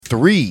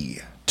3,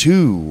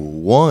 2,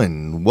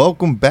 1.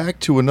 Welcome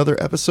back to another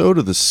episode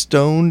of the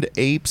Stoned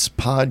Apes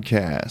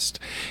podcast.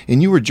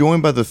 And you were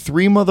joined by the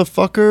three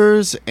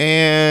motherfuckers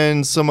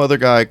and some other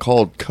guy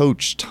called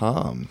Coach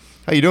Tom.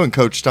 How you doing,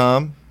 Coach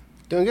Tom?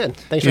 Doing good.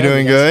 Thanks You for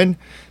having doing me, guys. good?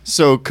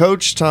 So,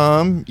 Coach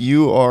Tom,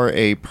 you are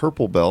a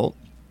purple belt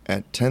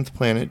at 10th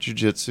Planet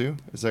Jiu-Jitsu.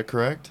 Is that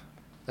correct?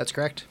 That's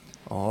correct.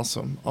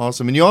 Awesome.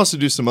 And you also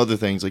do some other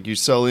things, like you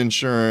sell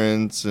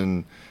insurance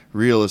and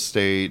real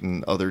estate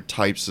and other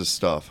types of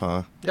stuff,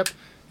 huh? Yep.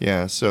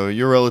 Yeah, so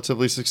you're a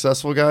relatively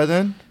successful guy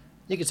then?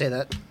 You could say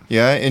that.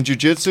 Yeah, in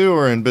jiu-jitsu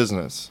or in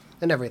business?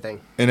 And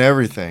everything. In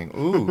everything.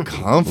 Ooh,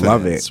 confidence.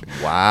 Love it.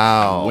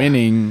 Wow.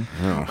 Winning.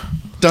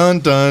 Dun,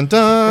 dun,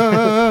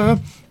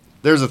 dun.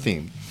 There's a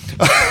theme.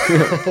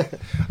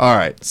 All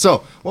right.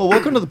 So, well,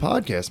 welcome to the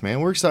podcast,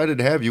 man. We're excited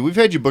to have you. We've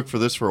had you booked for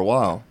this for a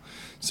while.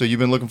 So you've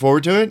been looking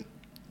forward to it?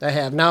 I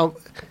have. Now,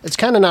 it's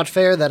kind of not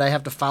fair that I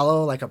have to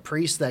follow like a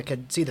priest that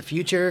could see the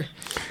future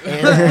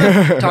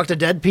and talk to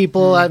dead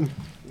people.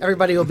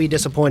 Everybody will be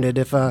disappointed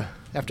if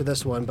after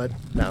this one, but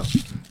no.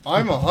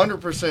 I'm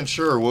 100%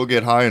 sure we'll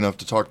get high enough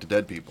to talk to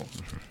dead people.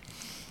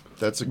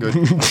 That's a good.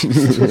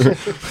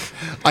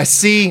 I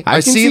see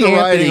the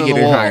writing on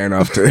the wall. High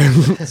enough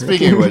to.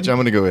 Speaking of which, I'm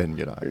gonna go ahead and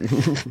get high.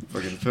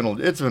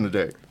 It's been a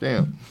day.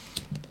 Damn.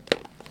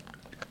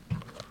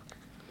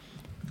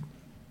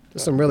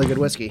 There's some really good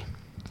whiskey.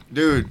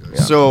 Dude,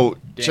 so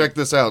check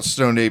this out,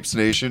 Stoned Apes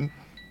Nation.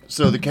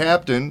 So the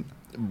captain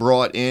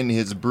brought in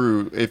his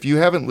brew. If you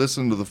haven't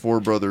listened to the Four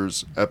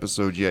Brothers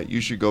episode yet,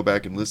 you should go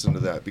back and listen to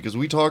that, because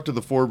we talked to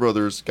the Four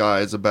Brothers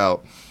guys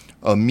about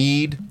a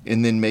mead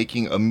and then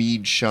making a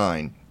mead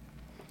shine.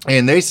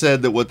 And they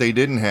said that what they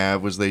didn't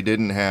have was they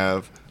didn't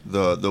have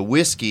the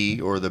whiskey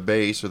or the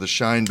base or the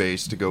shine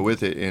base to go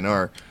with it. And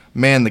our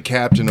man, the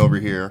captain over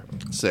here,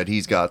 said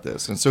he's got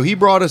this. And so he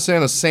brought us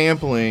in a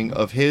sampling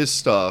of his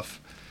stuff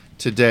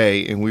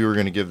today, and we were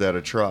going to give that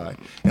a try.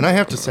 And I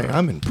have to say,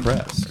 I'm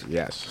impressed.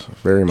 Yes,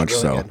 very much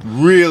Really so. good.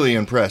 Really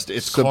impressed.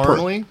 It's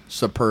caramely.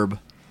 Superb.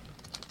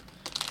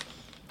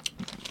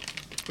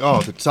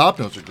 Oh, the top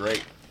notes are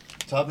great.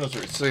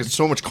 It's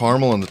so much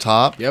caramel on the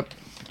top. Yep.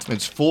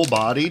 It's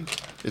full-bodied.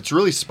 It's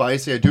really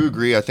spicy. I do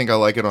agree. I think I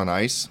like it on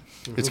ice.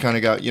 Mm-hmm. It's kind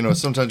of got,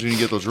 sometimes when you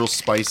get those real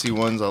spicy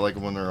ones, I like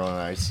them when they're on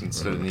ice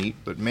instead of neat.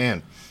 But,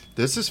 man,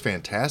 this is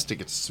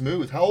fantastic. It's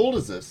smooth. How old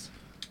is this?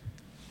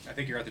 I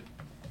think you're at the...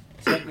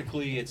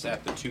 Technically, it's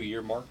at the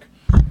 2-year mark.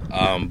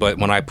 But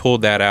when I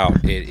pulled that out,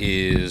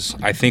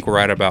 I think we're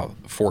at about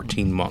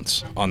 14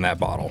 months on that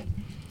bottle.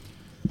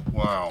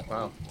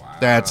 Wow.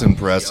 That's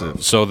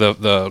impressive. So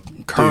the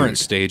current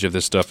stage of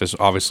this stuff is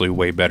obviously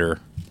way better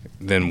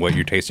than what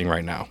you're tasting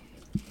right now.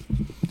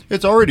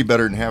 It's already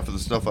better than half of the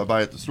stuff I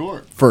buy at the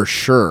store. For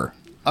sure.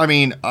 I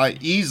mean,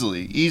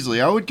 easily.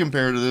 I would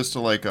compare to this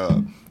to like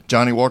a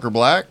Johnny Walker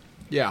Black.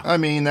 Yeah. I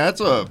mean, that's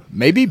a...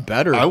 Maybe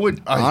better.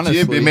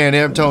 Honestly. Man,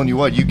 I'm telling you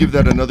what, you give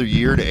that another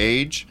year to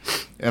age,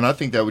 and I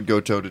think that would go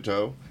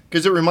toe-to-toe.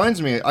 Because it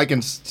reminds me, I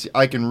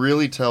can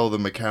really tell the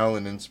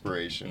Macallan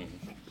inspiration.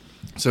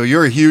 So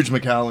you're a huge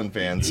Macallan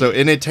fan.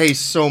 And it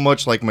tastes so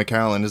much like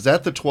Macallan. Is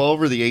that the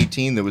 12 or the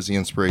 18 that was the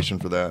inspiration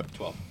for that?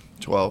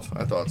 12.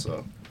 I thought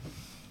so.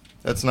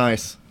 That's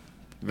nice.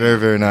 Very,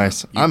 very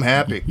nice. I'm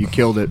happy. You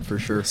killed it for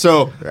sure.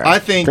 So Yeah. I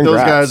think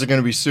Congrats. those guys are going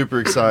to be super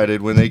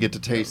excited when they get to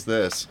taste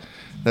this.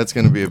 That's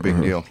going to be a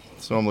big deal.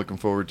 So I'm looking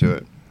forward to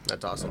it.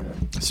 That's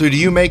awesome. So do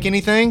you make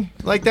anything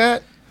like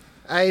that?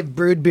 I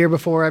brewed beer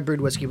before. I brewed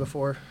whiskey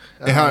before.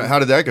 And how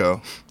did that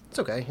go? It's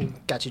okay.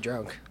 It got you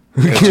drunk.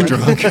 Got you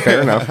drunk.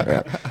 Fair enough.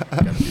 Yeah.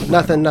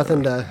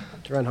 Nothing to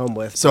run home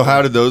with. So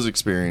how did those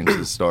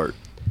experiences start?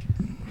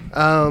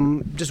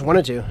 Just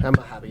wanted to. I'm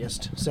a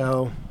hobbyist.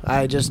 So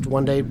I just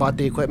one day bought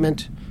the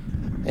equipment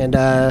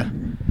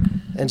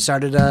and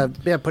started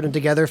putting it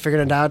together,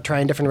 figuring it out,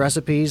 trying different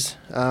recipes.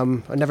 I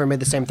never made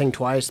the same thing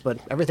twice, but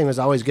everything was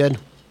always good.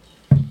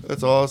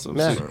 That's awesome.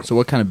 Yeah. So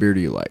what kind of beer do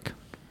you like?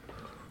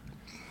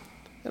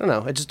 I don't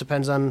know. It just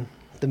depends on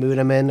the mood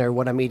I'm in or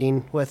what I'm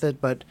eating with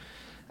it. But,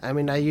 I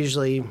mean, I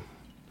usually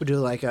would do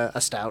like a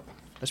stout.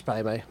 That's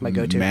probably my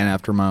go-to. Man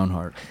after my own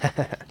heart.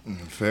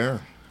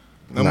 Fair.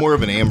 I'm more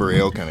of an amber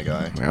ale kind of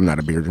guy. I'm not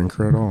a beer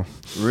drinker at all.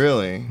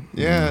 Really?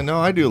 Yeah, no,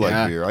 I do like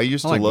Yeah. beer. I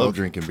used to like love both.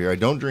 drinking beer. I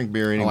don't drink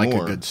beer I anymore. like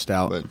a good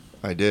stout. But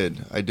I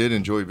did. I did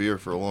enjoy beer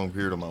for a long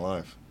period of my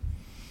life.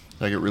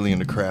 I get really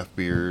into craft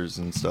beers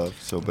and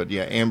stuff. So, but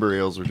yeah, amber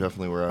ales are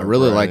definitely where I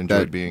really like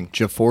enjoyed that being.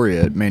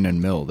 Jafforia at Main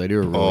and Mill. They do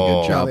a really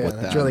good job yeah, with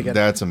that's that. really good.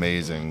 That's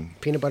amazing.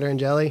 Peanut butter and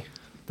jelly.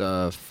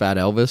 The Fat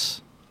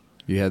Elvis.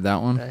 You had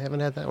that one? I haven't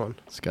had that one.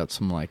 It's got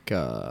some like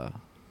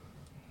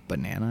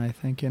banana, I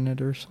think, in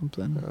it or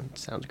something. Oh, it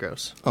sounds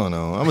gross. Oh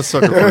no, I'm a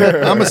sucker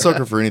for I'm a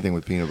sucker for anything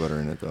with peanut butter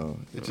in it though.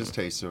 It just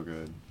tastes so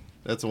good.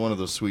 That's one of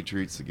those sweet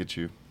treats that get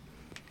you.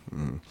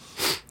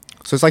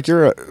 So it's like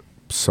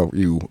so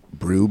you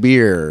brew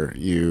beer,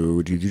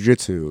 you do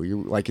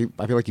jiu-jitsu, I feel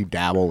like you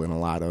dabble in a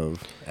lot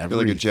of everything.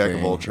 You're like a jack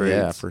of all trades.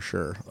 Yeah, for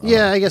sure.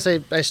 Yeah, I guess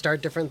I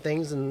start different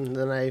things and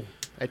then I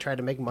try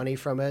to make money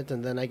from it,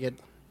 and then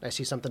I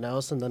see something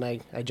else, and then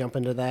I jump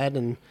into that,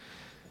 and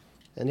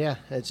And yeah,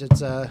 it's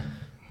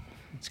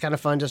kind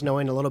of fun just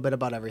knowing a little bit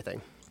about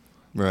everything.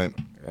 Right.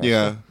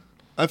 Yeah.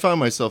 I find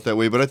myself that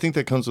way, but I think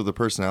that comes with a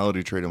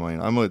personality trait of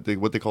mine. I'm what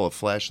they call a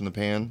flash in the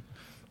pan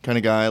kind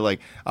of guy. Like,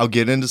 I'll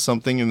get into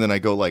something and then I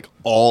go like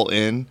all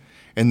in,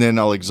 and then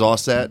I'll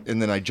exhaust that,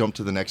 and then I jump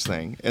to the next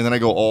thing, and then I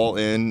go all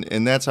in,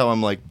 and that's how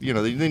I'm like, you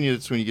know. Then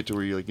it's when you get to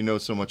where you know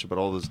so much about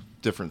all those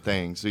different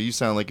things. So you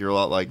sound like you're a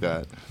lot like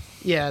that.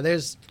 Yeah,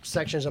 there's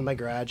sections of my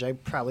garage I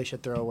probably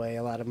should throw away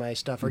a lot of my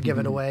stuff or give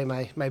it away,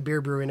 my beer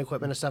brewing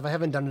equipment and stuff. I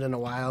haven't done it in a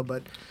while,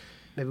 but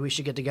maybe we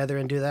should get together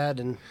and do that.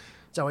 And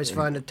it's always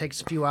fun. It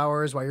takes a few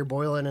hours while you're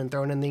boiling and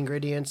throwing in the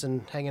ingredients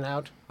and hanging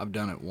out. I've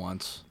done it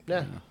once.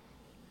 Yeah.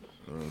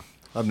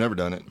 I've never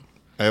done it.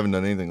 I haven't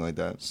done anything like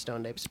that.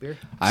 Stone Ape Spear.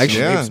 I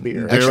actually, Yeah,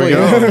 spear. there we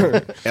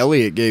go.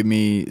 Elliot gave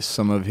me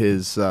some of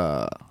his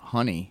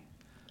honey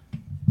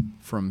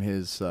from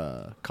his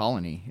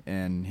colony,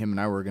 and him and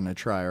I were going to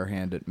try our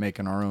hand at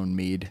making our own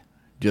mead,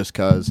 just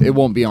because it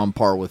won't be on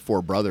par with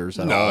Four Brothers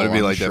at all. No, it'd be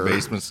I'm like sure. that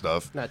basement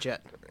stuff. Not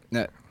yet.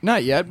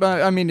 Not yet,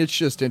 but I mean, it's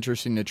just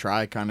interesting to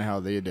try kind of how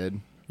they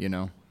did, you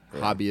know,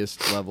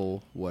 hobbyist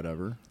level,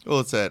 whatever. Well,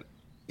 it's that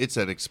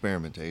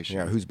experimentation.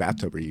 Yeah, whose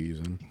bathtub are you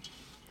using?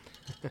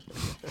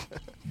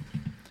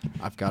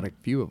 I've got a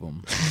few of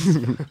them.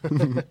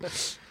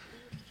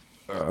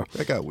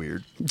 That got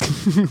weird.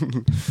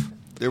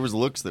 There was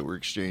looks that were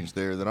exchanged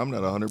there that I'm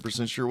not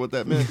 100% sure what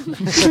that meant.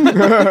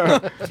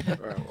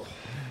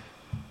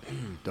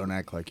 Don't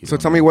act like you So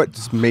don't tell me know.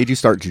 what made you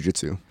start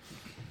jiu-jitsu?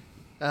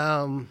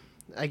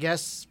 I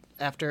guess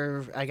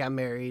after I got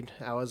married,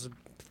 I was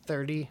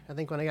 30, I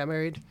think, when I got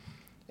married,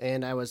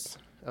 and I was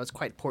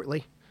quite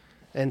portly,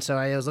 and so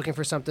I was looking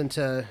for something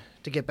to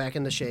get back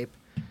into shape,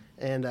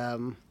 and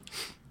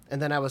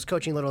then I was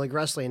coaching Little League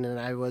Wrestling, and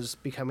I was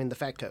becoming the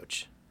fat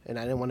coach, and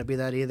I didn't want to be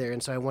that either,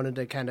 and so I wanted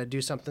to kind of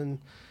do something,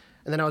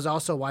 and then I was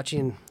also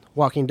watching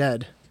Walking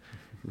Dead.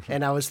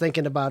 And I was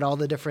thinking about all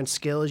the different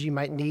skills you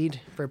might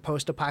need for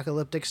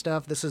post-apocalyptic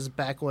stuff. This is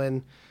back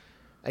when,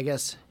 I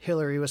guess,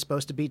 Hillary was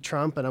supposed to beat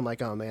Trump, and I'm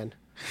like, oh man,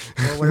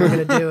 well, what are we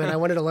gonna do? And I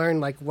wanted to learn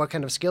like what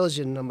kind of skills,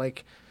 and I'm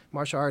like,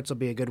 martial arts will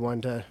be a good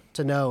one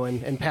to know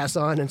and pass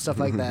on and stuff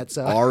like that.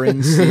 So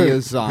RNC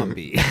a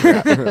zombie.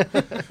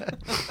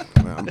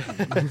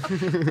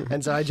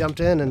 and so I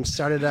jumped in and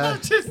started.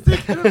 Just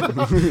thinking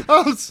about,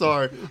 I'm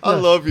sorry. I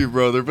love you,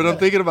 brother, but I'm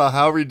thinking about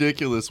how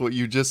ridiculous what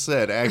you just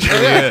said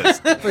actually is.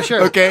 For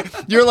sure. Okay?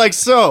 You're like,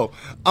 so,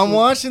 I'm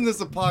watching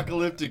this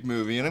apocalyptic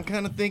movie, and I'm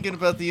kind of thinking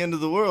about the end of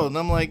the world, and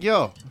I'm like,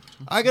 yo,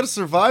 I got to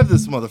survive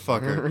this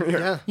motherfucker.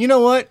 Yeah. You know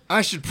what?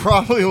 I should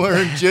probably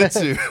learn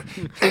jitsu.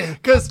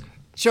 Because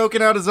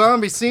choking out a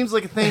zombie seems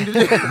like a thing to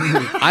do.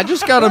 I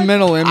just got a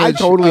mental image. I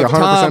totally of 100%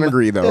 Tom.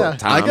 agree, though. Yeah.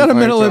 Tom. I got a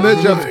mental Like,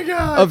 image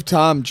God. of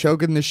Tom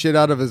choking the shit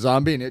out of a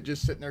zombie and it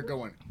just sitting there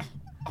going.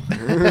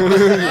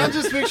 I'm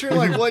just picturing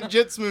like what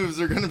jits moves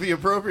are going to be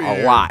appropriate. a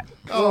here. lot.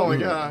 Oh my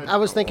god. I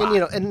was thinking,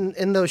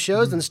 in those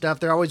shows and stuff,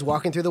 they're always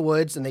walking through the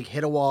woods and they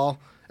hit a wall,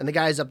 and the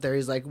guy's up there.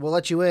 He's like, "We'll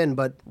let you in,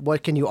 but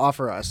what can you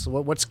offer us?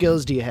 What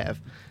skills do you have?"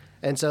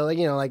 And so,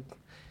 like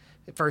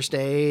first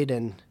aid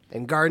and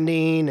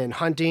gardening and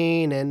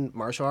hunting and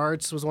martial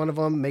arts was one of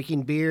them.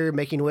 Making beer,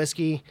 making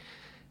whiskey,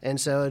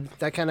 and so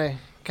that kind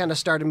of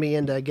started me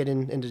into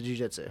getting into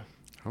jiu-jitsu.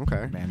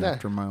 Okay. Man Yeah.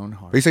 after my own But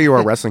heart. you say you were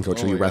a wrestling coach,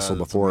 Oh so you my wrestled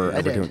God, that's before amazing.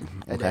 ever I did.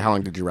 doing. I Okay, did. how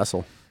long did you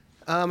wrestle?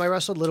 I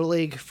wrestled Little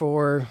League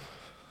for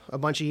a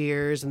bunch of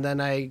years, and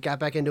then I got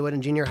back into it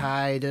in junior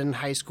high, did in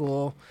high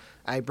school.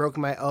 I broke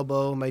my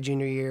elbow my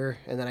junior year,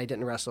 and then I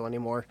didn't wrestle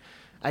anymore.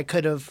 I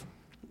could have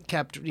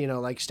kept,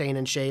 like staying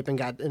in shape and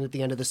got in at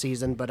the end of the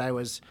season, but I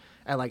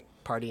liked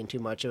partying too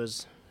much.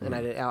 And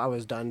I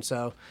was done.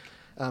 So,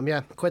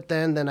 quit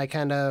then. Then I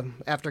kind of,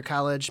 after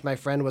college, my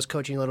friend was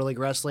coaching Little League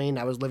Wrestling.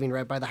 I was living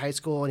right by the high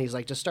school, and he's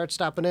like, just start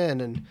stopping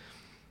in. And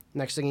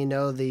next thing you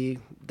know, the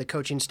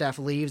coaching staff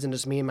leaves, and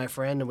it's me and my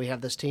friend, and we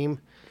have this team.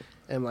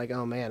 And I'm like,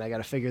 oh man, I got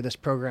to figure this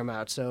program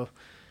out. So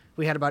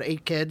we had about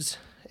 8 kids,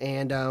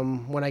 and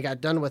when I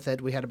got done with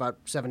it, we had about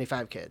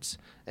 75 kids.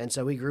 And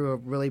so we grew a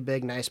really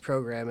big, nice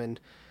program, and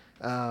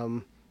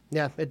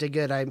it did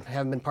good. I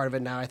haven't been part of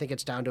it now. I think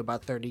it's down to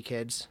about 30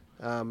 kids.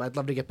 I'd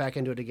love to get back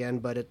into it again,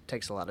 but it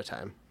takes a lot of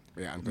time.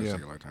 Yeah, it does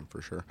take a long time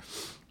for sure.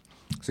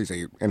 So you say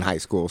you in high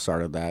school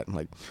started that.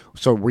 Like,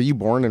 so were you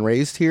born and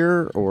raised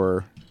here,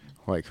 or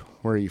like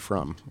where are you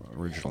from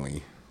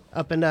originally?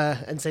 Up in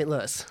St.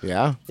 Louis.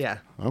 Yeah. Yeah.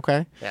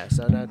 Okay. Yeah,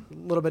 so a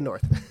little bit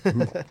north.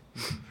 Right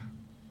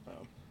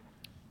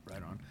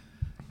on.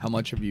 How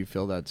much of you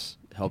feel that's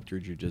helped your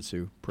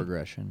jiu-jitsu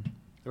progression?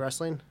 The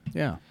wrestling?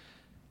 Yeah.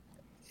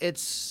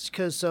 It's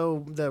because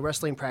the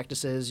wrestling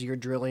practices, you're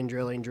drilling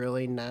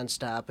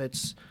nonstop.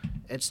 It's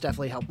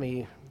definitely helped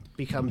me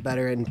become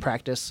better in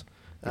practice.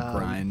 The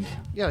grind.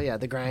 Yeah,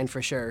 the grind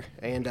for sure.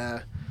 And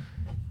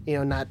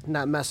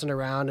not messing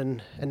around.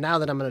 And now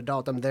that I'm an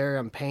adult,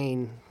 I'm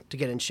paying to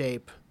get in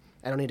shape.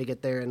 I don't need to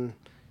get there and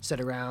sit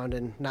around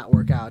and not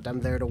work out. I'm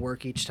there to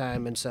work each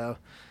time, and so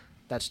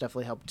that's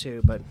definitely helped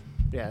too. But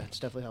yeah, it's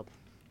definitely helped.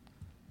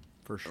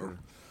 For sure.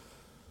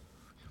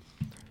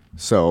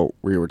 So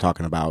we were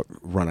talking about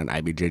running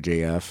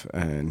IBJJF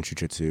and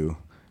jiu-jitsu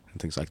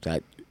and things like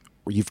that.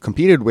 You've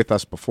competed with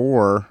us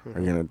before. Are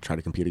you going to try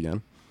to compete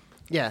again?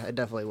 Yeah, I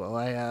definitely will.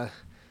 I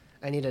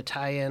need to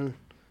tie in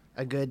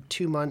a good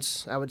 2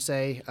 months, I would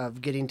say,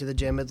 of getting to the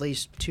gym at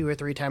least 2 or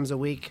 3 times a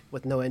week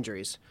with no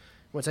injuries.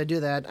 Once I do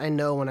that, I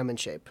know when I'm in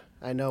shape.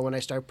 I know when I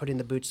start putting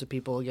the boots to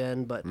people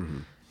again, but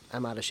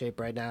I'm out of shape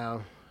right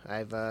now.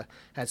 I've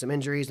had some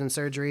injuries and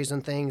surgeries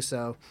and things,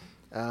 so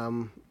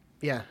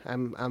yeah,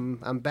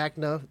 I'm back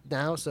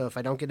now. So if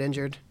I don't get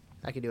injured,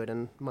 I could do it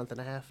in a month and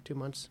a half, 2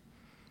 months.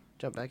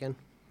 Jump back in.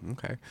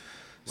 Okay.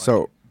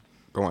 So,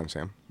 go on,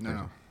 Sam.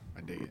 No,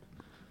 I dig it.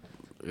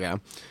 Yeah.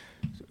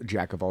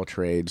 Jack of all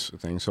trades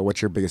thing. So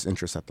what's your biggest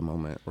interest at the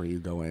moment? Where you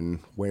going?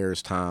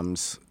 Where's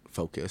Tom's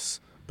focus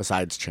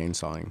besides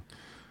chainsawing?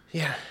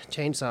 Yeah,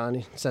 chainsaw.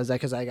 He says that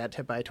because I got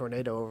hit by a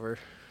tornado over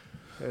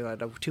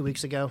 2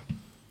 weeks ago,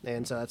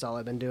 and so that's all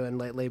I've been doing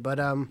lately. But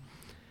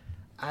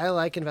I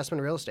like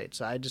investment real estate,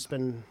 so I just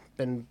been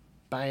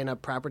buying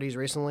up properties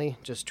recently,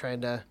 just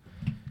trying to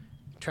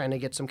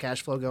get some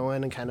cash flow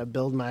going and kind of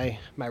build my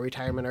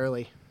retirement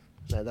early.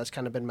 That's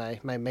kind of been my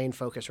main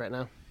focus right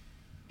now.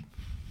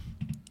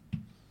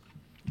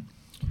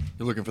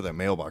 You're looking for that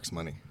mailbox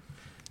money.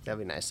 That'd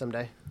be nice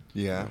someday.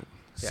 Yeah,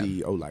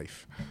 CEO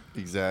life.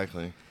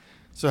 exactly.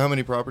 So how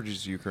many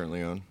properties do you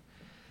currently own?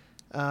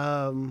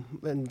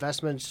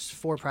 Investments,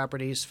 4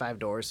 properties, 5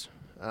 doors.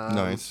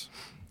 Nice.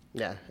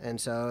 Yeah, and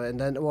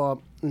then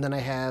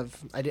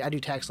I do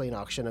tax lien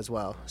auction as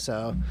well.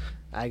 So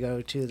I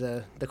go to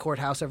the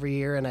courthouse every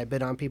year and I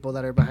bid on people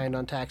that are behind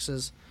on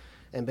taxes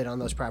and bid on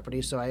those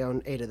properties. So I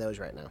own 8 of those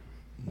right now.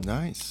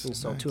 Nice. And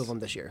sold nice. 2 of them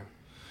this year.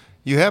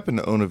 You happen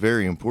to own a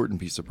very important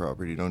piece of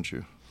property, don't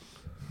you?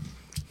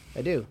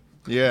 I do.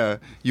 Yeah.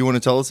 You want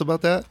to tell us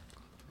about that?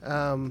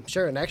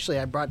 Sure, and actually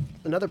I brought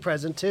another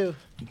present too.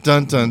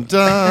 Dun dun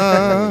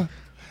dun.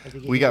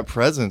 We got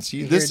presents.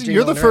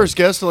 You're the first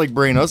guest to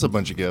bring us a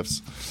bunch of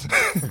gifts.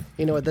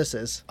 You know what this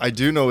is? I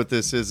do know what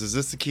this is. Is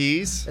this the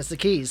keys? It's the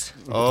keys.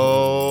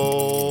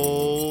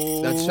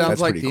 Oh. That sounds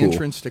That's like pretty the cool.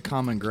 entrance to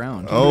Common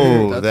Ground.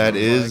 Oh, that sounds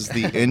is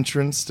like- the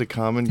entrance to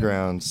Common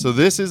Ground. So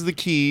this is the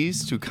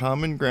keys to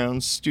Common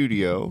Ground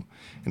Studio,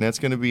 and that's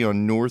going to be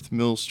on North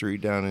Mill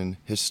Street down in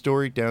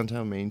historic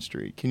downtown Main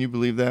Street. Can you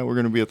believe that? We're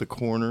going to be at the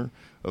corner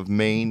of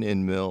Main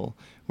and Mill.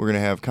 We're going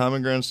to have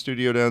Common Ground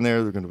Studio down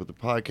there. They're going to put the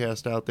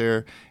podcast out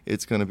there.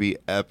 It's going to be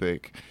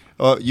epic.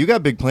 You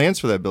got big plans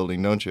for that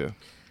building, don't you?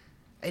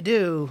 I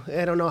do.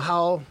 I don't know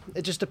how.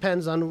 It just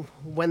depends on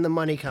when the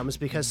money comes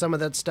because some of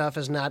that stuff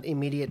is not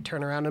immediate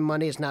turnaround in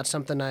money. It's not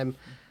something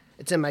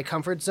it's in my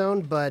comfort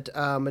zone, but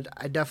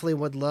I definitely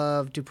would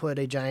love to put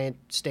a giant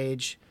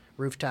stage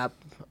rooftop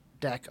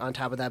deck on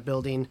top of that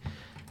building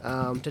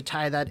to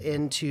tie that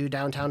into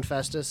downtown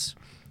Festus.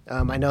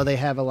 I know they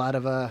have a lot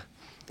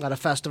of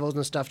festivals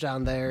and stuff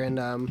down there,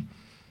 and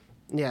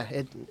yeah,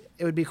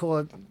 it would be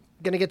cool.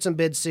 Going to get some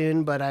bids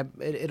soon, but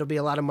it'll be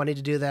a lot of money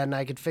to do that, and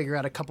I could figure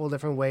out a couple of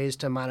different ways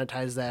to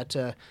monetize that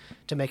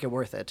to make it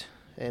worth it.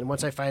 And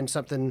once I find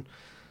something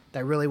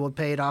that really will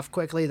pay it off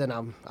quickly, then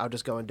I'll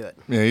just go and do it.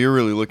 Yeah, you're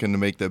really looking to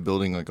make that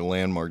building like a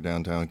landmark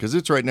downtown because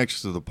it's right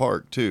next to the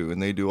park too,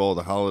 and they do all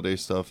the holiday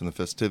stuff and the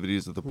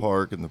festivities at the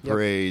park and the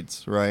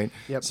parades, right?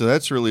 Yep. So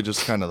that's really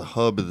just kind of the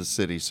hub of the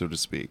city, so to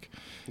speak.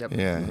 Yep.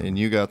 Yeah, and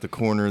you got the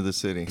corner of the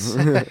city.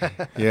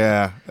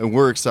 Yeah, and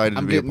we're excited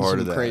I'm to be a getting part some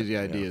of that. crazy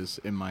ideas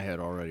in my head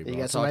already. But You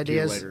I'll got some talk to you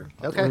ideas? later.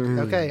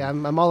 Okay,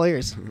 I'm all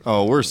ears.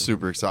 Oh, we're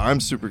super excited.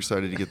 I'm super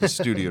excited to get the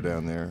studio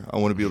down there. I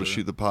want to be able to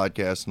shoot the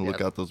podcast and look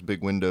Yep. out those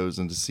big windows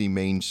and to see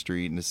Main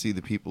Street and to see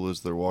the people as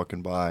they're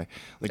walking by.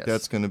 Yes.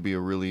 That's going to be a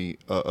really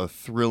a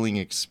thrilling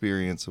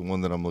experience and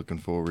one that I'm looking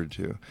forward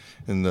to.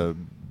 And the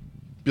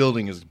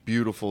building is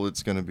beautiful.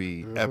 It's going to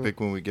be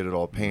epic when we get it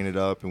all painted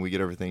up and we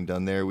get everything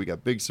done there. We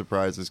got big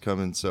surprises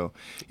coming. So,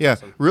 yeah,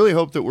 really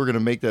hope that we're going to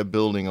make that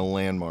building a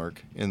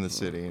landmark in the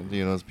city. And,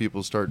 as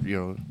people start,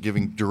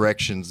 giving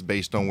directions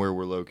based on where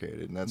we're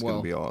located. And that's going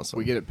to be awesome.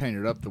 We get it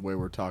painted up the way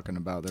we're talking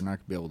about. They're not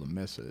going to be able to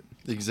miss it.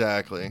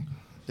 Exactly.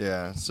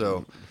 Yeah.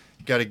 So,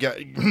 got to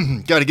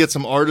get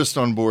some artists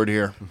on board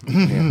here.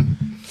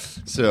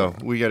 So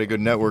we got a good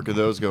network of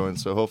those going.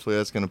 So hopefully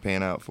that's going to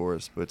pan out for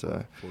us. But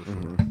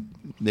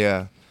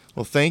yeah.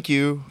 Well, thank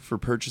you for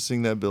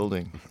purchasing that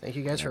building. Thank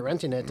you guys for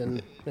renting it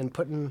and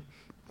putting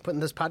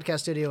this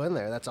podcast studio in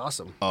there. That's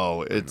awesome.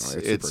 Oh, it's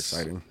super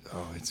exciting.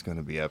 Oh, it's going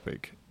to be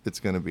epic. It's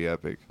going to be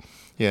epic.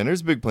 Yeah, and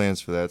there's big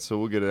plans for that, so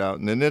we'll get it out.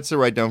 And then it's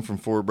right down from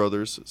Four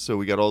Brothers, so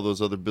we got all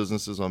those other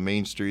businesses on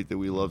Main Street that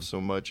we love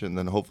so much, and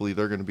then hopefully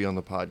they're going to be on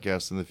the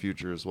podcast in the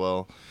future as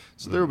well.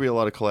 So there will be a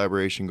lot of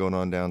collaboration going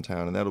on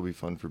downtown, and that'll be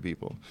fun for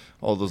people.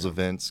 All those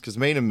events, because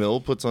Main and Mill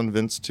puts on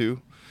events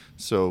too.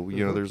 So,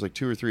 there's like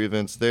 2 or 3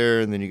 events there,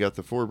 and then you got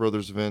the Four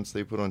Brothers events.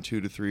 They put on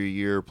 2 to 3 a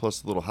year,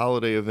 plus the little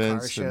holiday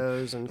events. Car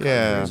shows and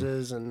car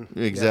cruises. And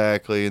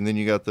Exactly. And then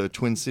you got the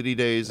Twin City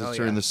Days. It's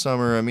during the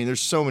summer. I mean,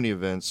 there's so many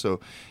events. events. So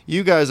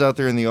you guys out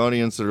there in the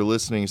audience that are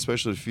listening,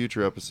 especially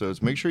future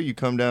episodes, make sure you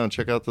come down and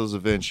check out those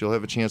events. You'll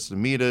have a chance to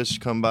meet us,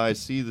 come by,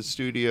 see the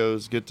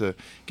studios, get to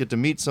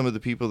meet some of the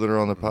people that are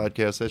on the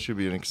podcast. That should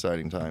be an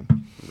exciting time.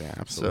 Yeah,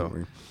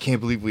 absolutely. So can't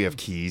believe we have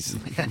keys.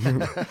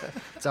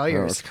 It's all Oh,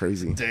 yours. it's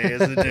crazy. Day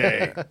is a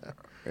day.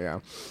 Yeah.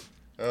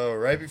 Oh,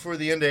 right before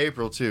the end of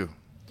April too.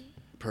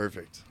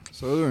 Perfect.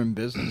 So other than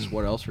business,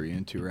 what else are you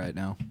into right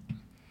now?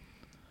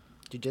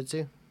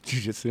 Jiu-jitsu?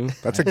 Jiu-jitsu?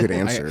 That's a good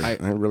answer. I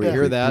really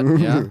hear that.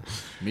 Yeah,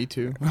 me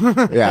too.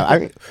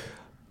 Yeah,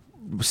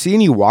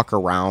 seeing you walk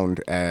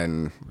around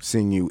and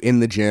seeing you in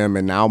the gym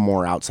and now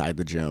more outside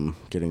the gym,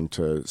 getting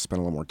to spend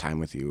a little more time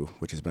with you,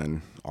 which has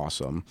been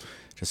awesome.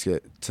 Just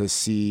get to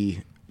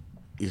see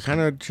you're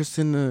kind of just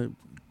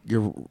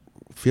you're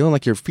feeling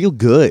like you feel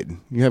good.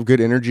 You have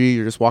good energy.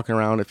 You're just walking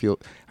around. You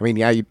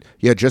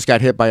just got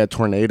hit by a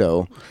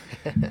tornado,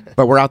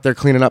 but we're out there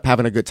cleaning up,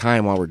 having a good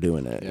time while we're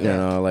doing it.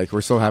 Yeah. Like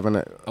we're still having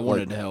it. I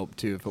wanted to help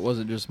too. If it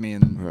wasn't just me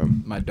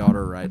and my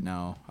daughter right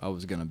now, I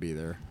was gonna be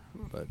there.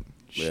 But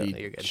You're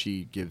good.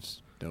 she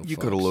gives no. You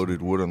fucks. could have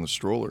loaded wood on the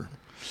stroller.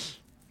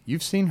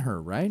 You've seen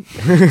her, right?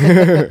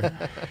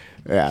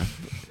 Yeah.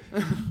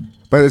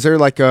 But is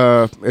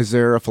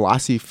there a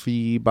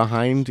philosophy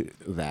behind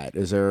that?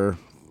 Is there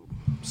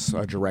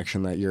a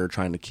direction that you're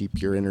trying to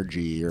keep your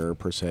energy, or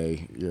per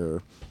se,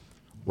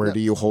 where do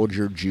you hold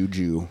your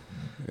juju?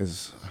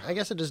 I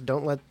guess I just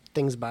don't let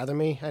things bother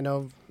me.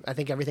 I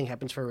think everything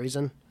happens for a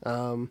reason.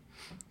 So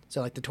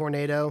like the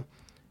tornado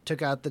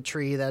took out the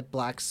tree that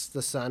blocks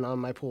the sun on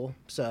my pool.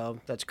 So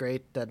that's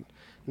great that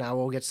now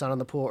we'll get sun on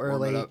the pool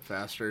early. Warm it up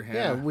faster.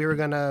 Yeah, we were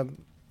going to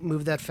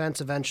move that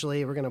fence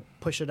eventually. We're going to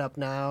push it up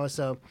now.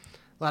 So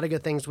a lot of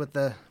good things with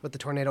the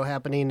tornado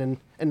happening. And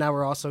now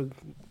we're also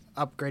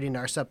upgrading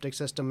our septic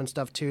system and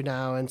stuff too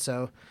now. And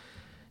so,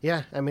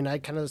 yeah, I mean, I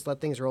kind of just let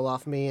things roll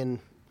off me and,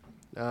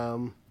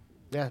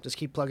 just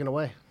keep plugging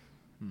away.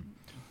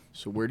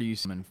 So where do you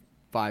see them in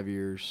 5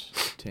 years,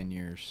 10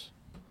 years?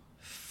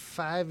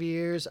 5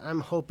 years,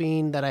 I'm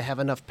hoping that I have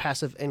enough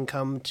passive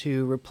income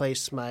to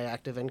replace my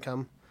active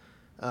income.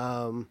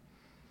 And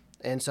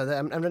so that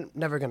I'm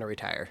never going to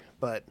retire,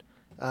 but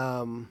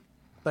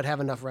have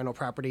enough rental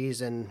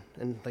properties and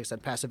like I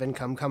said, passive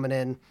income coming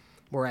in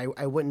where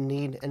I wouldn't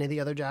need any of the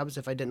other jobs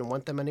if I didn't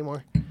want them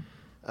anymore.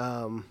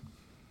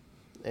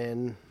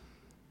 And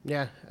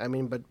yeah, I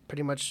mean, but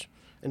pretty much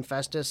in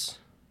Festus,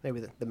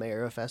 maybe the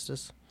mayor of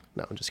Festus.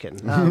 No, I'm just kidding.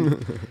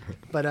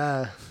 But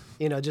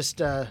just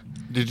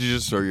Did you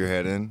just throw your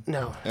head in?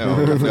 no.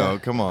 Oh, no,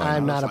 come on.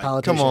 I'm not a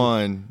politician. Come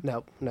on.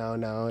 Nope.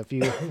 No. If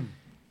you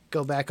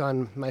go back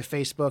on my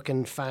Facebook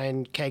and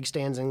find keg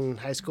stands in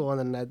high school,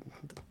 and then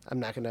I'm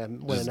not going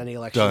to win any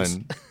elections.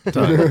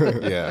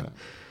 Done. Yeah.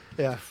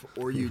 Yeah.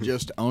 Or you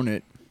just own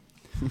it.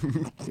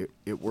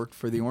 It worked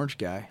for the orange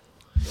guy.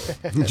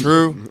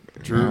 True.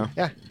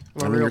 Yeah.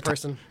 I'm a real you're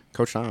person.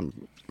 Coach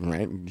Tom,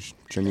 right?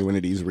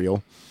 Genuinity is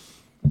real.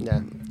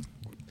 Yeah.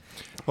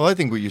 Well, I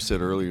think what you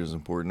said earlier is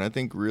important. I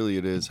think really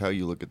it is how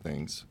you look at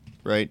things,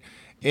 right?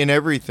 In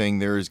everything,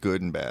 there is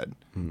good and bad.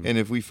 Mm-hmm. And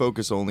if we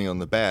focus only on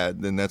the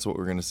bad, then that's what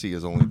we're going to see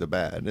is only the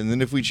bad. And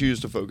then if we choose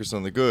to focus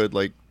on the good,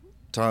 like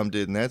Tom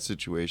did in that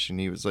situation,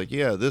 he was like,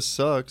 yeah, this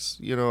sucks.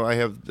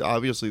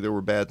 Obviously there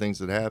were bad things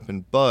that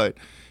happened, but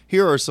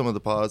here are some of the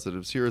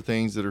positives. Here are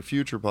things that are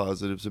future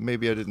positives that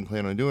maybe I didn't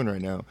plan on doing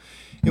right now.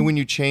 And when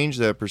you change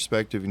that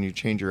perspective and you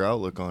change your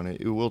outlook on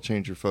it, it will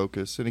change your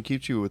focus and it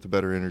keeps you with a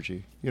better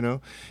energy. You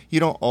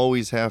don't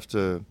always have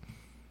to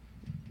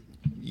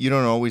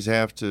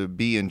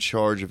be in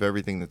charge of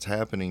everything that's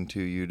happening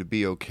to you to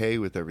be okay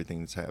with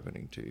everything that's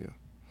happening to you.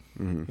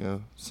 Mm-hmm.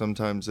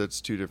 Sometimes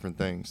that's two different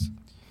things.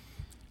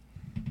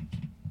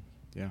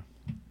 Yeah.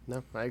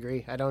 No, I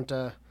agree. I don't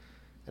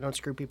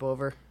screw people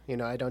over.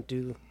 I don't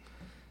do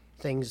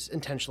things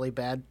intentionally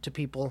bad to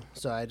people.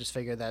 So I just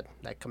figure that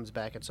comes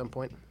back at some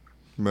point.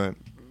 Right.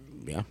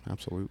 Yeah,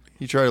 absolutely.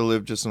 You try to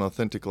live just an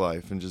authentic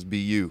life and just be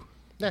you.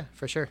 Yeah,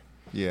 for sure.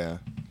 Yeah.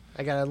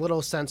 I got a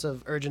little sense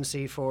of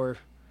urgency for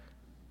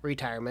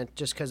retirement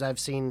just because I've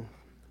seen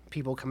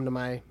people come to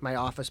my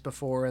office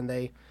before and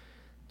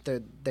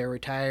they're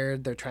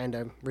retired. They're trying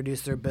to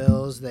reduce their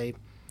bills.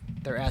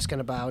 They're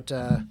asking about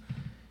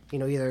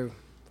either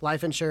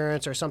life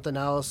insurance or something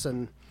else,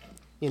 and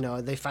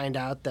they find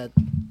out that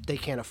they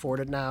can't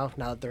afford it now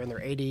that they're in their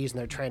 80s and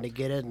they're trying to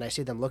get it, and I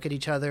see them look at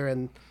each other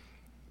and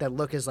that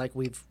look is like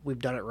we've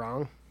done it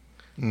wrong.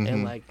 Mm-hmm.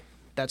 And like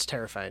that's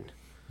terrifying.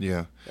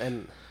 Yeah.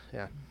 And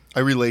yeah. I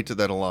relate to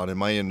that a lot in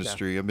my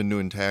industry. Yeah. I've been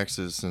doing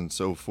taxes since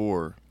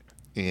 2004,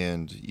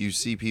 and you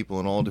see people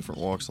in all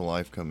different walks of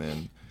life come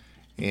in,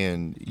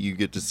 and you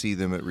get to see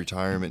them at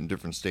retirement in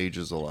different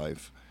stages of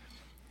life.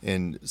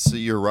 And so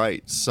you're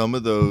right. Some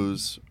of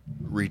those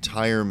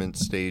retirement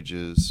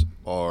stages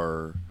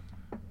are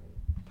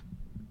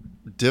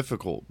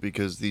difficult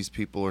because these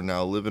people are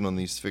now living on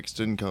these fixed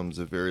incomes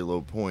at very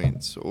low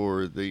points,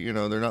 or they're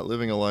not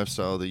living a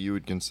lifestyle that you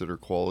would consider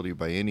quality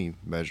by any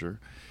measure.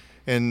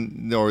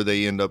 Or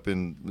they end up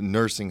in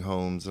nursing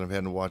homes, and I've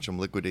had to watch them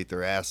liquidate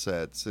their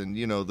assets and,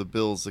 the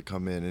bills that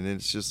come in. And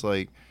it's just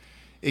like,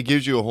 it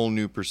gives you a whole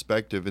new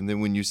perspective. And then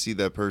when you see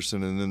that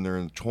person and then they're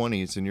in the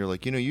 20s and you're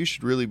like, you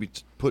should really be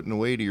putting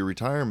away to your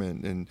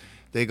retirement. And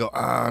they go,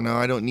 no,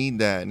 I don't need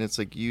that. And it's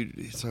like,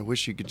 I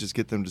wish you could just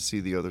get them to see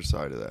the other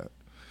side of that.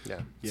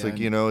 Yeah. It's like,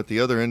 at the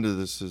other end of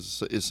this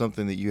is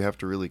something that you have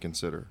to really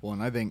consider. Well,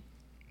 and I think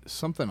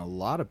something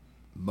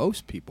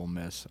most people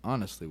miss,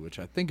 honestly, which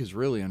I think is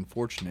really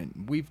unfortunate.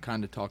 We've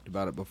kind of talked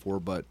about it before,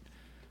 but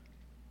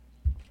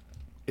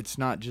it's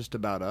not just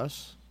about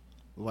us.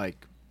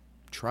 Like,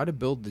 try to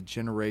build the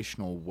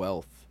generational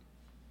wealth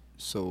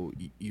so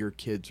your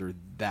kids are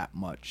that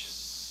much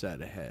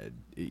set ahead.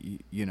 It's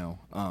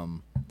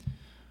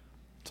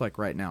like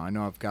right now, I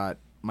know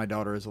my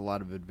daughter has a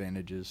lot of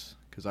advantages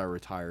because I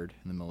retired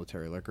in the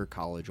military. Like, her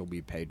college will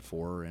be paid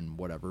for and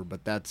whatever,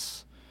 but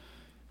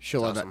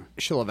she'll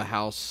have a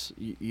house,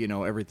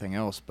 everything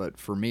else. But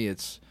for me,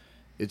 it's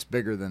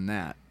bigger than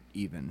that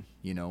even,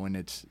 and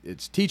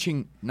it's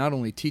teaching, not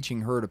only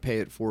teaching her to pay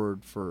it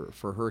forward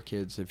for her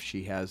kids if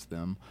she has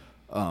them,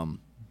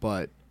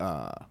 but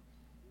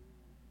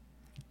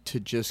to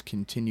just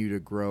continue to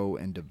grow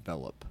and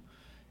develop.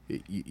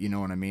 You know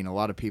what I mean? A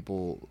lot of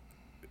people,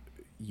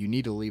 you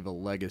need to leave a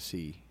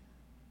legacy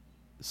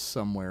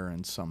somewhere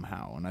and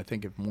somehow. And I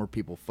think if more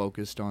people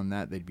focused on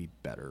that, they'd be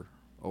better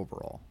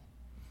overall.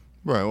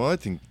 Right. Well, I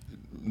think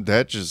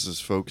that just is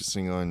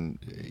focusing on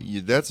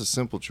that's a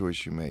simple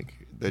choice you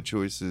make. That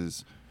choice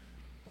is,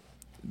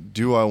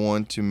 do I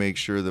want to make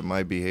sure that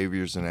my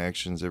behaviors and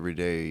actions every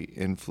day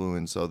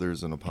influence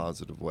others in a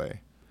positive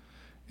way?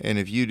 And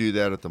if you do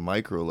that at the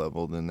micro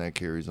level, then that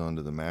carries on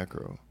to the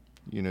macro.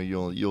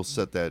 You'll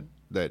set that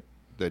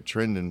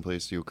trend in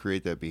place. You'll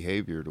create that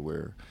behavior to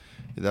where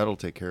that'll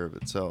take care of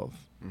itself.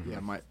 Mm-hmm.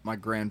 Yeah, my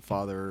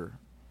grandfather,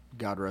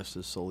 God rest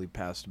his soul, he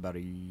passed about a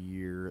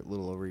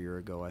little over a year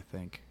ago, I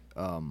think.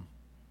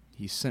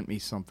 He sent me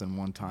something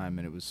one time,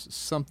 and it was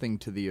something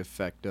to the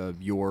effect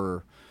of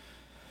your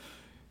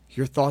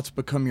thoughts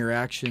become your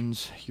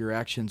actions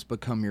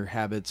become your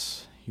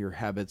habits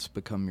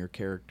become your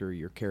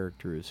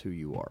character is who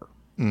you are.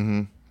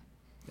 Mm-hmm.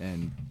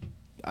 And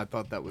I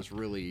thought that was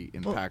really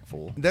impactful.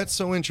 Well, that's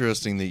so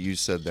interesting that you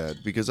said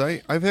that, because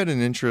I've had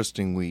an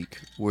interesting week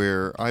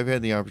where I've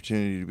had the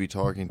opportunity to be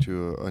talking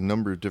to a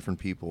number of different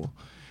people.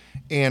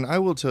 And I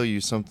will tell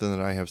you something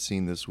that I have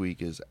seen this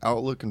week is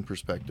outlook and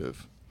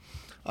perspective.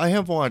 I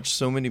have watched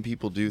so many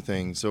people do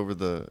things over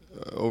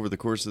the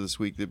course of this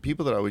week, that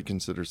people that I would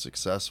consider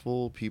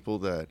successful, people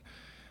that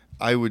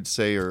I would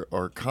say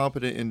are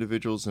competent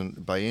individuals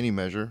by any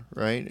measure,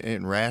 right?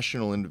 And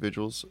rational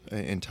individuals,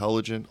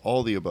 intelligent,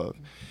 all the above.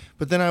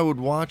 But then I would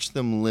watch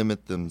them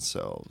limit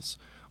themselves,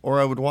 or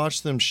I would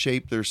watch them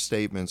shape their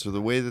statements or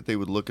the way that they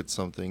would look at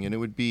something, and it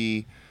would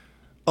be,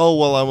 oh,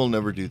 well, I will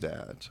never do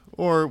that.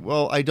 Or,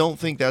 well, I don't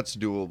think that's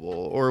doable.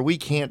 Or, we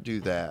can't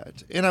do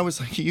that. And I was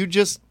like, you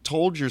just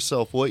told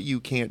yourself what you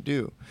can't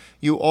do.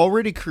 You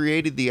already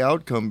created the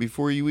outcome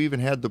before you even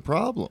had the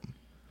problem.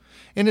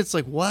 And it's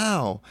like,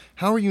 wow,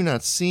 how are you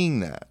not seeing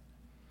that?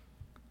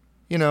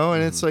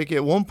 And it's like,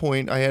 at one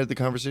point I had the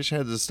conversation, I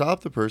had to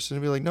stop the person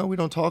and be like, no, we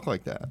don't talk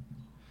like that.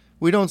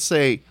 We don't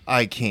say,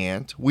 I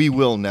can't, we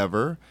will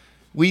never.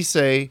 We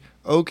say,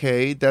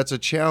 okay, that's a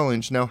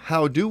challenge. Now,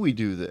 how do we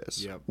do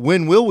this? Yep.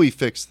 When will we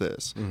fix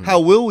this? Mm-hmm. How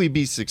will we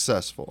be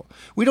successful?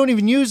 We don't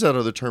even use that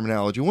other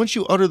terminology. Once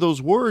you utter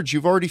those words,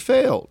 you've already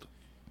failed.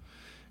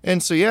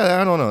 And so,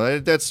 yeah, I don't know.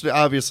 That's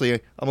obviously,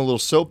 I'm a little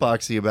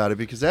soapboxy about it,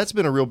 because that's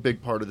been a real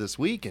big part of this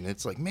week. And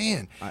it's like,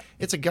 man,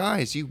 it's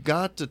guys, you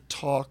got to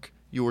talk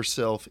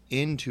yourself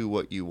into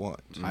what you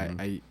want.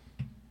 Mm-hmm.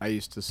 I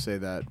used to say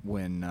that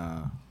when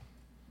I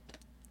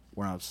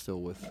was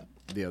still with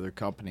the other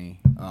company.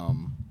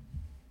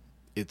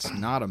 It's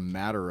not a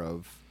matter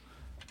of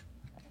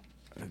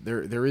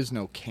there is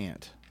no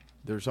can't.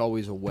 There's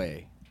always a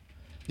way.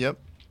 Yep.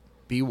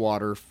 Be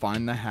water,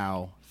 find the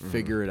how,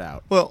 figure it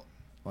out. Well,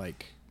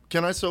 like,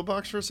 can I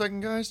soapbox for a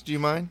second, guys? Do you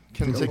mind?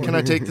 Can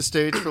I take the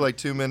stage for like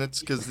 2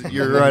 minutes? Because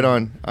you're right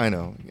on. I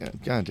know. Yeah,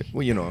 God,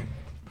 well,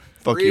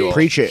 fuck you all.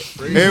 Preach it.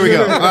 Here we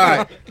go. All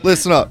right,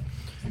 listen up.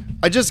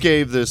 I just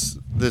gave this,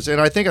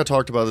 and I think I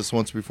talked about this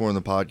once before in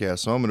the podcast,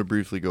 so I'm going to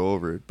briefly go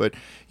over it. But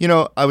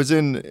I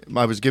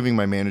was giving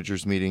my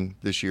managers meeting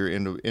this year,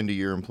 end of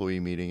year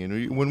employee meeting,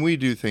 and when we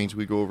do things,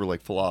 we go over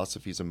like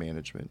philosophies of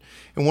management.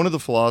 And one of the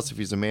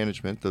philosophies of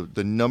management,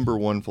 the number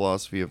one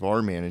philosophy of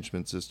our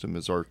management system,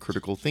 is our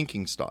critical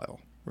thinking style.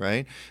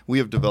 Right? We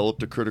have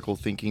developed a critical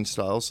thinking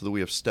style so that we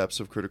have steps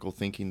of critical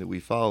thinking that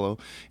we follow.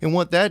 And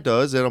what that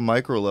does at a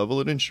micro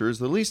level, it ensures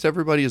that at least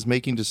everybody is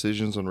making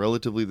decisions on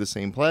relatively the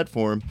same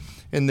platform,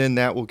 and then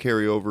that will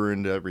carry over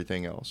into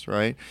everything else,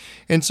 right?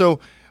 And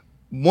so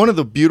one of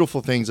the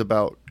beautiful things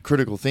about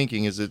critical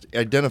thinking is it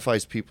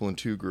identifies people in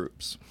two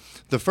groups.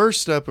 The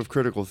first step of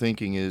critical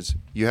thinking is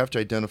you have to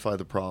identify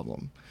the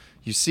problem.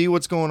 You see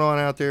what's going on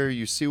out there,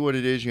 you see what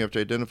it is, you have to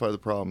identify the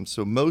problem.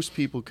 So most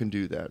people can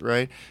do that,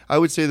 right? I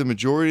would say the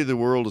majority of the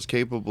world is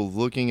capable of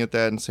looking at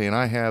that and saying,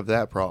 I have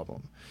that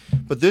problem.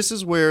 But this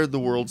is where the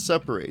world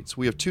separates.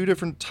 We have two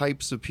different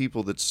types of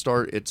people that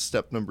start at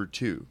step number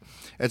 2.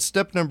 At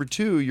step number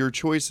 2, your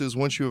choice is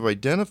once you have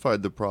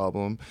identified the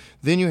problem,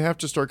 then you have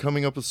to start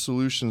coming up with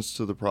solutions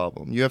to the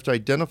problem. You have to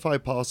identify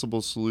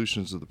possible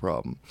solutions to the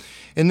problem.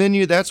 And then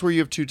that's where you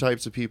have two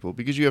types of people,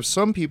 because you have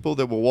some people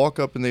that will walk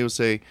up and they will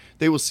say,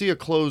 they will see a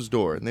closed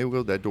door and they will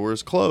go, that door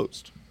is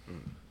closed.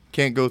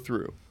 Can't go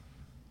through.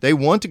 They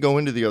want to go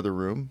into the other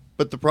room,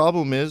 but the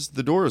problem is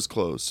the door is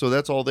closed. So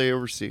that's all they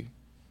ever see.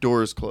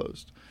 Door is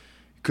closed.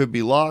 Could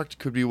be locked,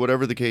 could be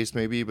whatever the case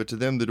may be, but to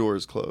them the door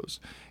is closed.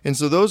 And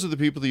so those are the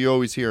people that you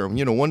always hear.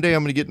 One day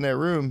I'm going to get in that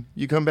room.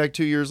 You come back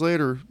 2 years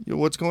later,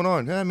 what's going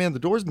on? Ah, man, the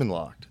door's been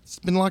locked. It's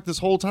been locked this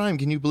whole time.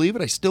 Can you believe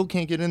it? I still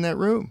can't get in that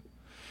room.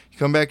 You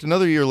come back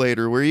another year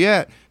later, where you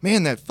at?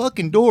 Man, that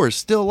fucking door is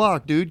still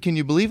locked, dude. Can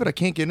you believe it? I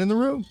can't get in the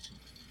room.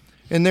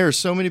 And there are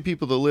so many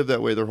people that live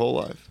that way their whole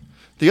life.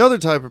 The other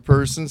type of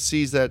person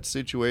sees that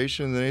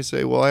situation and they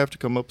say, well, I have to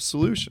come up with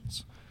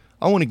solutions.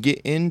 I want to get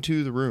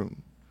into the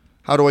room.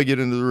 How do I get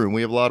into the room?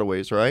 We have a lot of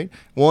ways, right?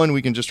 One,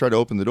 we can just try to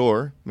open the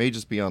door. May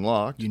just be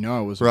unlocked.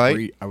 I was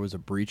right? I was a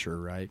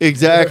breacher, right?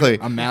 Exactly.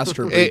 A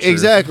master breacher.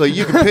 Exactly.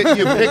 You pick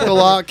the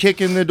lock, kick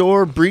in the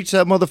door, breach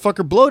that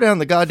motherfucker, blow down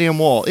the goddamn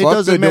wall. It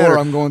doesn't matter. Door,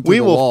 I'm going through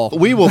the wall.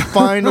 We will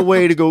find a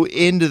way to go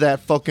into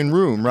that fucking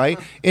room, right?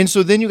 And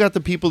so then you got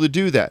the people that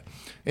do that.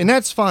 And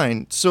that's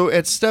fine. So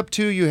at step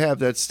 2, you have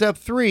that. Step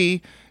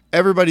 3,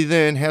 everybody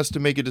then has to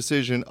make a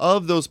decision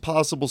of those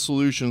possible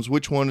solutions.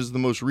 Which one is the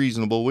most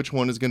reasonable? Which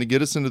one is going to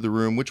get us into the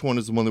room? Which one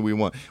is the one that we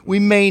want? We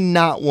may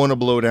not want to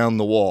blow down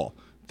the wall.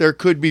 There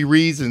could be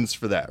reasons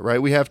for that,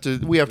 right? We have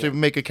to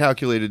make a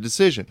calculated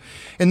decision.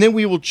 And then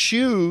we will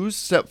choose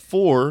step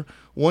 4.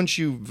 Once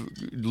you've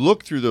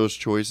looked through those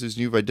choices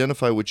and you've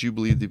identified what you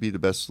believe to be the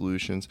best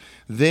solutions,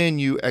 then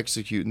you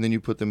execute and then you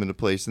put them into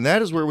place. And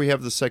that is where we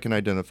have the second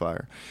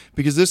identifier.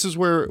 Because this is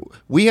where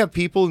we have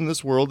people in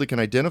this world that can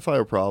identify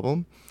a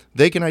problem.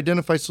 They can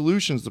identify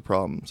solutions to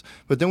problems.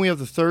 But then we have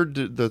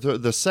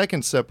the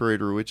second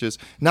separator, which is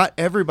not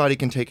everybody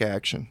can take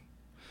action.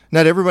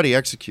 Not everybody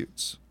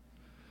executes.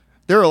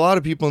 There are a lot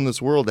of people in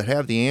this world that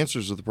have the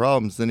answers to the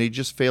problems, then they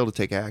just fail to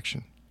take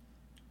action.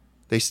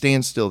 They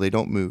stand still. They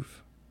don't move.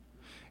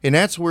 And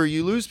that's where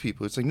you lose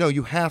people. It's like, no,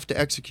 you have to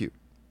execute.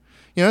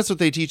 That's what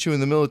they teach you in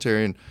the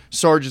military, and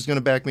Sarge is going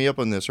to back me up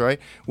on this,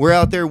 right? We're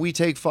out there, we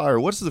take fire.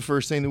 What's the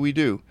first thing that we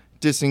do?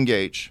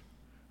 Disengage,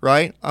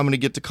 right? I'm going to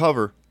get to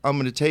cover. I'm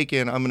going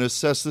to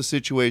assess the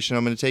situation.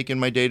 I'm going to take in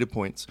my data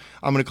points.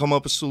 I'm going to come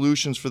up with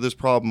solutions for this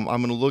problem.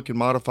 I'm going to look and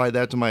modify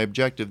that to my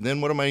objective. Then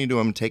what am I going to do?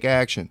 I'm going to take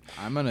action.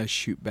 I'm going to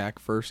shoot back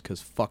first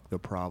because fuck the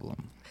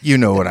problem. You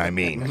know what I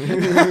mean.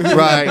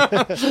 Right?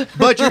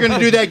 But you're going to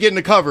do that getting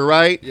to cover,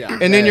 right? Yeah.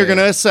 And then you're going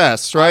to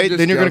assess, right?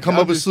 Then you're going to come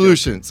up with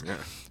solutions. Yeah.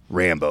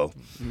 Rambo.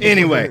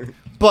 Anyway,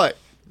 but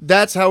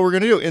that's how we're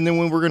going to do it. And then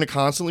when we're going to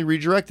constantly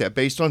redirect that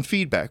based on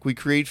feedback. We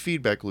create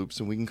feedback loops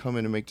and we can come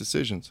in and make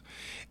decisions.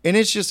 And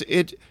it's just,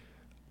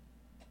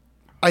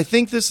 I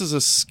think this is a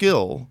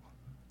skill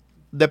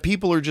that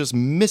people are just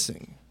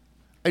missing.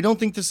 I don't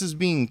think this is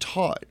being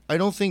taught. I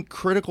don't think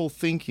critical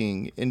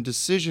thinking and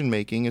decision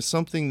making is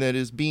something that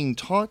is being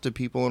taught to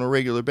people on a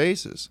regular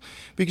basis.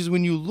 Because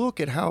when you look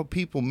at how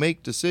people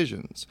make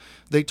decisions,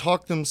 they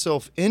talk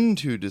themselves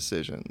into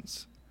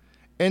decisions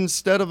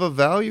instead of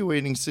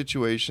evaluating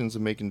situations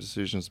and making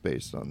decisions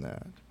based on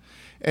that.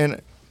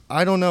 And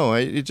I don't know.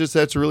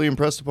 That's really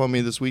impressed upon me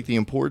this week, the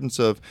importance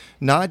of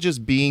not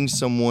just being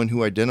someone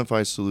who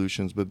identifies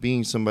solutions, but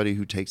being somebody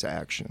who takes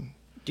action.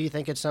 Do you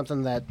think it's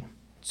something that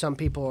some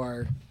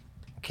people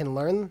can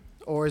learn,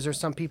 or is there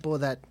some people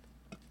that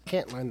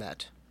can't learn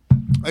that?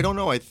 I don't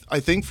know. I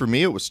think for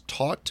me it was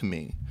taught to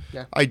me.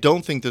 Yeah. I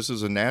don't think this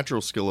is a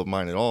natural skill of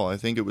mine at all. I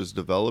think it was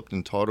developed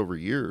and taught over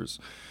years.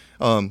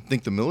 I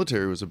think the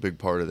military was a big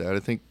part of that. I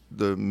think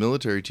the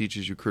military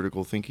teaches you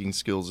critical thinking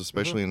skills,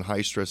 especially in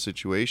high-stress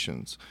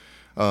situations.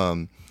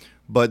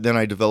 But then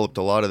I developed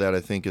a lot of that,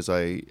 I think, as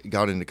I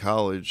got into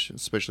college,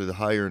 especially the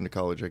higher into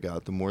college I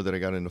got, the more that I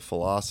got into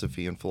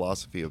philosophy and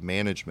philosophy of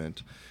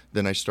management,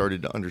 then I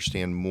started to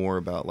understand more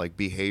about like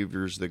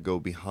behaviors that go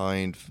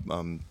behind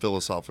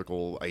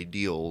philosophical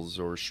ideals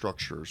or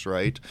structures,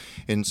 right?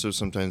 And so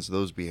sometimes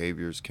those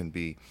behaviors can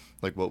be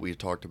like what we had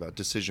talked about,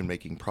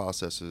 decision-making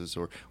processes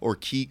or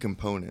key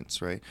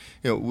components, right?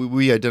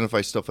 We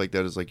identify stuff like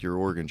that as like your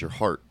organs, your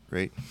heart,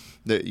 right?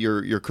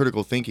 Your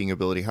critical thinking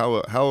ability, how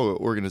an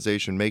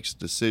organization makes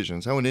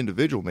decisions, how an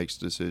individual makes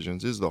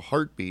decisions is the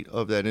heartbeat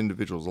of that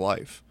individual's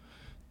life,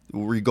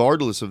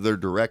 regardless of their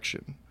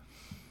direction.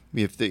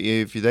 If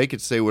they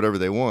could say whatever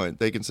they want,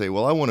 they can say,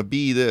 well, I want to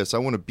be this, I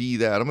want to be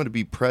that, I'm going to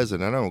be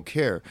president, I don't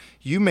care.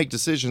 You make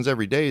decisions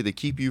every day that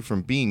keep you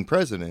from being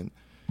president,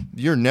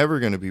 you're never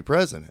going to be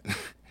president.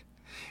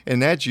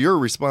 And that's your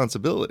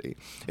responsibility.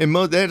 And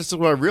that's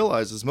what I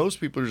realize is most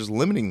people are just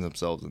limiting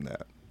themselves in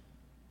that.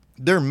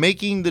 They're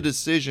making the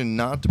decision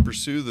not to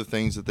pursue the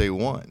things that they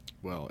want.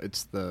 Well,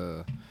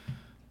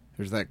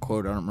 there's that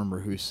quote, I don't remember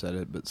who said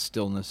it, but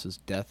stillness is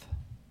death,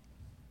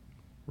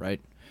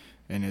 right?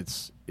 And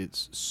it's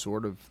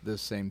sort of the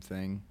same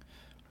thing.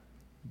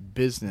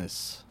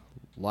 business,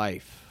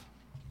 life,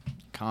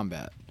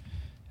 combat,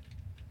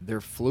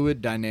 they're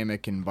fluid,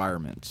 dynamic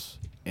environments.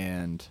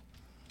 And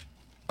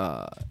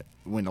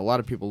when a lot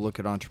of people look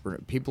at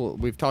people,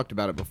 we've talked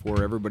about it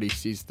before, everybody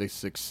sees the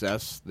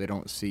success, they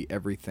don't see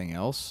everything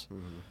else.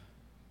 Mm-hmm.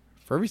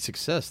 For every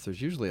success,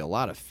 there's usually a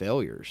lot of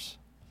failures.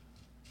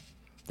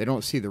 They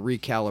don't see the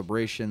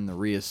recalibration, the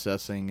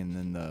reassessing, and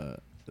then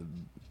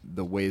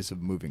the ways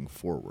of moving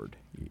forward.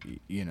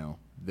 You know,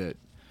 that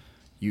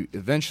you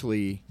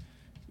eventually,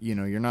 you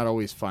know, you're not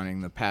always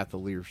finding the path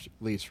of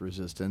least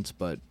resistance,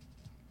 but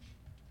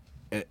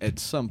at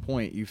some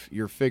point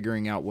you're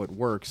figuring out what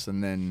works,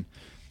 and then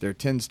there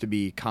tends to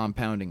be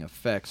compounding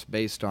effects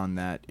based on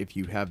that if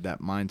you have that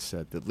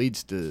mindset that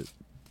leads to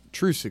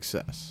true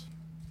success.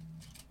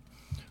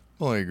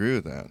 Well, I agree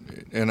with that.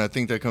 And I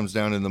think that comes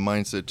down in the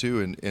mindset, too,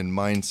 and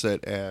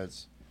mindset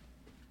as...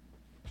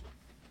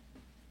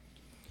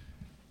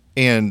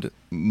 And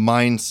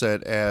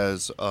mindset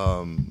as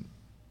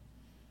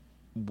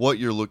what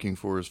you're looking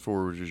for is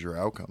forward is your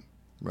outcome,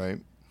 right?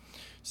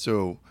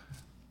 So...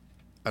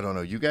 I don't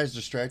know. You guys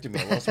distracted me.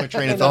 I lost my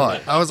train of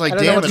thought. I was like,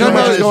 "Damn it!"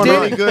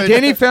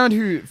 Danny found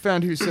who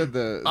said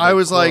the I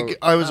was quote. like,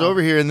 I was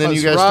over here, and then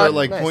you guys start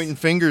like pointing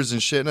fingers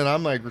and shit, and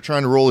I'm like, we're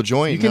trying to roll a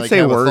joint. You can and, say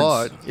have words. A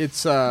thought.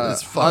 It's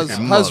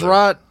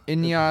Hazrat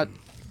Inyat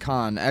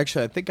Khan.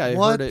 Actually, I think I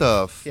what heard it.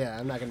 the? Yeah,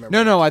 I'm not gonna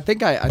remember. No, I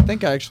think I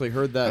actually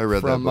heard that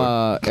from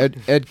that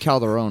Ed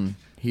Calderon.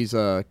 He's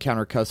a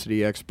counter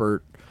custody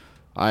expert.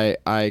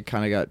 I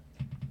kind of got.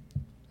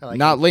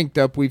 Not linked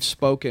up. We've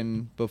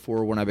spoken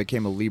before when I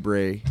became a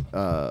Libre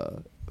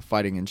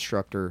fighting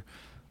instructor.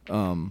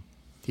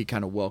 He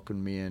kind of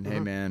welcomed me in. Hey,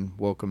 man,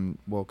 welcome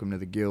to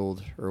the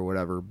guild or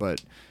whatever.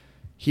 But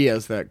he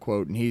has that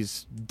quote, and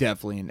he's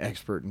definitely an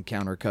expert in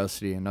counter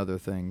custody and other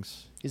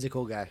things. He's a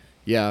cool guy.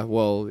 Yeah,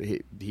 well,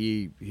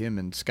 him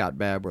and Scott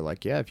Babb were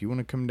like, yeah, if you want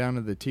to come down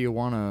to the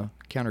Tijuana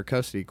counter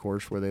custody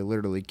course where they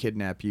literally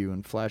kidnap you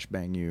and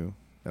flashbang you,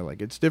 they're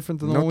like, it's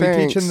different than the one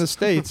we teach in the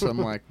States. I'm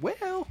like,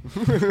 well.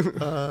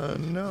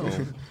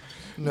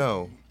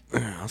 No.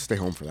 I'll stay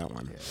home for that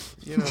one.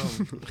 Yeah, you know.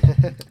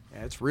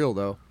 Yeah, it's real,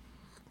 though.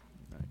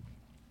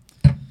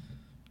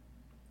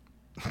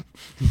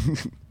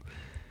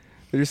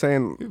 You're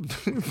saying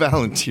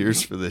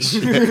volunteers for this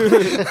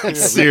shit.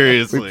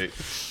 Seriously.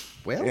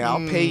 Well, yeah,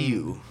 I'll pay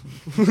you.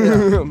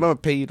 I'm gonna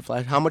pay you to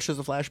flash. How much does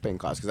the flashbang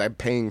cost? Because I'm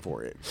paying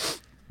for it.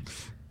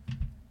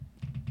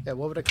 Yeah,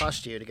 what would it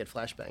cost you to get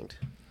flashbanged?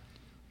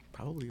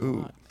 Probably a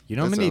lot. You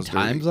know how many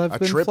times I've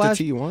been a trip flash-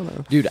 to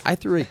Tijuana. Dude, I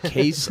threw a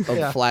case of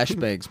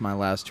flashbangs my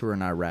last tour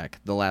in Iraq,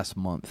 the last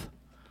month.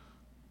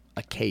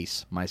 A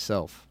case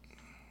myself.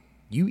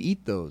 You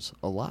eat those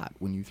a lot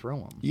when you throw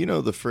them. You know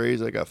the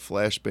phrase, I got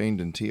flashbanged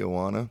in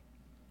Tijuana?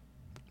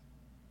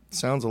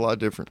 Sounds a lot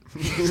different.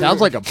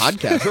 Sounds like a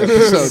podcast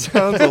episode.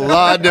 Sounds a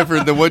lot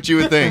different than what you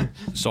would think.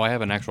 So I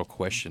have an actual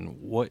question.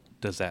 What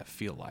does that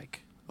feel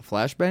like? A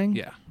flashbang?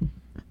 Yeah.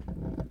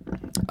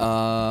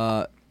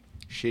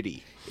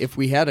 Shitty. If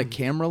we had a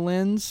camera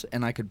lens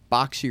and I could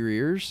box your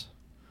ears,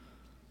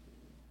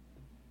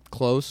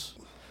 close.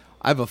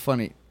 I have a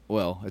funny,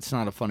 well, it's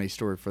not a funny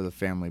story for the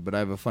family, but I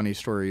have a funny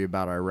story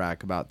about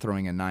Iraq, about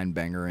throwing a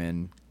 9-banger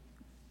in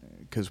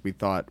because we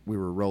thought we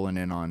were rolling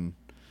in on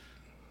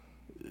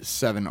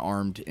 7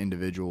 armed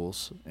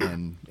individuals,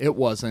 and it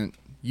wasn't.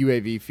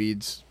 UAV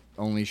feeds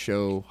only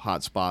show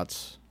hot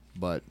spots,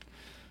 but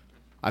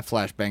I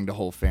flashbanged a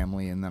whole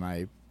family, and then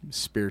I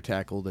spear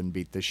tackled and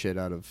beat the shit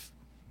out of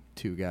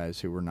 2 guys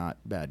who were not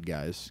bad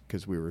guys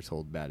because we were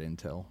told bad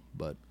intel.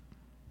 But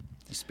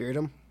You speared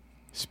him?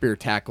 spear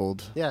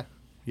tackled. Yeah.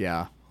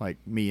 Yeah, like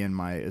me and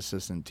my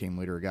assistant team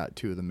leader got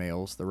 2 of the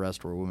males. The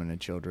rest were women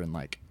and children.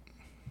 Like,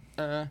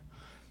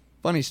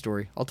 funny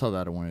story. I'll tell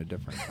that one at a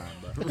different time.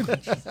 But.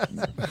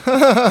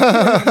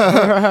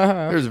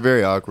 There's a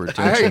very awkward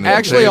tension.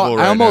 Actually, at the table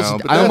right now,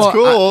 but that's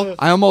cool.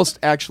 I almost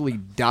actually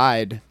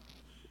died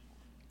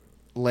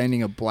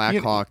landing a Black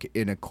Hawk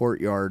in a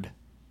courtyard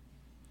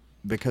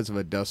because of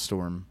a dust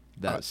storm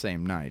that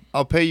same night.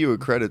 I'll pay you a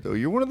credit, though.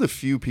 You're one of the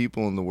few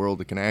people in the world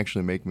that can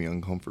actually make me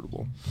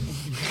uncomfortable.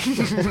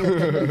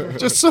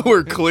 Just so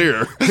we're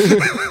clear.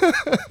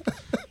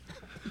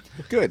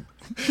 Good.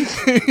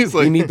 He's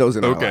like, You need those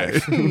in our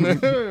life.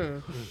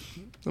 I'm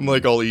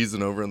like all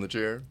easing over in the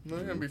chair. No,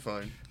 I'm gonna be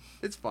fine.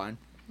 It's fine.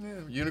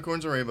 Yeah,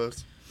 unicorns and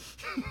rainbows.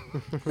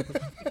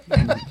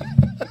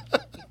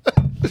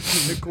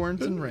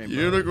 Unicorns and rainbows.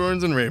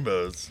 Unicorns and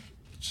rainbows.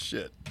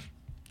 Shit.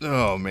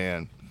 Oh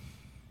man.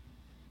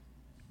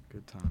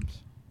 Good times.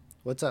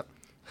 What's up?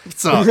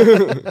 What's up?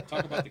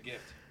 Talk about the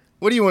gift.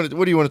 What do you want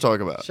to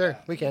talk about? Sure,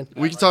 we can.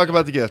 We can talk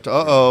about the gift.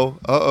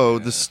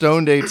 The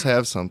Stoned Apes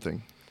have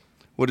something.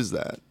 What is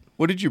that?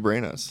 What did you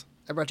bring us?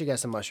 I brought you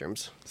guys some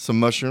mushrooms. Some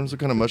mushrooms? What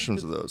kind of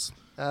mushrooms are those?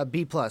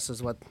 B+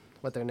 is what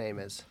their name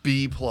is.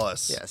 B+.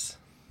 Yes.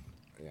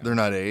 They're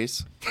not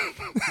A's.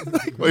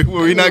 Wait,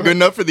 were we not good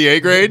enough for the A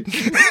grade?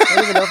 I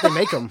don't even know if they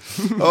make them.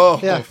 Oh,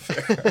 Yeah.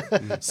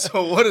 fair.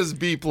 So what does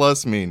B+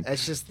 mean?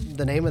 That's just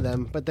the name of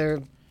them, but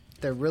they're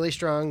really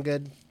strong,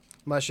 good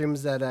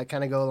mushrooms that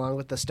kind of go along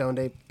with the Stoned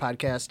Ape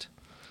podcast,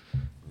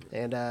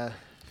 and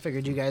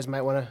figured you guys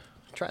might want to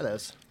try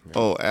those.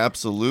 Oh,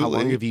 absolutely. How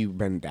long have you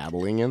been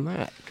dabbling in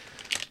that?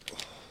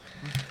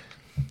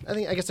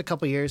 I guess a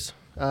couple years.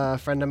 A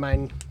friend of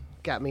mine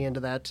got me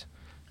into that,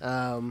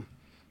 and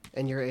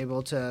you're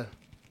able to.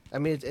 I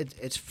mean,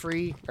 it's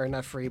free, or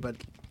not free, but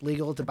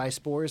legal to buy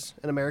spores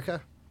in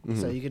America.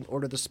 So you can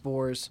order the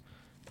spores,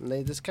 and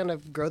they just kind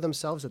of grow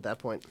themselves at that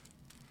point.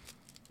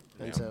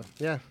 And so,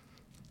 yeah.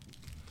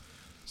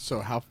 So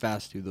how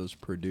fast do those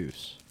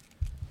produce?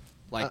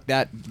 Like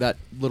that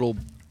little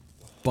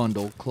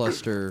bundle,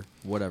 cluster,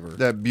 whatever.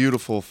 That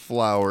beautiful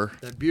flower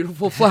That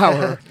beautiful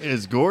flower.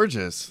 is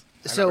gorgeous.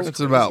 So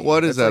It's about,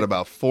 what is That's that, like-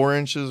 about 4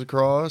 inches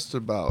across? That's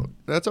about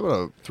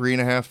a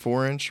 3.5,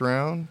 4 inch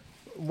round,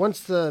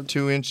 once the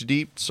 2 inch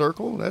deep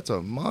circle. That's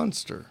a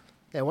monster.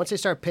 once they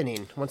start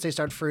pinning, once they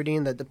start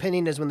fruiting, the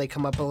pinning is when they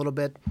come up a little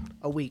bit,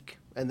 a week,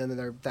 and then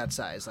they're that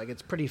size. Like,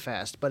 it's pretty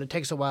fast, but it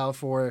takes a while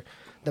for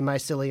the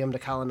mycelium to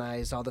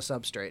colonize all the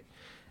substrate,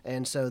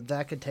 and so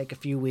that could take a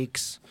few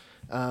weeks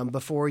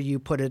before you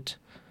put it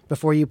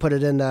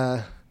in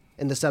the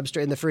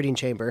substrate in the fruiting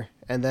chamber,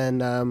 and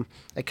then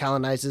it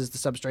colonizes the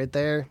substrate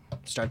there,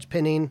 starts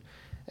pinning,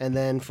 and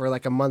then for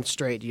like a month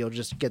straight, you'll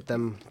just get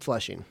them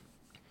flushing,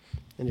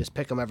 and just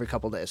pick them every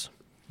couple days.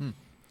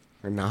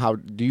 And now, how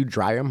do you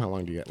dry them? How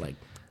long do you get? Like,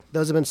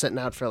 Those have been sitting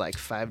out for like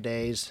 5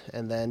 days,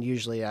 and then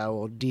usually I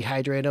will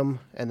dehydrate them,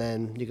 and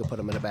then you can put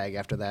them in a bag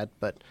after that.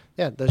 But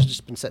yeah, those have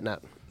just been sitting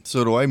out.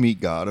 So do I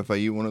meet God if I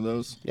eat one of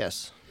those?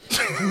 Yes.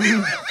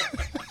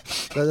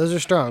 Those are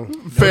strong.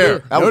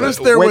 Fair. Notice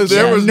there was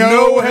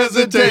no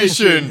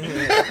hesitation. do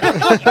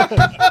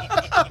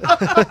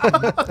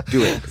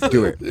it. It's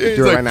Do it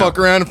like, right fuck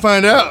now. around and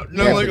find out.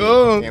 And I'm like,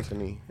 oh.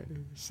 Anthony.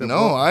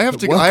 No, I have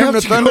to go Welcome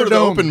to to the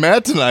Thunderdome. open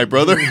mat tonight,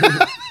 brother.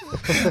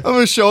 I'm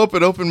going to show up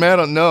at open mat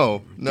on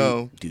no.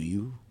 Do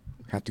you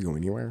have to go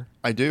anywhere?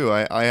 I do.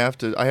 I have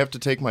to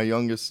take my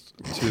youngest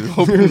to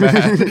open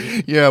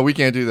mat. Yeah, we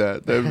can't do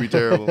that. That would be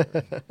terrible.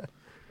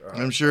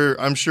 I'm sure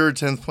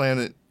 10th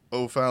Planet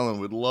O'Fallon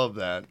would love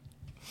that.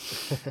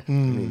 I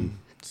mean,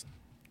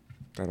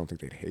 I don't think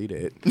they'd hate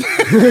it.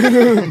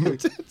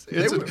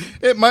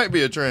 It might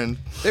be a trend.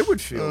 They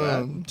would feel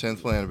that.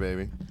 10th Planet,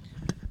 baby.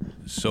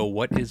 So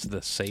what is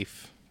the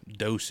safe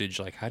dosage?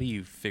 Like, how do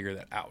you figure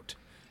that out?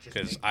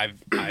 Because I've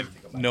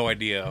no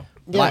idea.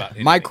 about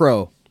anything.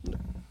 Micro.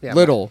 Yeah,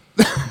 Little.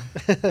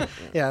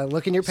 Yeah,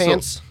 look in your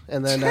pants,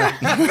 and then.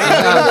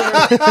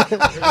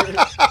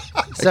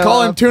 So,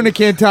 Call him Tuna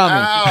Can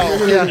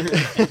Tommy. Yeah.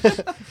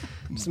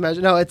 Just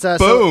imagine. No, it's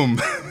Boom.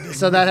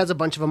 So that has a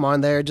bunch of them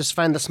on there. Just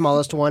find the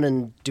smallest one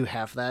and do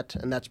half that,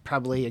 and that's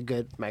probably a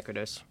good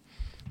microdose.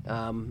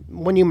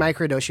 When you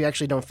microdose, you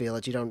actually don't feel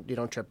it. You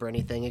don't trip or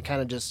anything. It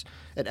kind of just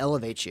it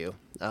elevates you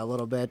a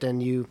little bit,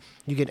 and you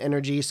get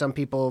energy. Some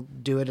people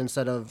do it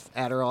instead of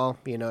Adderall.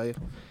 You know,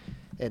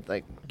 it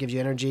like gives you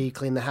energy,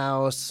 clean the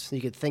house.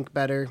 You could think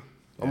better,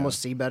 almost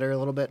see better a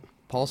little bit.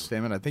 Paul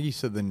Stammen, I think he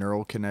said the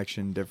neural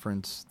connection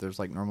difference, there's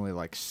like normally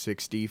like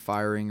 60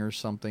 firing or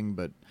something,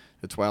 but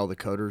that's why all the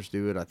coders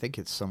do it. I think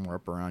it's somewhere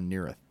up around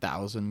near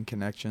 1,000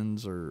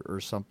 connections or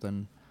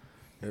something.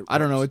 I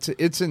don't know. It's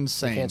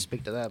insane. I can't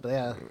speak to that, but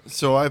yeah.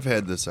 So I've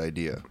had this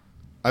idea.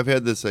 I've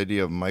had this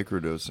idea of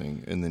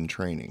microdosing and then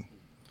training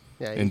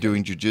Yeah, and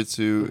doing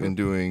jujitsu and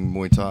doing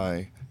Muay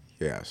Thai.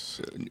 Yes.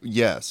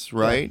 Yes,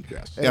 right?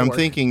 Yes. I'm work.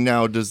 thinking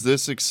now, does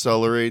this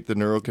accelerate the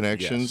neural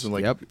connections Yes. and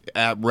like Yep.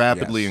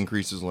 rapidly Yes.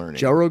 increases learning?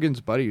 Joe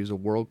Rogan's buddy, who's a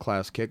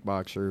world-class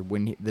kickboxer,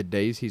 when the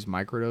days he's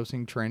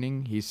microdosing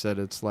training, he said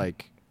it's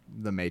like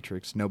the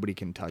Matrix. Nobody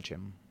can touch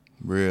him.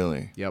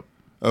 Really? Yep.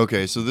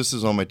 Okay, so this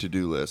is on my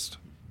to-do list.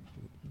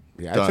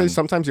 Yeah, I'd Done. say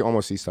sometimes you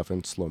almost see stuff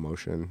in slow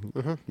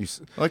motion. You s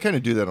Well, I kind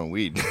of do that on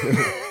weed.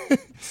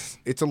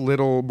 it's a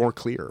little more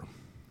clear.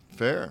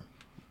 Fair.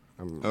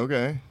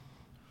 Okay.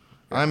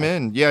 I'm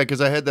in. Yeah, because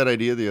I had that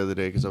idea the other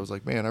day because I was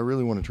like, man, I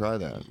really want to try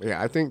that.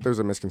 Yeah, I think there's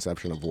a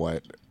misconception of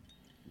what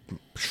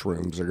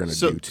shrooms are going to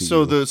So, do to so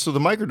you. the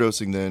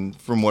microdosing then,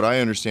 from what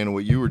I understand and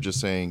what you were just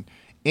saying,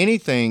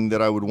 anything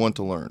that I would want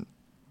to learn,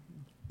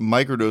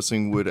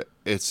 microdosing would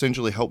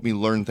essentially help me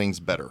learn things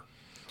better.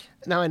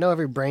 Now I know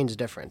every brain's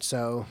different,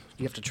 so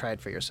you have to try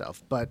it for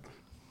yourself. But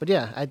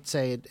yeah, I'd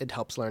say it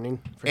helps learning.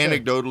 For sure.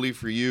 Anecdotally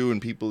for you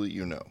and people that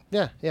you know.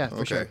 Yeah, for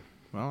Okay. sure.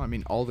 Well, I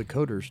mean, all the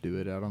coders do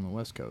it out on the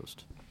West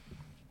Coast.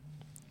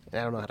 And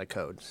I don't know how to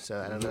code,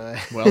 so I don't know.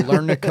 Well,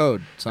 learn to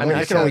code. I mean,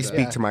 I can only Yeah.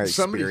 speak to my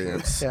Somebody-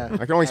 experience. Yeah.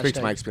 I can only speak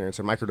to my Hashtag. experience,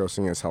 and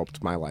microdosing has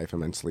helped my life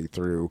immensely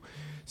through,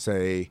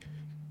 say,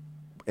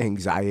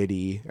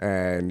 anxiety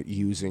and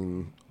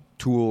using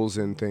tools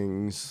and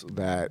things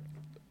that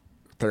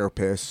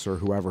therapists or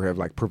whoever have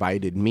like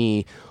provided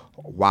me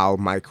while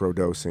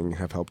microdosing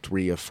have helped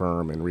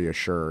reaffirm and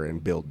reassure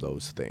and build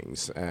those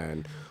things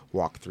and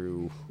walk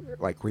through,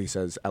 like he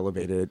says,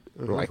 elevated,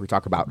 like we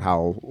talk about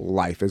how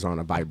life is on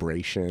a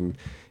vibration,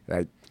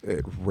 that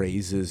it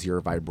raises your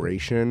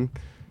vibration.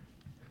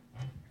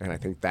 And I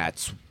think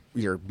that's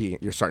you're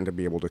starting to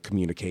be able to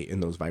communicate in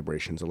those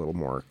vibrations a little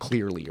more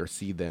clearly or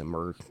see them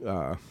or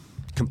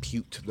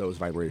compute those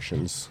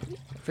vibrations.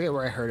 I forget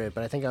where I heard it,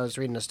 but I think I was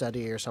reading a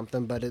study or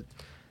something. But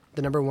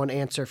the number one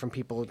answer from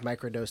people with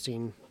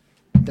microdosing,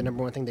 the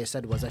number one thing they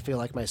said was, "I feel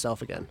like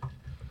myself again."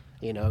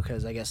 You know,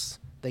 because I guess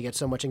they get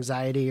so much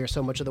anxiety or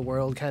so much of the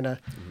world kind of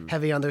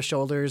heavy on their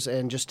shoulders,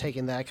 and just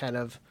taking that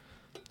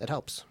it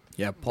helps.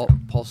 Yeah, Paul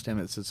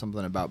Stamets said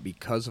something about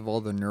because of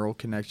all the neural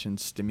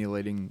connections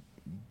stimulating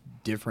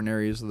different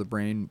areas of the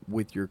brain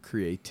with your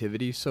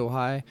creativity so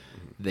high,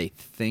 they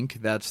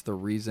think that's the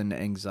reason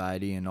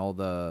anxiety and all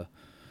the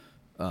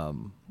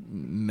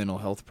mental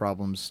health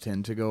problems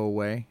tend to go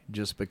away,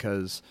 just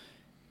because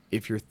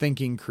if you're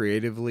thinking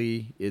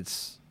creatively,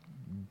 it's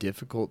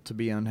difficult to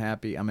be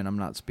unhappy. I mean, I'm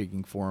not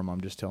speaking for him.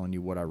 I'm just telling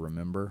you what I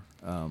remember.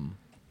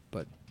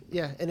 But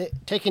yeah, and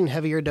taking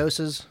heavier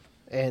doses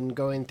and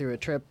going through a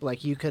trip,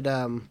 like you could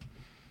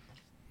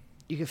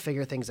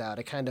figure things out.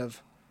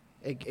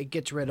 It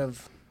gets rid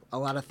of a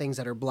lot of things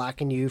that are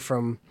blocking you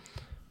from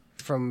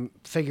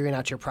figuring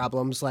out your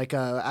problems. Like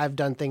I've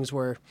done things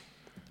where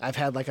I've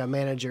had like a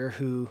manager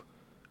who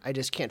I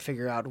just can't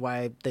figure out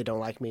why they don't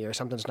like me or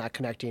something's not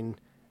connecting,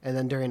 and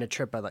then during a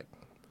trip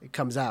it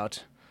comes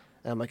out,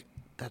 and I'm like,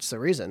 that's the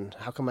reason.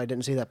 How come I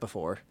didn't see that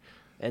before?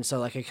 And so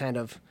like it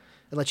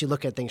lets you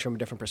look at things from a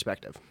different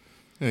perspective.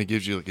 And it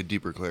gives you like a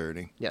deeper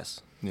clarity.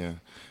 Yes. Yeah.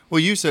 Well,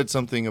 you said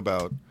something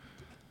about,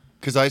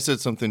 because I said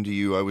something to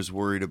you, I was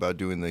worried about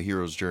doing the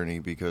hero's journey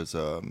because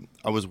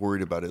I was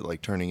worried about it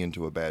like turning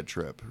into a bad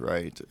trip,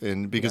 right?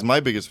 And because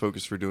my biggest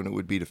focus for doing it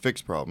would be to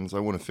fix problems. I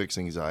want to fix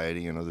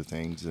anxiety and other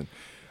things, and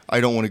I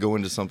don't want to go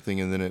into something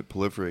and then it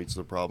proliferates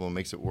the problem,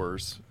 makes it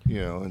worse,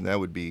 and that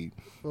would be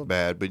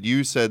bad. But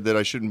you said that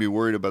I shouldn't be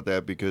worried about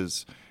that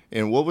because,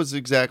 and what was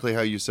exactly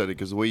how you said it?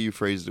 Because the way you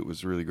phrased it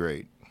was really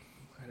great.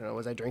 I don't know,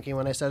 was I drinking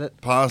when I said it?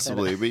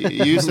 Possibly, but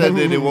you said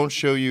that it won't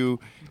show you.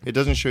 It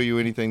doesn't show you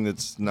anything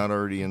that's not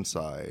already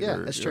inside. Yeah,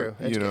 that's true.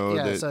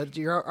 So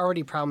your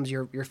already problems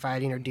you're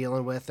fighting or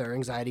dealing with or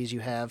anxieties you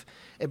have,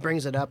 it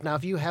brings it up. Now,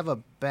 if you have a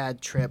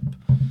bad trip,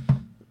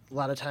 a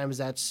lot of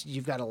times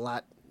you've got a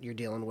lot you're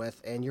dealing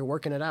with, and you're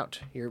working it out.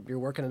 You're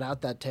working it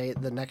out that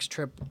the next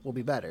trip will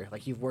be better.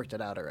 Like you've worked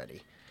it out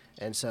already,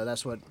 and so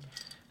that's what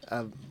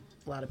a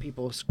lot of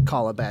people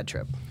call a bad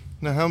trip.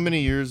 Now, how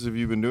many years have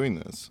you been doing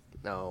this?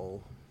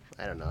 No,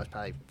 I don't know. It's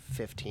probably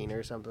 15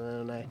 or something.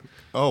 And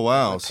oh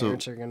wow! My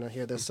parents are gonna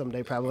hear this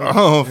someday, probably.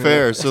 Oh,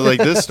 fair. So like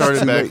this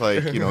started back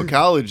like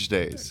college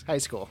days. High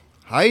school.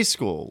 High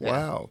school. Yeah.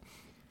 Wow.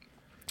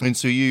 And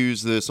so you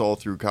use this all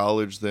through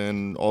college,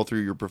 then all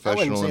through your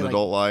professional and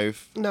adult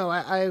life. No,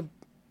 I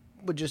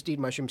would just eat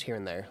mushrooms here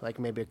and there, like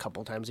maybe a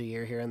couple times a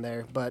year here and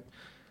there. But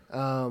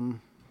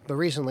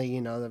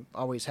recently,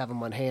 always have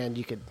them on hand.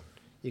 You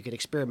could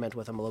experiment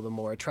with them a little bit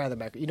more. Try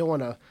them. You don't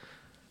want to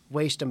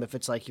waste them if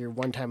it's like you're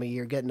one time a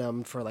year getting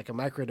them for like a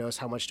microdose.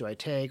 How much do I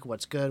take?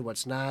 What's good?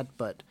 What's not?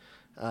 But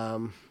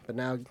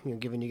now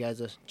giving you guys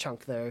a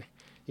chunk there,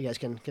 you guys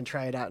can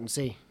try it out and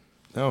see.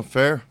 Oh,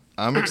 fair.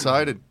 I'm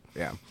excited.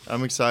 Yeah,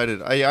 I'm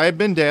excited. I've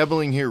been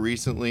dabbling here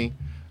recently,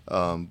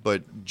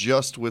 but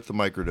just with the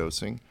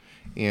microdosing.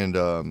 And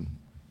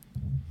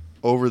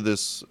over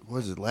this,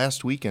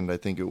 last weekend, I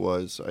think it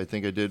was. I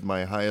think I did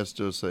my highest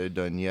dose I had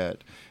done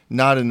yet.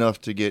 Not enough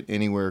to get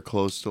anywhere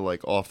close to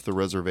like off the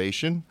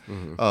reservation,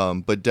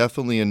 but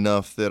definitely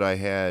enough that I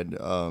had,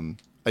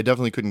 I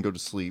definitely couldn't go to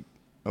sleep.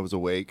 I was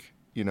awake,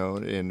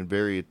 and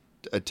very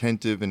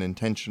attentive and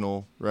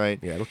intentional, right?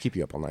 Yeah, it'll keep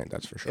you up all night,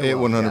 that's for sure.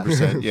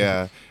 100%,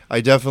 yeah. I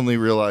definitely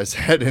realized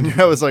that, and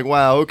I was like,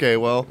 wow, okay,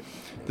 well,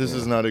 this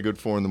is not a good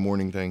 4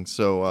 a.m. thing.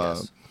 So,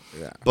 Yes.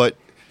 Yeah. But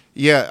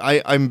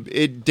yeah,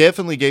 it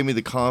definitely gave me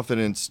the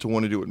confidence to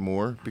want to do it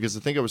more because I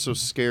think I was so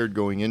scared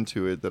going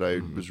into it that I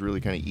was really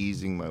kind of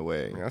easing my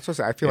way. Yeah, that's what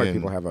I feel like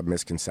people have a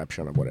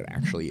misconception of what it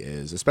actually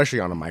is,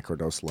 especially on a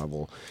microdose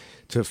level.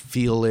 To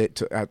feel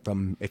it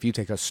if you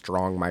take a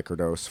strong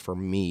microdose, for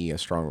me,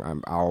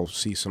 I'll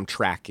see some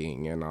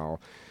tracking and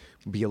I'll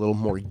be a little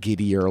more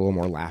giddy or a little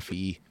more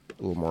laughy,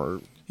 a little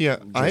more. Yeah,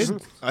 I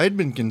had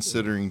been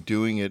considering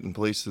doing it in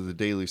place of the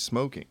daily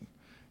smoking,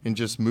 and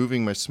just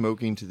moving my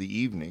smoking to the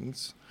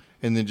evenings.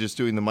 And then just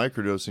doing the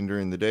microdosing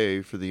during the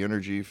day for the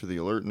energy, for the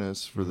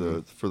alertness, for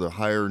the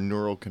higher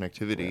neural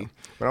connectivity. Yeah.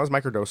 When I was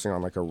microdosing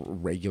on like a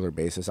regular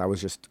basis, I was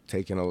just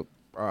taking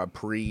a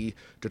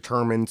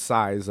predetermined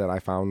size that I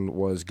found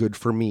was good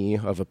for me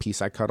of a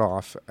piece I cut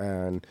off,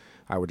 and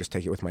I would just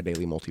take it with my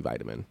daily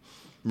multivitamin.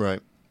 Right.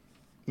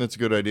 That's a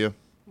good idea.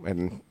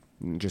 And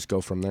just go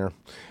from there.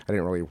 I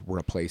didn't really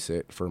replace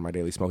it for my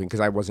daily smoking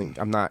because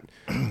I'm not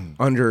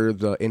under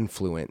the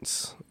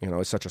influence.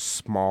 It's such a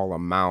small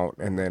amount,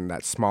 and then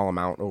that small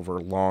amount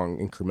over long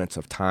increments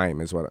of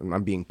time is what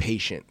I'm being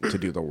patient to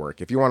do the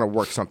work. If you want to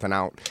work something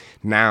out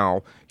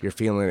now, you're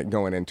feeling it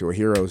going into a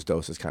hero's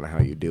dose is kind of how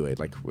you do it.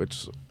 Like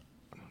it's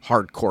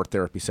hardcore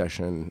therapy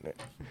session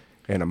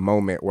in a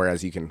moment,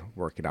 whereas you can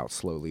work it out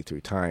slowly through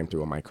time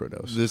through a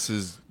microdose.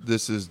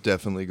 This is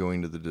definitely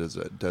going to the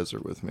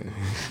desert with me.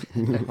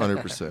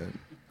 100%.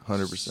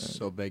 100%.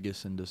 So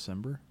Vegas in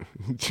December?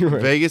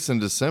 Vegas in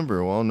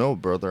December? Well, no,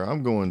 brother.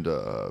 I'm going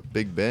to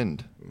Big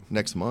Bend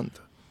next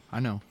month. I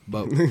know,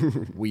 but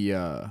we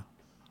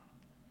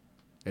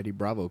Eddie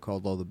Bravo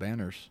called all the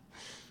banners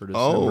for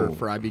December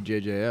for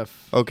IBJJF.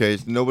 Okay,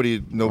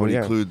 nobody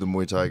yeah. clued the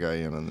Muay Thai guy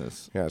in on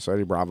this. Yeah, so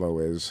Eddie Bravo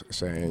is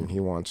saying he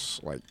wants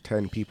like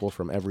 10 people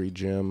from every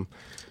gym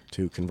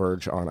to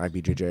converge on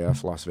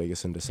IBJJF Las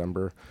Vegas in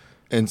December.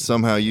 And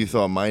somehow you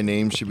thought my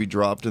name should be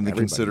dropped in the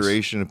Everybody's.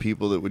 consideration of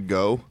people that would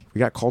go? We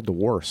got called to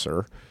war,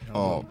 sir.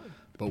 Oh,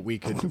 But we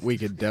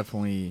could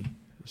definitely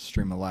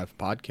stream a live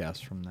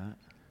podcast from that.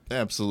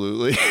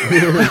 absolutely.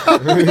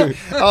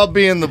 I'll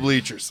be in the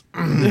bleachers.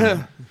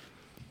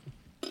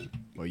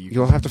 Well,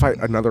 You'll have to fight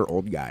another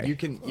old guy. You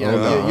can,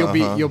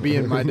 you'll be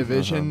in my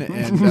division,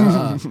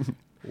 and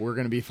we're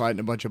gonna be fighting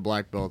a bunch of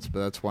black belts. But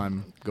that's why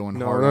I'm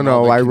going hard. On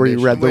all the I already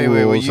read the Wait,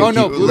 rules. you- Oh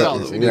no, you- blue let-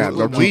 belts. Yeah,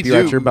 they'll We keep you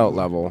at do- your belt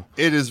level.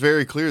 It is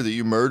very clear that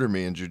you murder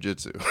me in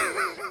jiu-jitsu.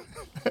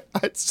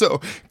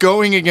 So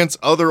going against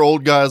other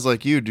old guys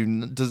like you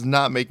does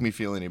not make me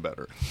feel any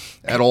better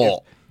at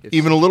all,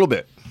 even a little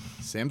bit.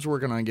 Sam's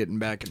working on getting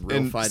back in real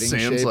And fighting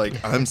Sam's shape.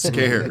 like, I'm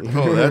scared.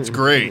 Oh, that's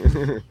great.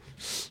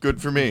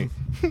 Good for me.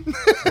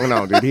 Well,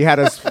 no, dude, he had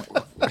us.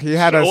 He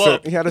had us.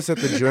 up. He had us at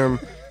the gym.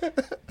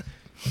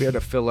 We had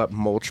to fill up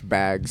mulch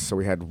bags so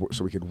we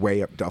could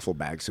weigh up duffel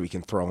bags so we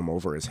can throw them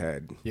over his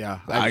head. Yeah,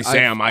 I've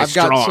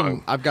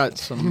got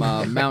some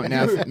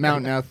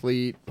mountain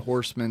athlete,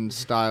 horseman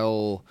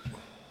style,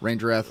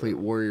 ranger athlete,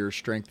 warrior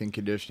strength and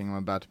conditioning. I'm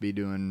about to be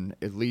doing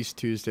at least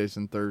Tuesdays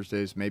and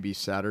Thursdays, maybe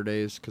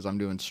Saturdays, because I'm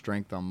doing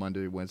strength on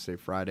Monday, Wednesday,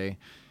 Friday.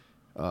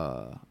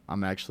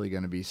 I'm actually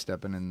going to be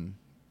stepping in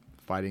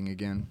fighting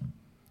again,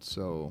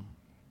 so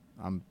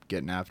I'm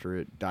getting after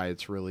it.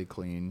 Diet's really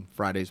clean.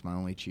 Friday's my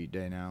only cheat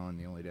day now, and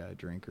the only day I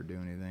drink or do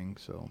anything.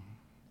 So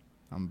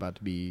I'm about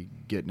to be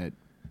getting it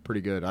pretty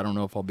good. I don't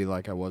know if I'll be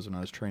like I was when I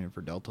was training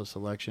for Delta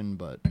selection,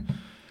 but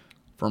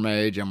for my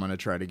age, I'm going to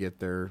try to get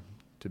there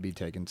to be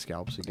taking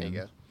scalps again.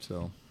 There you go.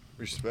 So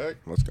Respect.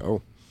 Let's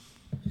go.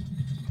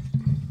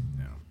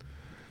 yeah.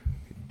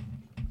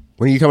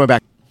 When are you coming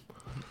back?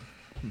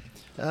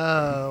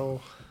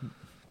 Oh,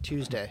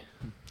 Tuesday.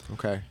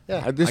 Okay.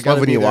 Yeah. I just I gotta love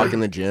when be you there. walk in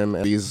the gym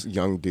and these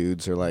young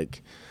dudes are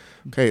like,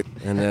 okay,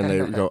 and then they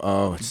go,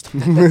 oh, it's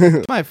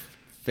My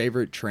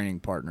favorite training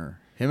partner.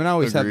 Him and I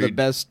always have the Agreed.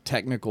 best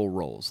technical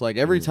roles. Like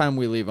every time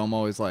we leave, I'm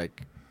always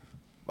like,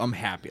 I'm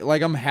happy.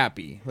 Like I'm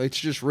happy. It's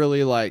just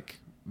really like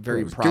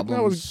very problem.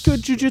 That was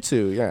good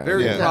jujitsu. Yeah.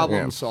 Very Yeah.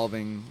 problem Yeah.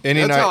 solving. Any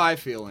That's night- how I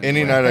feel. Any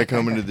anyway. night I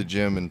come into the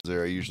gym and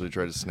there, I usually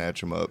try to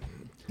snatch him up.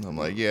 I'm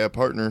like, yeah,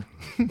 partner.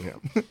 Yeah.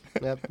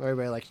 Yep.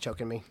 Everybody likes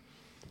choking me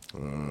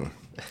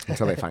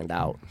Until they find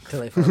out.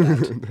 until they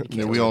find out.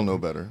 Yeah, we all know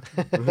better.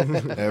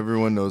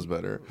 Everyone knows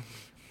better.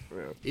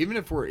 even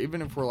if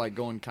we're like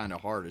going kind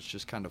of hard, it's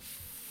just kind of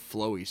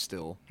flowy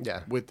still.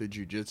 Yeah. With the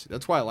jujitsu,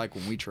 that's why I like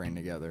when we train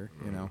together.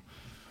 You know.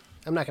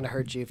 I'm not going to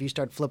hurt you. If you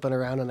start flipping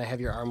around and I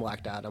have your arm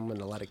locked out, I'm going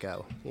to let it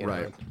go. You know?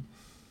 Right.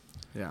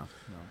 Yeah.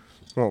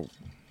 Well,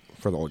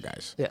 for the old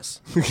guys.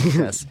 Yes.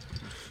 Yes.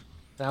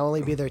 And I'll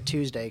only be there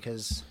Tuesday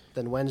because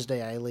then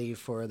Wednesday I leave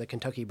for the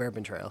Kentucky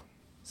Bourbon Trail.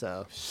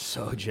 So,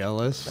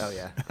 jealous. oh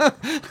yeah.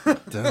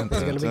 Dun, It's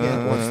gonna be dun,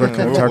 good. What's the dun.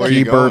 Kentucky Where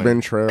you going?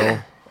 Bourbon Trail?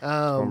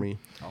 Tell me.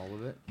 All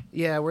of it.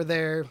 Yeah, we're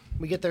there.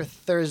 We get there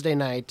Thursday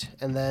night,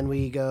 and then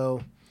we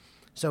go.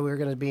 So we're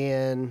going to be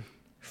in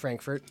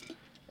Frankfurt,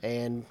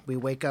 and we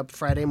wake up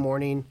Friday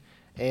morning,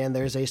 and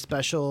there's a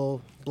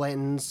special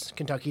Blanton's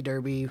Kentucky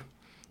Derby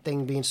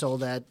thing being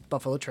sold at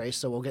Buffalo Trace.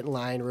 So we'll get in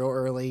line real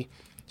early,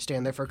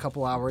 stand there for a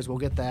couple hours. We'll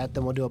get that.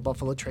 Then we'll do a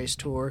Buffalo Trace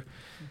tour.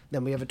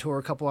 Then we have a tour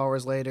a couple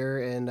hours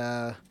later in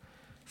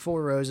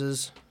Four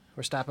Roses.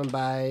 We're stopping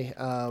by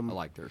I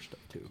like their stuff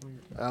too.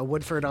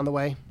 Woodford on the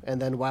way,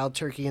 and then Wild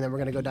Turkey, and then we're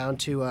going to go down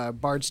to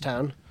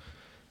Bardstown.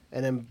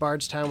 And in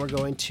Bardstown, we're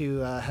going to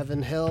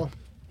Heaven Hill,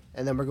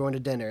 and then we're going to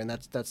dinner, and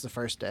that's the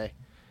first day.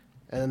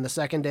 And then the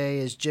second day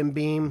is Jim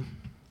Beam,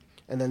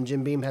 and then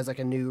Jim Beam has like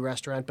a new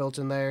restaurant built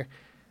in there,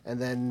 and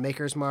then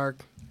Maker's Mark,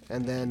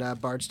 and then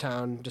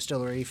Bardstown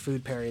Distillery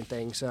food pairing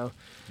thing. So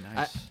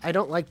Nice. I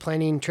don't like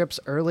planning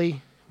trips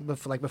early.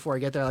 Before I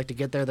get there, I like to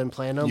get there, then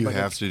plan them. You but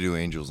have to do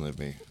Angels and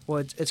me. well,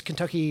 it's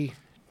Kentucky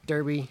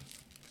Derby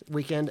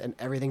weekend, and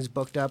everything's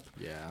booked up.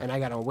 Yeah. And I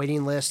got a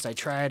waiting list. I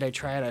tried. I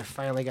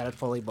finally got it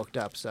fully booked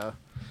up. So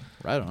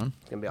Right on.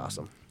 it's gonna be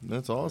awesome.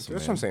 That's awesome.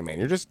 That's what man. I'm saying, man.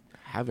 You're just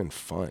having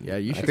fun. Yeah,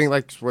 you I should- think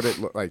like what it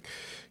look like.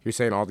 You're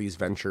saying all these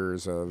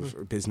ventures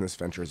of business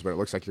ventures, but it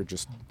looks like you're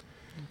just.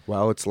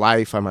 Well, it's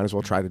life. I might as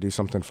well try to do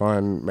something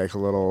fun, put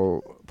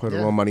a Yeah.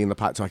 little money in the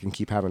pot so I can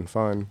keep having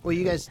fun. Well,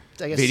 you guys,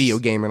 I guess Video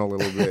gaming a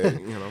little bit,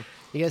 you know.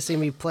 You guys see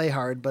me play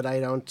hard, but I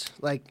don't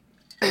like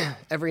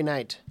every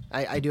night.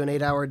 I do an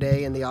 8-hour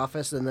day in the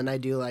office, and then I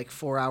do like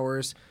 4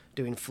 hours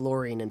doing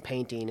flooring and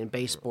painting and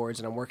baseboards,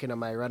 and I'm working on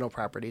my rental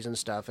properties and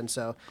stuff. And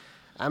so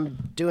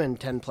I'm doing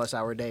 10+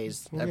 hour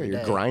days Yeah, every you're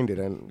day. grinding,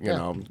 and you Yeah.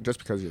 know, just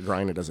because you're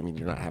grinding doesn't mean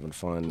you're not having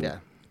fun. Yeah.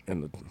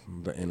 in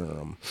the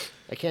interim.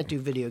 I can't do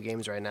video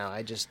games right now.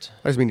 I just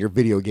mean your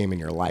video game in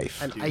your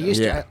life. I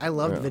used Yeah. to. I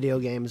loved video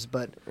games,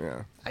 but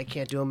Yeah. I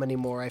can't do them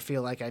anymore. I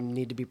feel like I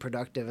need to be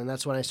productive, and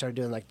that's when I started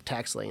doing like the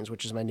Tax Lanes,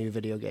 which is my new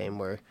video game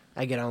where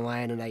I get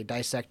online and I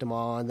dissect them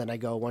all, and then I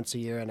go once a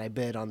year and I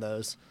bid on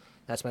those.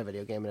 That's my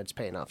video game, and it's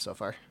paying off so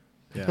far.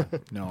 Yeah,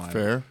 no,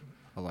 Fair.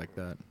 I like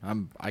that.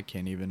 I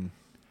can't even.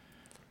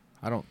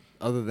 I don't.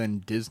 Other than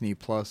Disney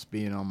Plus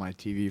being on my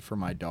TV for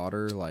my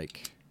daughter,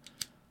 like.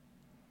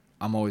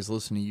 I'm always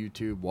listening to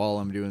YouTube while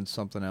I'm doing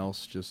something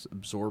else, just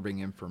absorbing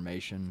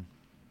information.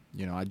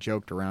 You know, I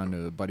joked around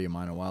to a buddy of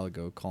mine a while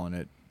ago, calling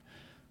it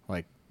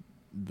like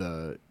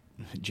the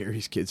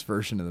Jerry's Kids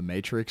version of the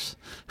Matrix.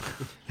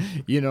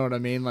 You know what I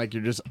mean? Like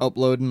you're just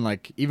uploading,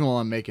 like even while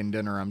I'm making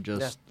dinner, I'm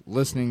just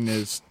listening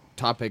to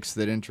topics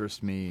that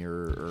interest me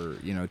or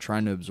you know,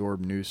 trying to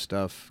absorb new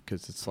stuff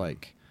because it's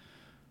like,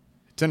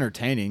 it's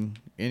entertaining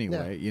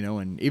anyway, you know,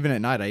 and even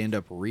at night I end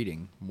up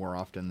reading more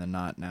often than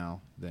not now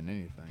than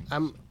anything.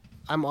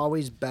 I'm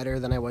always better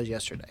than I was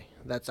yesterday.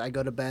 I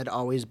go to bed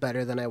always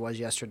better than I was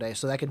yesterday.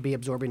 So that could be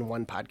absorbing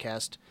one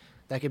podcast.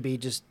 That could be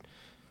just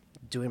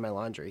doing my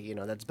laundry. You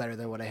know, that's better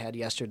than what I had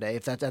yesterday,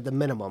 if that's at the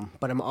minimum.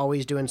 But I'm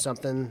always doing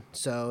something.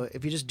 So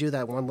if you just do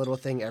that one little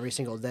thing every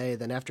single day,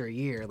 then after a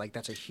year, like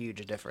that's a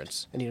huge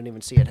difference, and you don't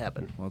even see it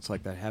happen. Well, it's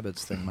like that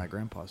habits thing my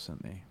grandpa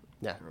sent me.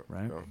 Yeah.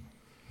 Right?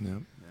 Yeah.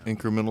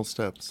 Incremental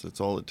steps.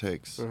 That's all it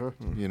takes.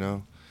 You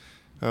know.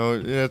 Oh,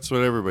 that's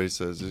what everybody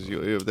says.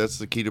 That's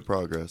the key to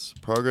progress.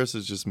 Progress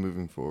is just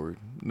moving forward.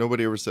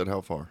 Nobody ever said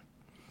how far.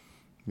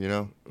 You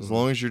know, as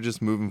long as you're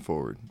just moving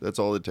forward, that's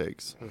all it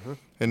takes.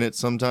 And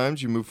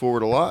sometimes you move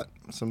forward a lot,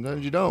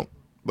 sometimes you don't.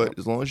 But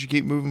as long as you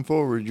keep moving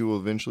forward, you will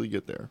eventually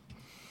get there.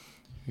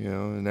 You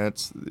know, and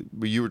that's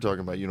what you were talking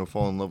about. You know,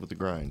 fall in love with the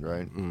grind,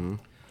 right?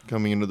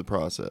 Coming into the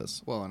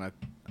process. Well, and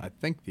I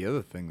think the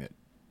other thing that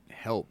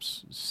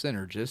helps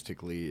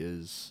synergistically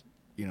is,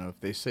 you know, if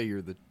they say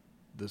you're the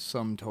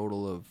sum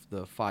total of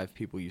the 5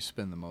 people you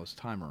spend the most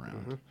time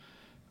around,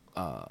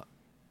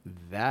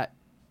 that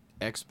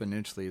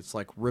exponentially, it's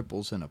like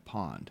ripples in a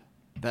pond.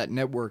 That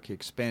network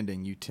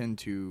expanding, you tend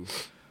to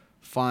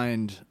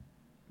find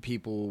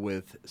people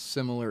with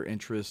similar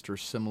interests or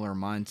similar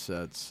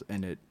mindsets,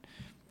 and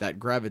that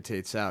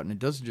gravitates out, and it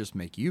doesn't just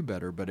make you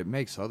better, but it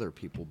makes other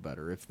people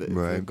better. If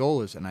the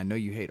goal is, and I know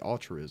you hate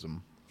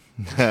altruism,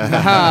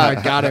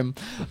 got him.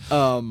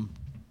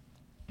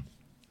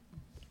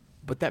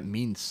 But that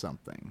means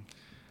something,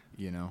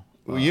 you know.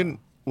 Well,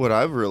 what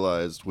I've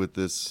realized with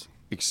this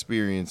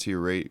experience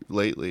here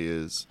lately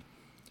is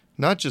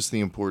not just the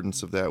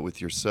importance of that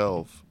with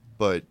yourself,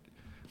 but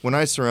when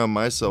I surround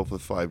myself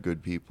with 5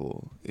 good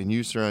people, and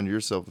you surround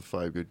yourself with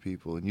 5 good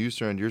people, and you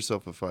surround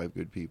yourself with 5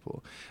 good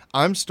people,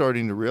 I'm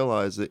starting to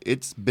realize that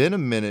it's been a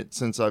minute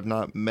since I've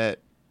not met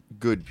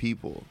good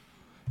people.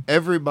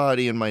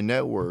 Everybody in my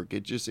network,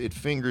 it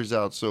fingers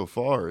out so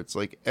far. It's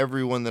like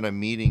everyone that I'm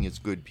meeting is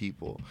good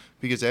people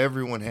because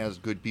everyone has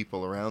good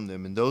people around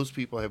them, and those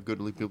people have good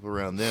people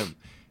around them,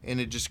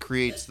 and it just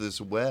creates this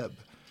web,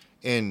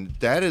 and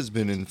that has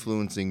been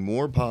influencing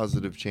more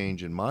positive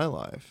change in my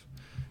life,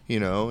 you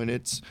know. And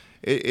it's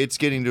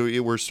getting to,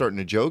 we're starting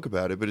to joke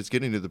about it, but it's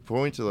getting to the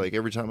point to like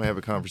every time I have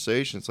a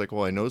conversation, it's like,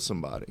 well, I know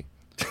somebody,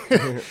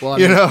 Well,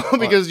 you know,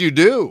 because you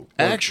do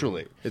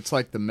actually. It's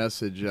like the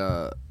message.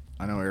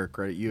 I know Eric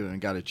read you and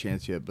got a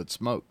chance yet, but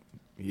Smoke,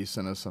 he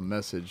sent us a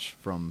message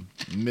from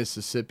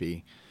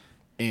Mississippi,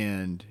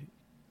 and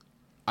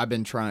I've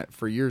been trying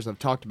for years. I've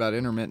talked about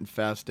intermittent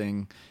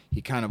fasting.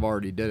 He kind of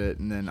already did it,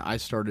 and then I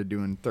started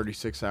doing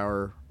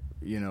 36-hour,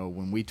 you know,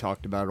 when we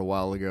talked about it a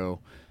while ago,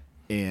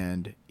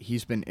 and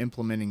he's been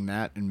implementing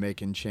that and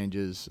making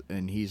changes,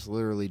 and he's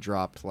literally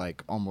dropped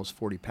like almost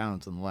 40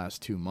 pounds in the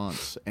last 2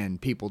 months, and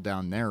people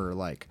down there are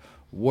like,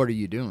 what are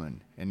you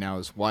doing? And now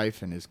his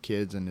wife and his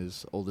kids and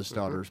his oldest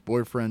daughter's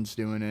boyfriend's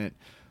doing it.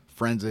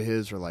 Friends of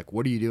his are like,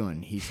 what are you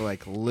doing? He's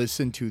like,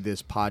 listen to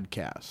this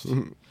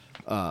podcast.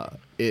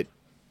 It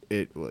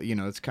you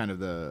know, it's kind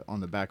of on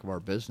the back of our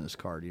business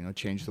card, you know,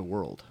 change the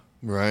world.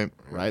 Right.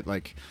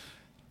 Like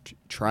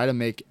try to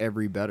make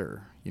every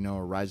better. You know,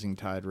 a rising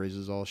tide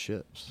raises all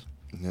ships.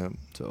 Yeah.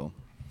 So.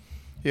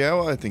 Yeah,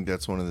 well, I think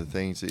that's one of the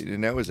things,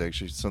 and that was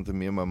actually something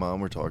me and my mom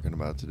were talking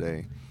about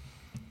today.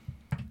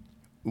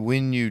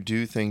 When you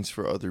do things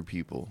for other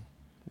people,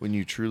 when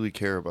you truly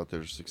care about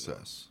their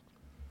success,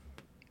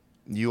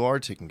 you are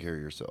taking care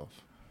of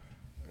yourself,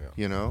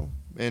 you know,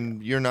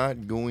 and you're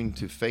not going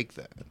to fake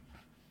that.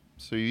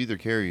 So you either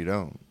care or you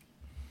don't.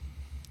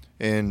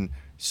 And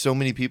so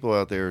many people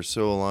out there are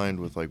so aligned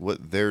with like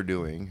what they're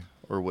doing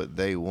or what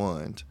they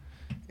want,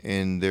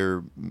 and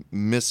they're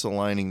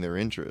misaligning their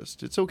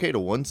interest. It's okay to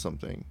want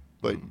something,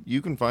 but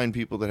you can find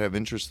people that have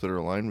interests that are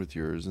aligned with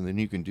yours, and then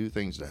you can do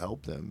things to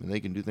help them, and they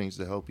can do things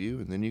to help you,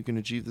 and then you can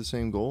achieve the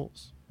same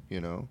goals,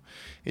 you know?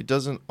 It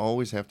doesn't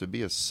always have to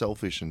be a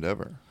selfish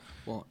endeavor.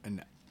 Well,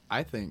 and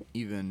I think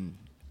even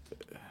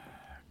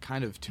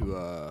kind of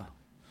to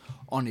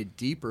on a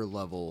deeper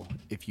level,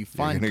 if you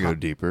find... You're going to go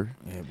deeper.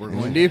 Yeah, we're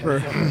going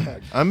deeper.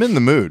 I'm in the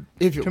mood.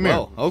 If you, Come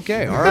well, here.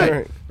 okay, all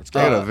right. I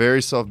had a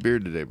very soft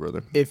beard today,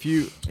 brother. If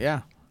you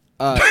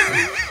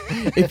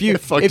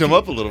Fucked him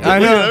up a little bit. I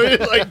know.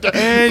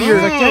 And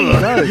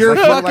you're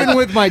fucking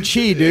with my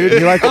chi, dude.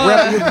 You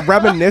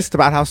reminisced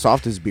about how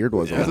soft his beard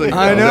was.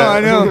 I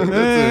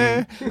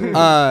know.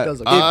 Does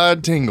look good.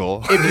 Odd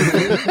tingle.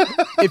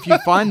 If you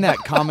find that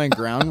common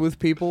ground with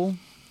people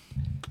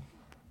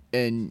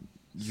and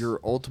your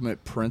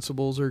ultimate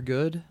principles are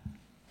good,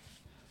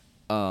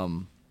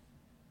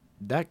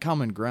 that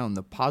common ground,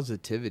 the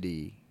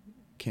positivity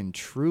can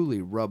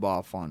truly rub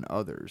off on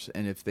others.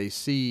 And if they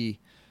see,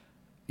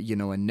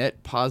 a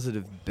net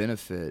positive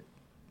benefit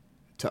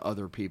to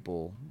other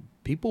people,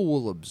 people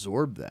will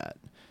absorb that.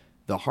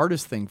 The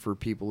hardest thing for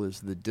people is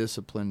the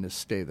discipline to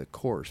stay the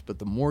course. But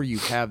the more you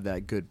have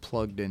that good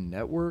plugged-in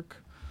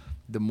network,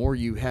 the more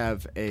you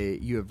have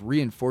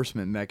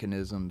reinforcement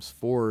mechanisms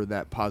for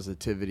that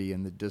positivity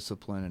and the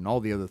discipline and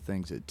all the other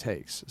things it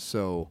takes.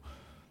 So,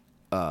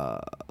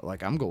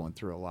 I'm going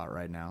through a lot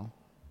right now,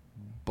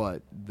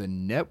 but the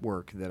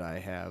network that I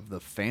have,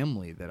 the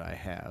family that I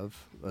have,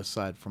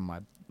 aside from my,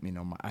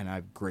 and I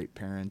have great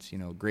parents,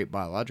 great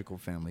biological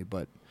family,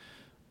 but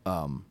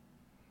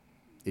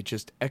it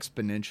just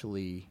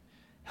exponentially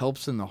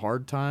helps in the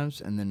hard times,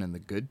 and then in the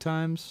good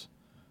times,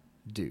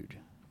 dude,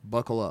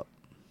 buckle up.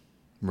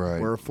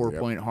 Right. Wear a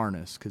 4-point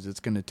harness because it's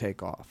going to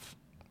take off.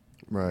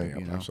 Right.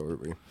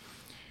 Absolutely.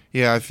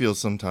 Yeah, I feel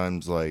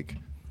sometimes like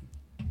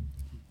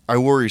I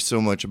worry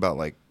so much about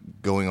like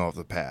going off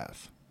the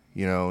path.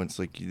 It's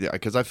like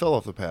because I fell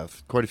off the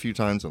path quite a few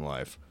times in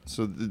life,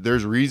 so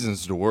there's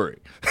reasons to worry.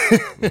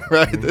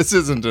 Right? This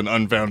isn't an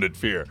unfounded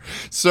fear.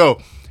 So,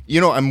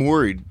 I'm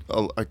worried.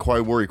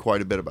 I worry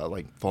quite a bit about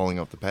like falling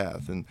off the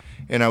path, and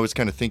I was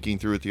kind of thinking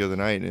through it the other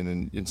night,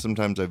 and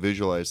sometimes I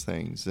visualize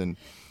things, and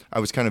I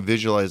was kind of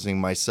visualizing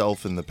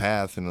myself in the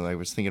path, and I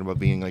was thinking about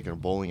being like in a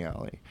bowling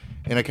alley,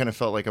 and I kind of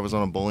felt like I was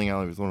on a bowling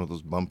alley with one of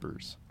those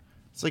bumpers.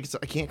 It's like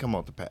I can't come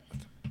off the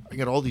path. I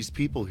got all these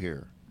people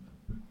here.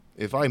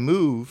 If I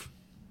move,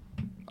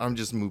 I'm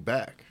just moved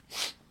back,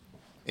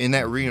 and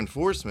that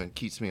reinforcement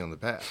keeps me on the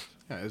path.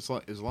 Yeah, as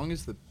long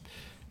as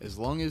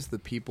the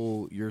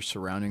people you're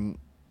surrounding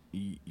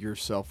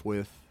yourself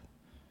with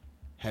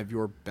have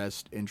your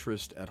best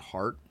interest at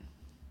heart,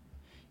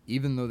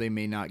 even though they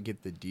may not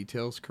get the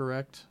details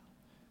correct,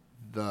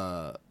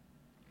 the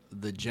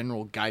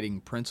general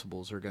guiding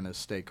principles are going to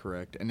stay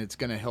correct, and it's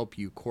going to help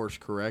you course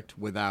correct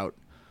without,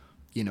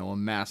 a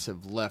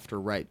massive left or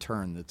right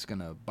turn that's going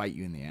to bite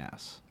you in the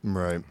ass.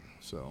 Right.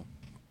 So,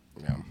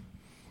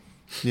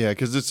 yeah,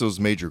 because it's those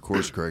major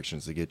course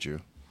corrections that get you.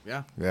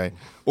 yeah. Right.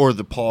 Or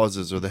the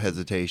pauses or the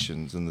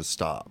hesitations and the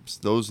stops.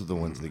 Those are the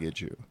ones that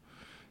get you.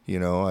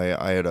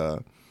 I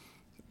had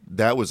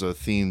that was a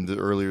theme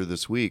earlier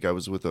this week. I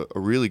was with a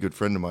really good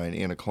friend of mine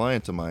and a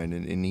client of mine,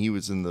 and he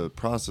was in the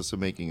process of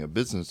making a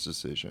business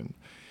decision,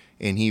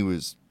 and he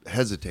was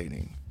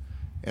hesitating.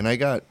 And I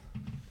don't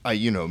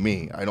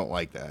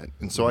like that.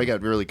 And so I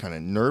got really kind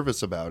of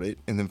nervous about it.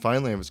 And then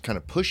finally I was kind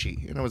of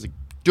pushy, and I was like,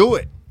 do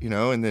it,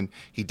 and then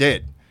he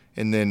did.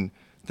 And then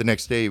the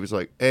next day he was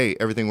like, hey,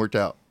 everything worked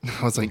out.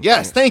 I was like,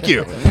 yes, thank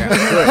you.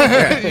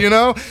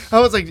 I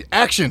was like,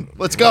 action,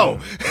 let's go.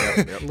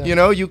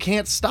 You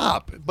can't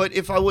stop. But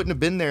if I wouldn't have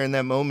been there in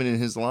that moment in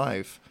his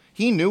life,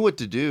 he knew what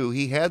to do.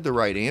 He had the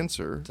right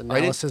answer. It's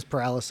analysis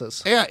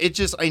paralysis. Yeah,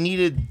 I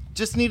needed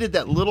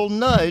that little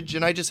nudge,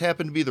 and I just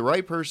happened to be the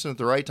right person at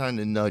the right time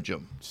to nudge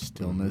him.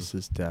 Stillness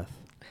is death.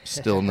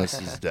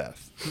 Stillness is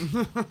death.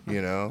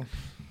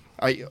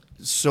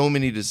 So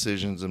many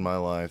decisions in my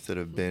life that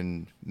have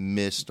been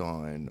missed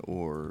on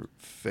or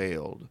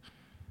failed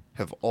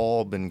have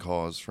all been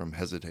caused from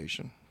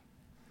hesitation.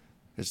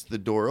 It's the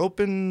door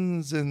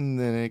opens and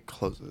then it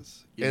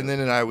closes. Yeah. And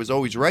then I was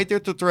always right there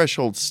at the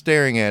threshold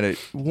staring at it,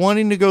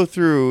 wanting to go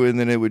through, and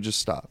then it would just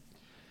stop.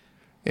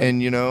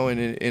 And,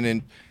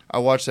 and I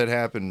watched that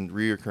happen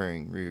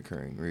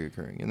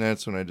reoccurring. And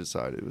that's when I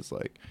decided it was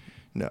like,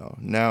 no,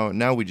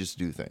 now we just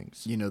do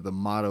things. The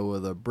motto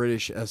of the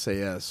British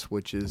SAS,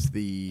 which is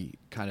the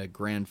kind of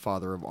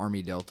grandfather of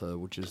Army Delta,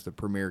 which is the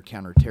premier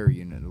counter-terror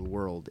unit in the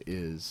world,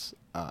 is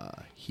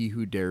he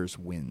who dares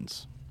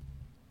wins.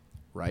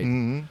 Right?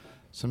 Mm-hmm.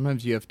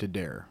 Sometimes you have to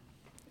dare.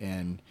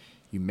 And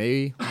you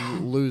may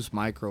lose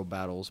micro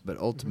battles, but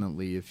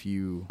ultimately if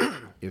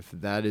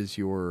that is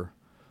your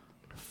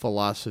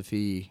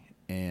philosophy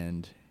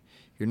and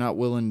you're not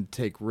willing to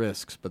take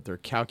risks, but they're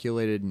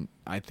calculated, and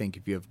I think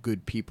if you have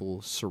good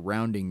people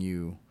surrounding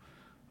you,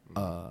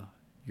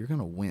 you're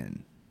gonna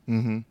win.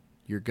 Mm-hmm.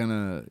 You're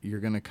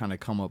gonna kind of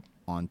come up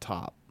on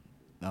top.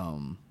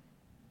 And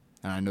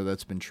I know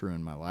that's been true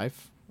in my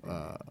life.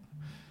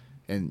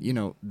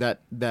 And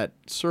that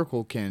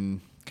circle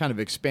can kind of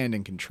expand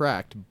and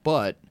contract,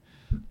 but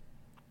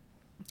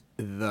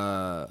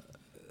the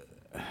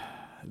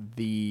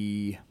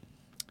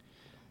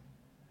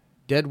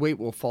dead weight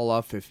will fall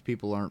off if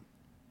people aren't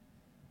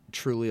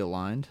truly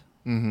aligned.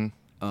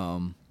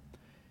 Mm-hmm.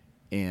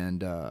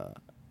 And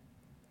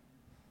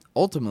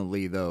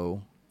ultimately,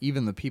 though,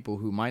 even the people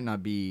who might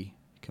not be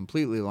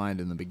completely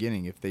aligned in the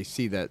beginning, if they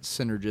see that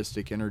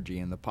synergistic energy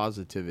and the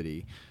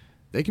positivity,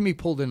 they can be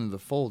pulled into the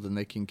fold and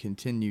they can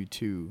continue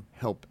to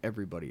help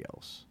everybody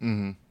else.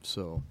 Mm-hmm.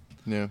 So,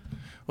 yeah.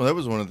 Well, that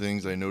was one of the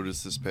things I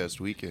noticed this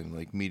past weekend,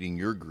 like meeting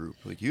your group.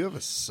 Like, you have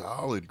a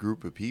solid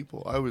group of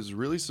people. I was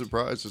really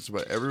surprised. It's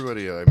about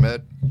everybody I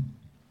met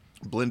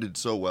blended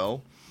so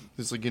well.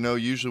 It's like,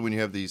 usually when you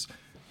have these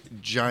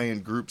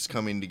giant groups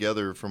coming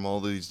together from all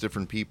these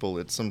different people,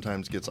 it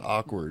sometimes gets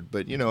awkward.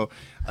 But,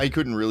 I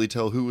couldn't really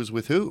tell who was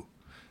with who.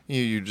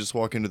 You just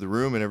walk into the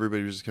room and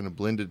everybody was just kind of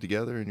blended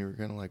together, and you were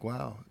kind of like,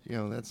 wow,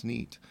 that's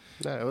neat.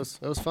 Yeah, it was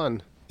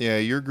fun. Yeah,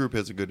 your group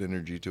has a good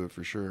energy to it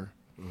for sure.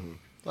 Mm-hmm.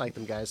 I like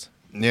them guys.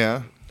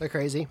 Yeah. They're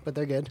crazy, but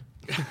they're good.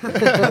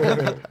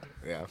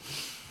 Yeah.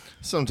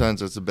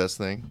 Sometimes that's the best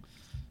thing.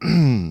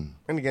 And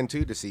again,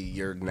 too, to see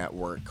your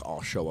network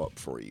all show up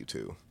for you,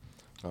 too.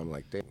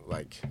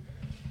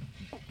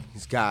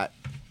 He's got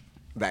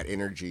that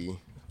energy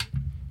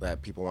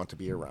that people want to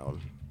be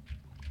around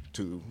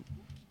to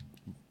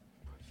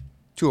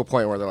a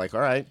point where they're like,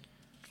 all right,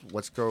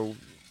 let's go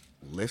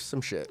lift some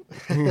shit.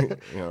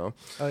 Oh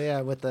yeah,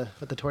 with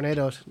the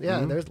tornadoes. Yeah,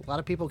 There's a lot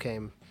of people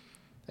came.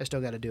 I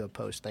still got to do a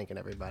post thanking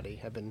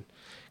everybody. I've been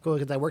cool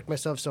because I worked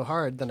myself so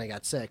hard, then I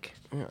got sick.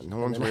 Yeah, no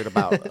one's worried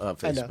about a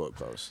Facebook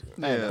post.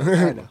 Yeah.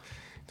 I know.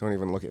 Don't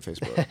even look at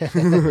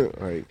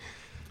Facebook.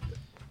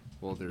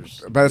 well,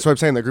 there's. But that's what I'm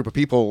saying. The group of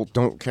people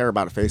don't care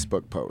about a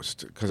Facebook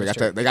post because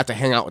they got to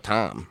hang out with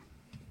Tom.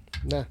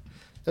 Yeah.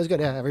 It was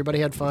good. Yeah, everybody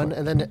had fun,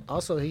 and then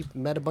also he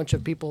met a bunch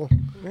of people.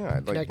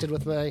 Yeah, connected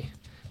with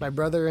my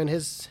brother and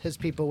his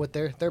people with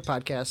their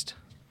podcast.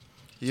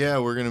 Yeah,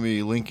 we're going to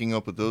be linking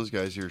up with those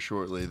guys here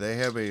shortly. They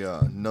have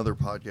another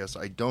podcast.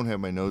 I don't have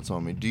my notes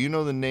on me. Do you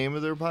know the name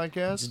of their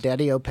podcast?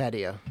 Daddy-O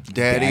Patio.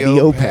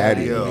 Daddy-O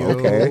Patio.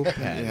 Okay.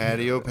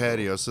 Daddy-O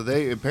Patio. So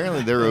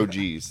they're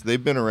OGs.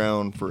 They've been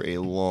around for a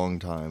long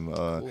time.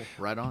 Cool.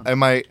 Right on.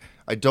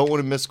 I don't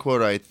want to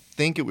misquote. I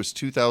think it was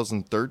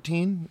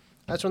 2013.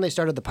 That's when they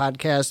started the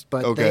podcast,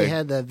 but they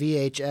had the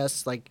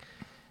VHS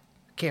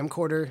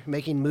camcorder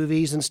making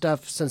movies and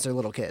stuff since they're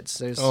little kids.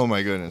 There's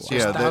my goodness.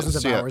 There's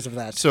thousands of hours of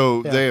that.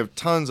 So they have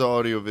tons of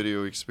audio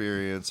video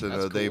experience, and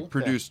That's they cool.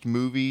 produced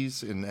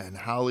movies in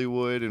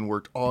Hollywood and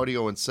worked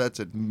audio and sets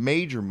at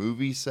major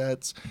movie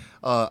sets.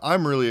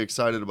 I'm really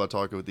excited about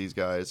talking with these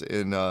guys,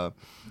 and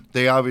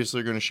they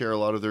obviously are going to share a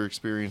lot of their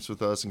experience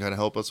with us and kind of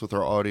help us with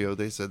our audio.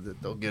 They said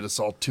that they'll get us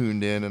all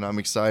tuned in, and I'm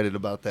excited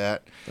about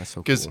that. That's so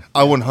cool. Because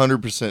I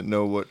 100%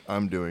 know what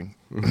I'm doing.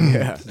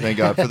 Yeah. Thank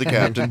God for the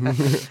captain.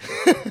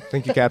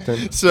 Thank you,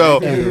 Captain.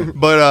 So,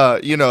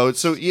 but,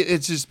 so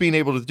it's just being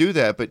able to do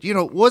that. But,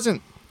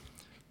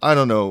 I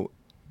don't know.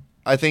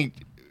 I think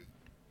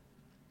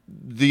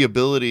the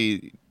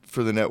ability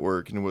for the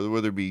network, and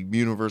whether it be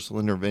universal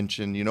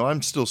intervention,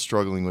 I'm still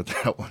struggling with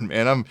that one,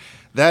 man.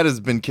 That has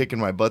been kicking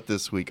my butt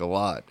this week a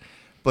lot.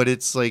 But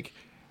it's like,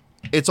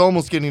 it's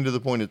almost getting to the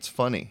point it's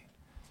funny.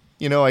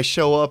 I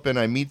show up and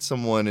I meet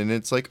someone and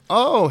it's like,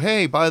 oh,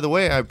 hey, by the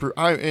way,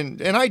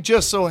 I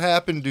just so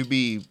happen to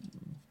be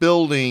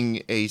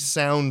building a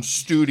sound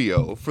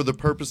studio for the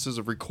purposes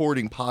of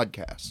recording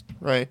podcasts,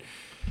 right?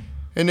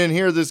 And then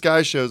here this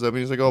guy shows up and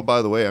he's like, oh,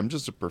 by the way, I'm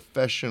just a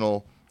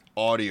professional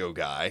audio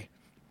guy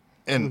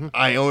and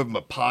I own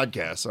a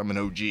podcast. I'm an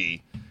OG.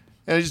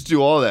 And I just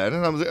do all that.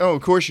 And I was like, oh,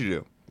 of course you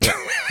do.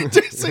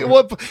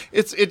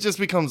 It just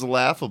becomes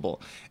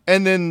laughable.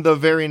 And then the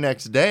very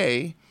next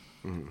day,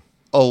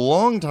 a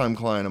longtime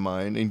client of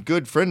mine and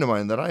good friend of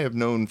mine that I have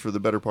known for the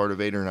better part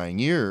of 8 or 9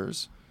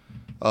 years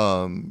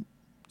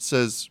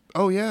says,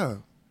 oh, yeah,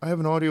 I have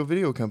an audio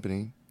video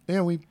company.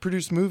 Yeah, we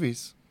produce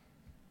movies.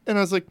 And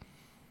I was like,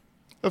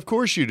 of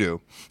course you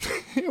do.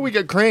 We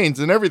got cranes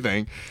and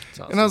everything.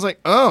 Awesome. And I was like,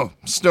 oh,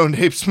 Stone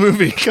Apes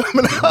movie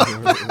coming up.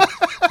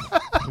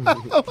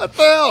 What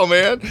the hell,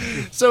 man?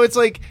 So it's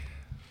like,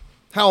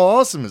 how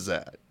awesome is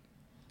that?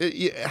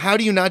 How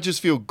do you not just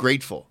feel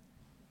grateful?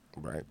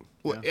 Right.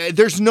 Yeah.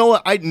 There's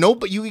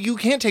but you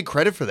can't take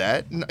credit for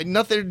that.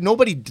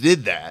 Nobody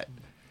did that.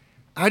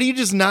 How do you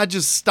just not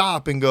just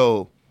stop and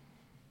go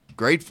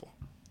grateful?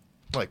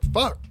 Like,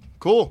 fuck,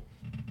 cool.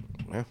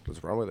 Yeah,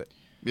 what's wrong with it?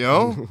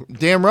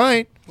 Damn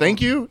right. Thank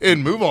you,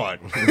 and move on.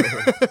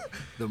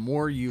 The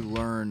more you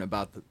learn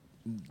about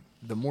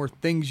the more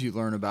things you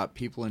learn about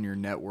people in your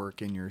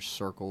network, in your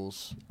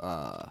circles,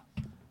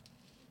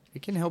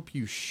 it can help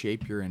you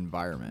shape your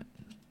environment.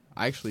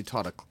 I actually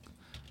taught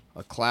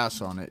a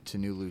class on it to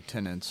new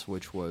lieutenants,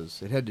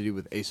 it had to do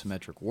with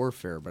asymmetric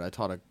warfare, but I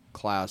taught a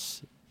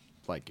class,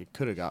 it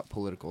could have got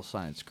political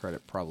science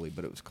credit probably,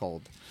 but it was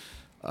called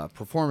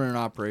Perform in an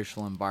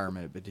Operational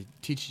Environment. But it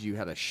teaches you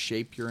how to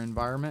shape your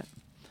environment,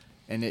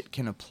 and it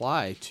can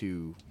apply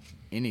to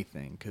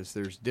anything because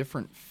there's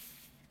different,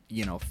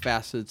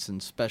 facets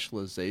and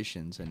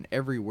specializations, and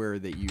everywhere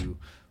that you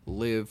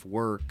live,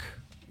 work,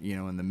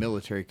 in the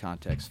military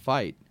context,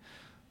 fight.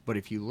 But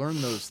if you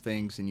learn those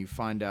things and you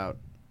find out,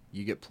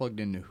 you get plugged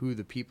into who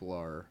the people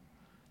are,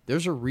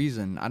 there's a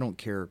reason, I don't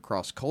care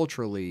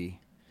cross-culturally,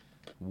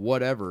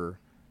 whatever,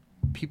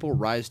 people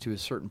rise to a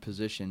certain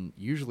position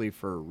usually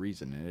for a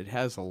reason, and it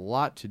has a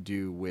lot to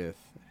do with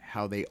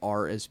how they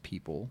are as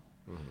people.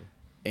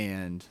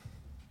 And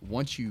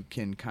once you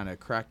can kind of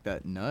crack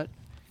that nut,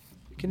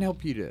 it can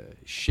help you to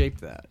shape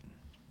that.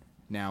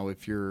 Now,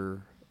 if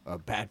you're a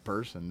bad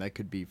person, that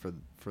could be for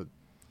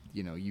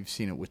you've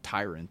seen it with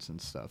tyrants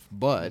and stuff.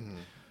 But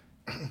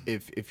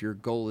if your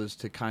goal is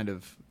to kind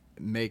of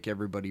make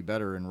everybody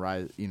better and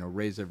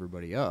raise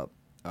everybody up,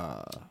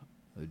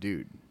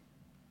 dude,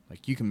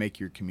 like, you can make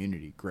your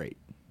community great,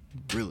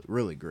 really,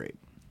 really great.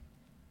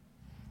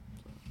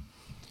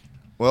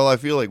 Well, I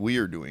feel like we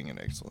are doing an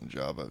excellent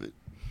job of it.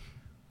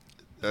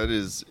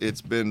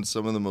 It's been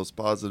some of the most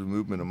positive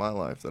movement in my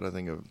life that I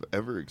think I've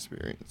ever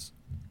experienced.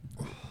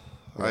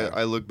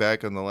 I look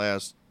back on the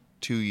last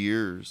 2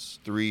 years,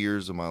 3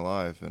 years of my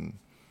life, and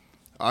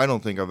I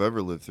don't think I've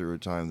ever lived through a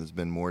time that's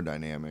been more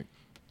dynamic.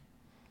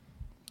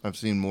 I've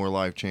seen more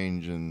life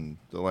change in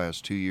the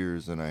last 2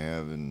 years than I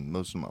have in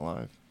most of my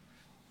life.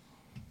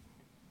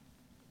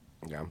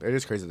 Yeah, it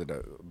is crazy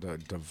the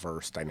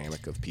diverse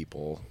dynamic of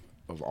people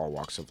of all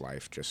walks of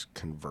life just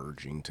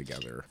converging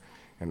together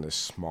in this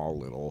small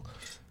little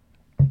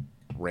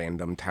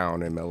random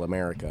town in middle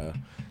America.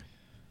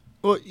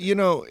 Well,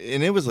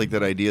 and it was like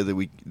that idea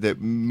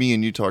that me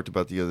and you talked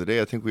about the other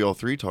day. I think we all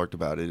three talked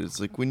about it.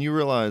 It's like when you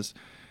realize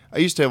I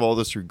used to have all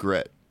this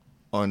regret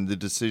on the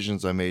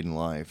decisions I made in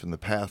life and the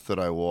path that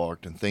I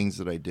walked and things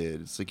that I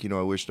did. It's like,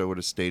 I wished I would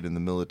have stayed in the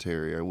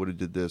military. I would have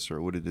did this or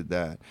I would have did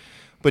that.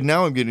 But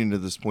now I'm getting to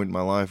this point in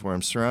my life where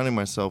I'm surrounding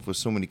myself with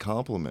so many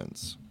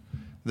compliments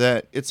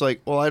that it's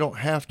like, well, I don't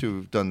have to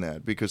have done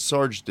that because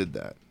Sarge did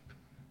that.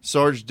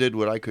 Sarge did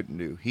what I couldn't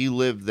do. He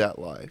lived that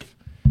life.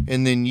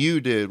 And then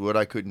you did what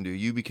I couldn't do.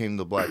 You became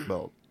the black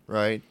belt,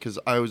 right? Because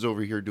I was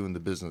over here doing the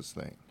business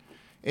thing.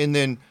 And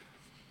then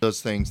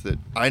those things that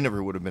I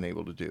never would have been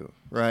able to do,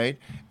 right?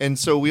 And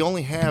so we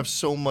only have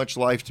so much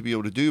life to be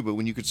able to do, but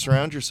when you could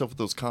surround yourself with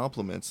those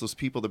compliments, those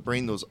people that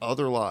bring those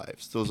other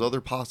lives, those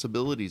other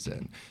possibilities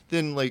in,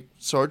 then like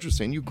Sarge was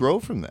saying, you grow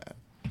from that.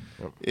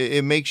 Yep.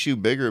 It makes you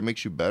bigger. It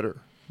makes you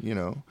better,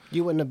 You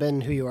wouldn't have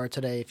been who you are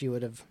today if you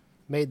would have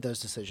made those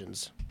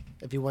decisions,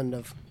 if you wouldn't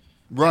have.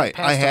 Right,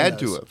 I had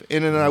to have.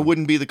 And then I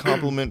wouldn't be the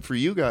compliment for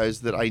you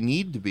guys that I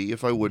need to be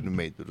if I wouldn't have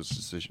made those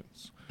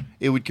decisions.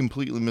 It would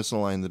completely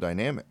misalign the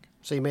dynamic.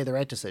 So you made the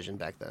right decision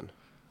back then?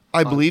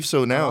 I believe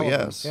so now,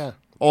 yes. Yeah.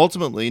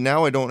 Ultimately,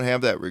 now I don't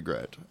have that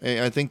regret.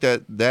 And I think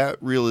that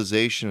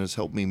realization has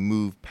helped me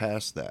move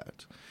past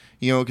that.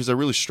 Because I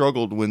really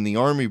struggled when the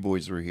Army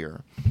boys were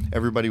here.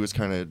 Everybody was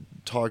kind of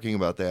talking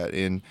about that.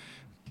 And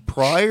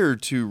prior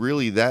to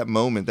really that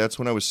moment, that's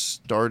when I was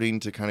starting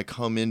to kind of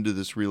come into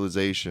this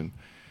realization.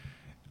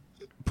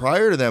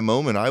 Prior to that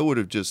moment, I would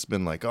have just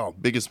been like, oh,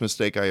 biggest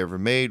mistake I ever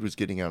made was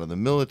getting out of the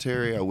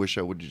military. I wish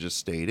I would have just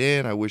stayed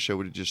in. I wish I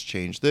would have just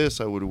changed this.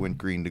 I would have went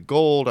green to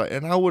gold.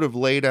 And I would have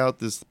laid out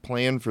this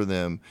plan for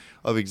them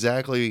of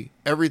exactly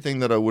everything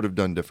that I would have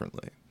done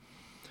differently.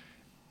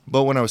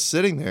 But when I was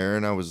sitting there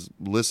and I was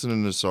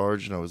listening to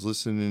Sarge and I was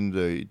listening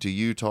to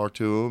you talk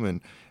to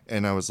him,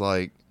 and I was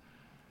like,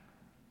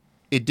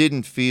 it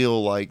didn't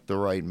feel like the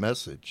right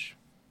message.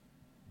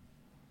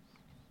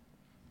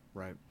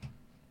 Right.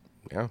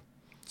 Yeah.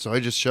 So I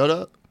just shut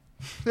up.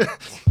 I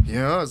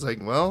was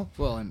like, well,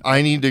 and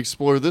I need to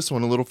explore this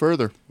one a little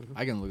further.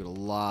 I can look at a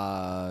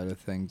lot of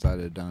things I'd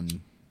have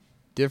done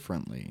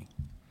differently.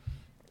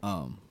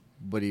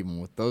 But even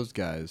with those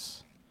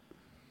guys,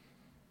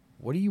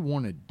 what do you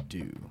want to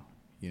do?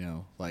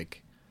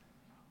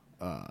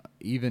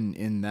 Even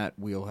in that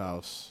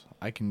wheelhouse,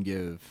 I can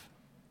give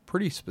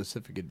pretty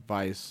specific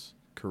advice,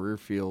 career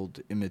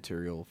field,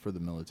 immaterial for the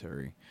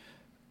military.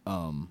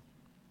 But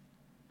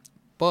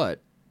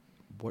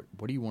what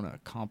do you want to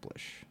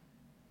accomplish?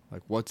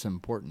 Like, what's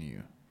important to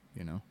you,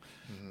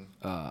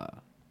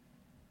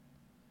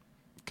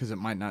 Because it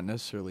might not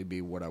necessarily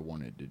be what I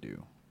wanted to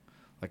do.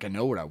 Like, I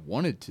know what I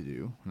wanted to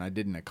do, and I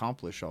didn't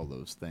accomplish all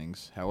those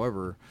things.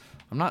 However,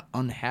 I'm not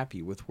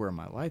unhappy with where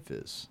my life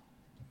is.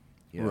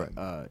 Right.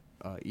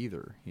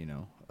 Either,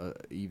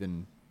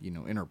 even,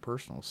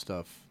 interpersonal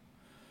stuff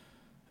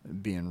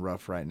being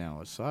rough right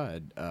now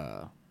aside,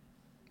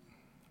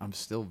 I'm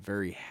still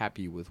very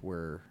happy with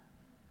where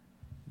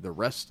the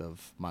rest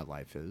of my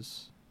life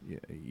is,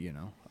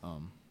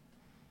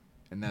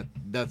 and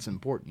that's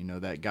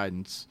important, that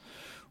guidance,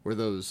 or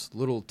those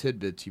little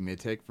tidbits you may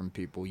take from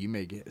people.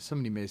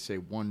 Somebody may say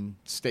one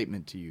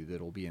statement to you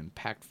that'll be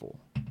impactful,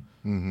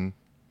 and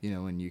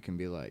you can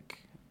be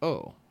like,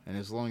 oh, and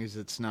as long as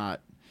it's not,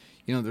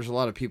 there's a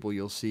lot of people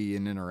you'll see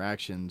in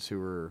interactions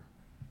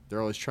they're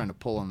always trying to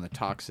pull on the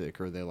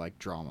toxic, or they like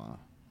drama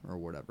or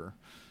whatever,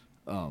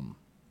 because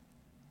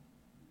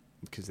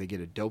they get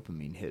a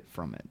dopamine hit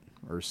from it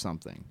or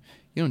something.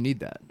 You don't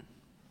need that.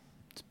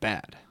 It's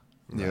bad,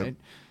 right? Yep.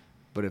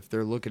 But if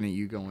they're looking at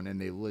you going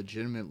and they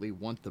legitimately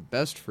want the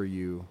best for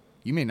you,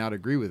 you may not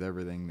agree with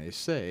everything they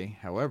say.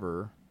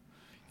 However,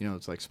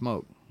 it's like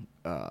Smoke.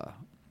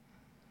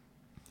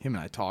 Him and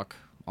I talk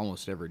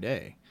almost every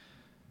day.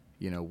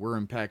 We're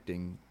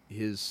impacting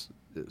his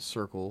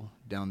circle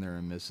down there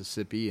in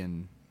Mississippi,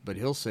 but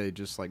he'll say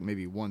just like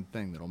maybe one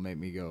thing that'll make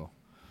me go,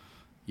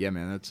 yeah,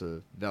 man, that's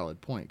a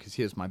valid point, because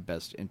he has my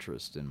best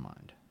interest in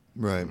mind.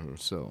 Right.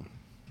 So,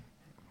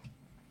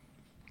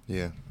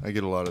 yeah, I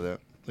get a lot of that,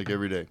 like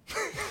every day,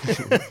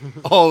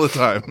 all the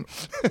time.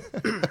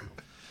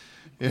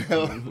 You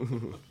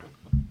know?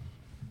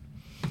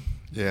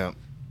 Yeah.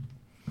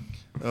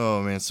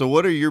 Oh man. So,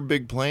 what are your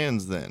big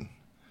plans then?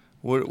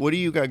 What do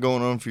you got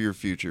going on for your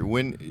future?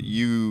 When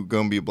you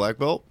gonna be a black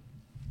belt?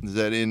 Is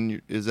that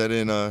in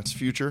its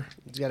future?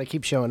 You got to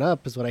keep showing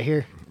up, is what I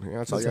hear. Yeah,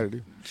 that's all you got to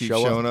do. Keep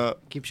showing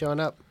up. Keep showing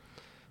up.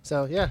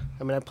 So yeah,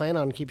 I mean, I plan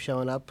on keep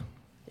showing up.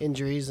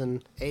 Injuries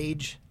and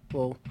age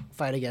will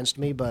fight against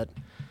me, but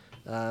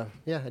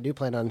yeah, I do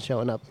plan on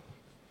showing up.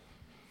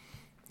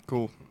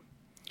 Cool.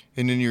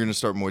 And then you're gonna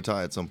start Muay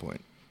Thai at some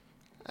point.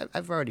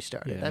 I've already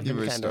started. Yeah, I've you've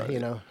been already kind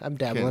of, started. I'm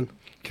dabbling.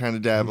 Kind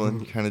of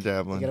dabbling. Kind of I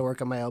dabbling. got to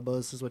work on my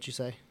elbows, is what you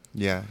say.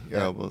 Yeah,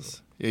 your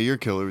elbows. Yeah, you're a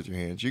killer with your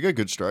hands. You got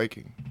good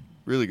striking.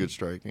 Really good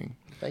striking.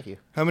 Thank you.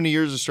 How many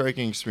years of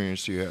striking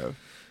experience do you have?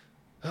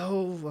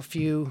 Oh, a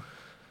few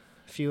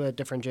at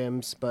different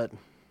gyms, but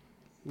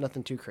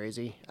nothing too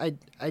crazy. I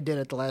did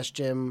at the last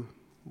gym,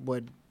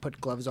 would put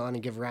gloves on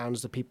and give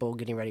rounds to people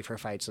getting ready for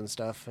fights and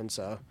stuff, and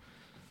so,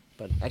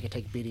 but I could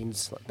take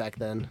beatings back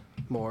then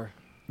more.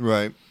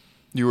 Right.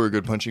 You were a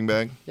good punching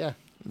bag? Yeah.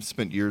 I've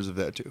spent years of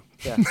that too.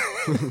 Yeah.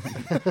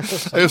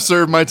 I have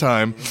served my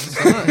time.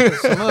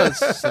 some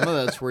of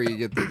that's where you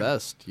get the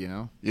best, you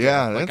know?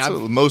 Yeah, Like that's I've-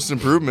 the most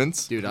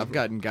improvements. Dude, I've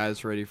gotten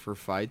guys ready for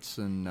fights,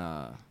 and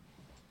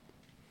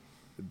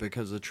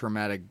because of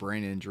traumatic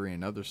brain injury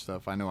and other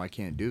stuff, I know I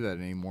can't do that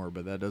anymore,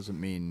 but that doesn't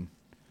mean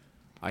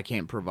I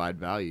can't provide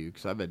value,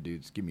 because I've had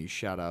dudes give me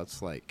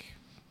shout-outs like,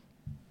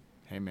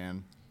 hey,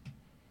 man,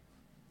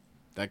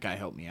 that guy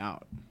helped me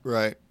out.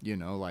 Right. You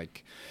know,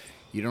 like,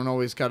 you don't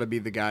always got to be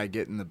the guy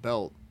getting the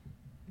belt.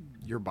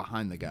 You're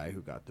behind the guy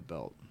who got the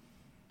belt.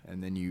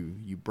 And then you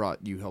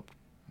helped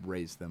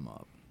raise them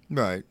up.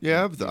 Right.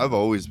 Yeah, I've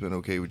always been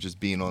okay with just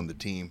being on the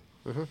team.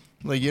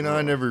 Like, you know,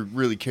 I never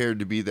really cared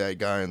to be that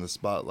guy in the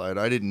spotlight.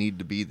 I didn't need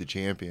to be the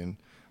champion.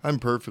 I'm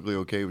perfectly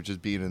okay with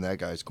just being in that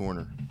guy's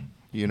corner.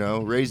 You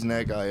know, raising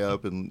that guy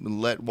up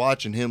and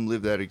watching him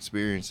live that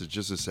experience is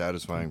just as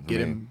satisfying for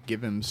me.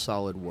 Give him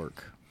solid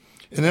work.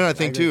 And then I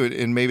think, too,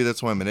 and maybe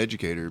that's why I'm an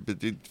educator,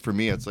 but for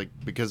me, it's like,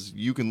 because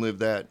you can live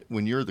that,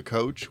 when you're the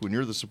coach, when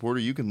you're the supporter,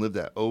 you can live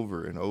that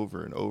over and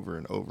over and over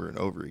and over and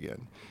over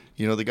again.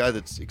 You know, the guy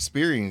that's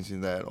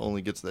experiencing that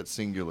only gets that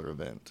singular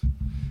event,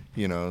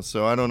 you know,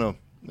 so I don't know,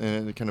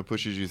 and it kind of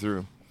pushes you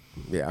through.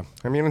 Yeah,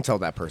 I mean, until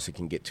that person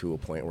can get to a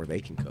point where they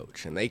can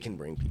coach and they can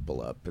bring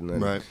people up, and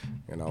then, Right.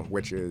 you know,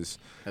 which is,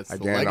 That's the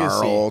again, our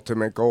legacy.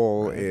 ultimate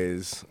goal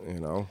is,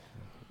 you know,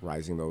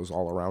 rising those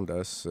all around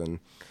us and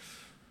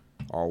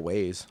all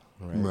ways.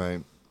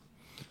 Right.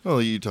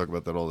 Well, you talk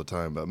about that all the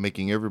time, about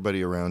making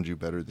everybody around you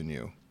better than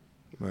you,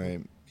 right?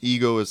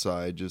 Ego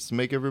aside, just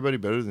make everybody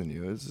better than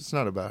you. It's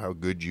not about how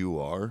good you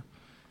are.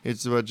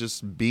 It's about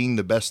just being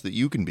the best that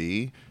you can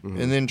be,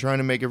 and then trying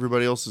to make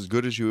everybody else as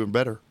good as you and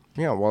better.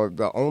 Yeah, well,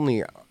 the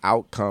only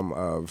outcome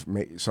of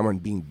someone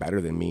being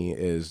better than me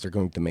is they're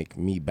going to make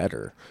me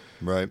better.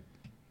 Right.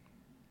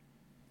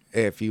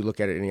 If you look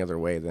at it any other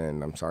way,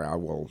 then I'm sorry, I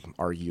will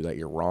argue that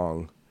you're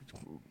wrong.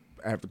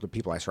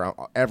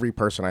 Every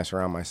person I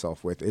surround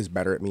myself with is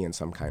better at me in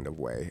some kind of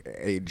way,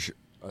 age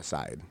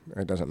aside.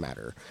 It doesn't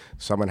matter.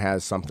 Someone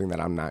has something that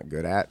I'm not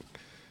good at,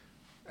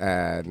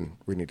 and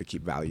we need to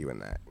keep value in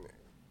that.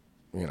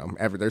 You know,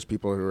 there's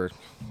people who are,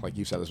 like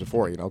you said this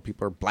before, you know,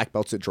 people are black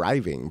belts at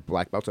driving,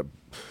 black belts at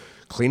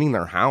cleaning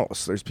their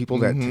house. There's people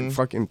that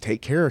fucking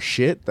take care of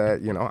shit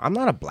that, you know, I'm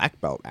not a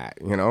black belt at,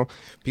 you know.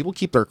 People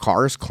keep their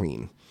cars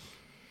clean.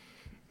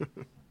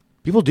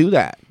 People do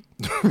that.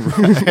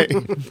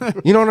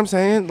 You know what I'm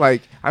saying?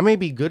 Like, I may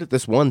be good at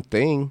this one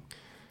thing,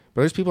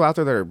 but there's people out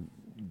there that are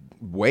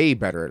way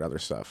better at other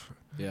stuff.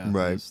 Yeah.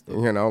 Right.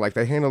 You know, like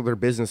they handle their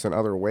business in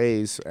other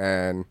ways,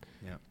 and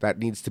that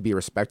needs to be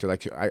respected.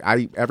 Like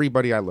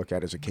everybody I look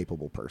at is a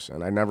capable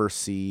person. I never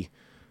see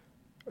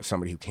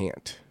somebody who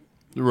can't.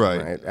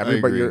 Right.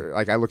 Everybody, I agree.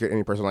 like I look at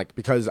any person like,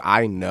 because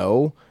I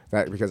know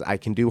that because I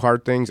can do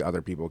hard things,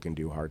 other people can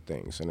do hard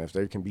things, and if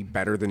they can be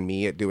better than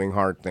me at doing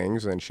hard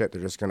things, then shit,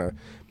 they're just gonna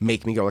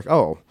make me go like,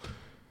 oh,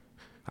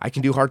 I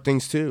can do hard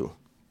things too.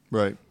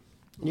 Right.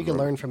 You can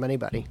learn from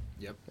anybody.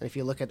 Yep. And if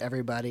you look at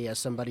everybody as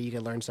somebody you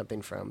can learn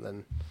something from,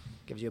 then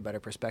it gives you a better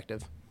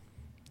perspective.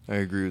 I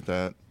agree with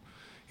that.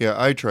 Yeah,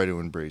 I try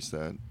to embrace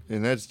that,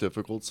 and that's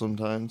difficult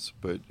sometimes.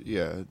 But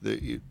yeah,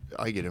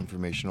 I get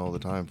information all the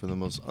time from the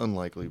most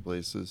unlikely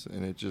places,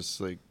 and it just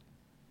like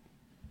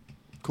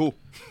cool.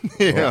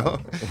 You know?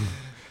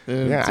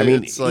 Yeah, I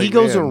mean, it's like,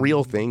 ego's a man,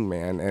 real thing,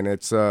 man, and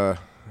it's a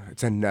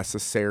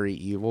necessary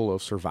evil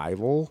of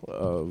survival,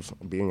 of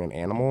being an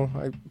animal,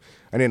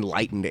 an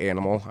enlightened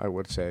animal, I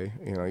would say.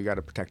 You know, you got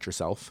to protect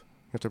yourself.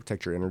 You have to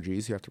protect your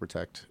energies. You have to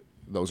protect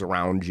those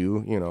around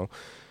you. You know,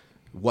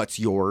 what's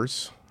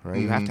yours. Right?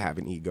 You have to have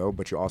an ego,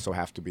 but you also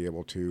have to be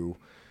able to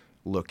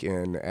look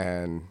in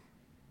and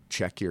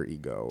check your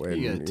ego. And,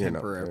 You gotta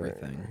temper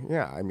everything.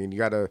 Yeah, I mean, you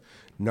gotta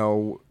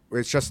know.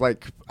 It's just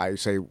like I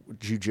say,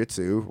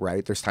 jujitsu,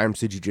 right? There's times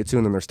to jujitsu,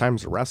 and then there's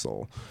times to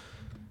wrestle,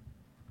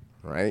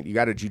 right? You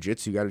got to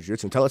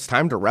jujitsu until it's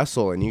time to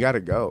wrestle, and you got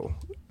to go.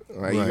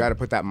 Right? You got to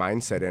put that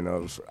mindset in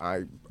of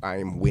I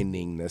am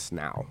winning this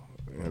now.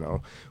 You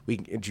know,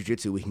 in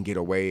jiu-jitsu we can get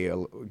away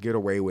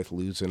with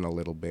losing a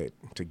little bit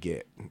to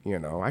get. You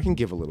know, I can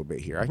give a little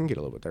bit here, I can get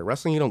a little bit there.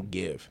 Wrestling, you don't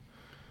give,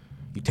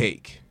 you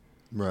take.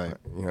 Right.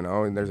 You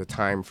know, and there's a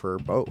time for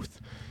both.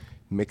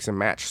 Mix and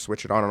match,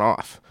 switch it on and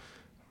off.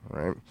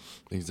 Right.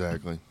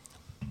 Exactly.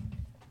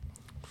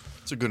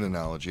 It's a good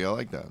analogy. I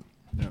like that.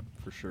 Yeah,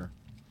 for sure.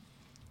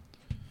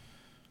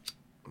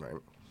 Right.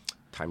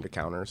 Time to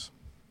counters.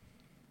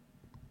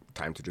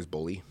 Time to just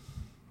bully.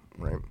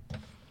 Right.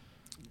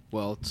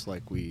 Well, it's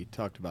like we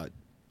talked about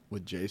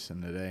with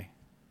Jason today.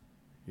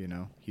 You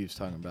know, he was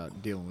talking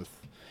about dealing with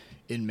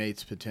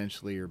inmates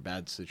potentially or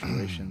bad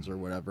situations or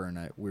whatever,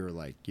 and we were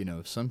like, you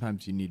know,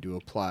 sometimes you need to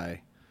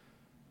apply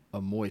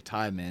a Muay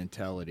Thai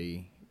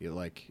mentality,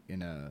 like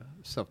in a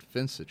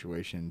self-defense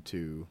situation,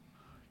 to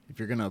if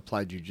you're going to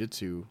apply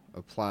jiu-jitsu,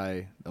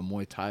 apply a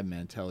Muay Thai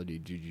mentality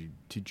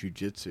to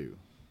jiu-jitsu.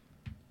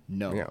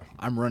 No, Yeah.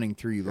 I'm running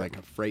through you like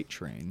a freight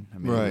train. I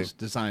mean, Right. it was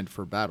designed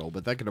for battle,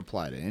 but that could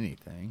apply to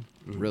anything,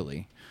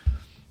 really.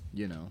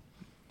 You know,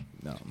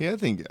 no. Yeah, I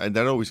think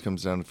that always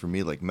comes down to, for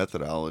me, like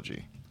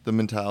methodology, the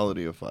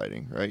mentality of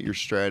fighting, right? Your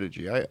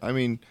strategy. I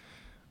mean,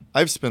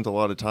 I've spent a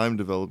lot of time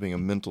developing a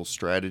mental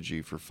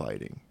strategy for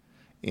fighting,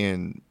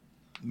 and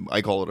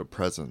I call it a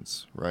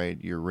presence,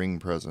 right? Your ring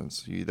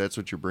presence. That's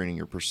what you're bringing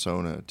your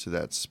persona to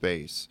that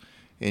space,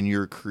 and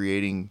you're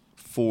creating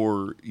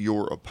for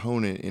your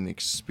opponent an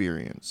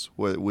experience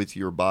with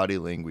your body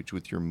language,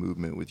 with your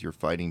movement, with your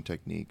fighting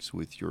techniques,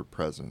 with your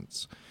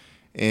presence.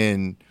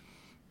 And,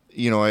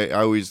 you know, I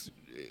always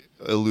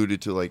alluded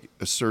to like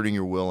asserting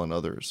your will on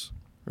others,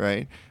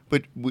 right?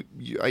 But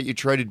you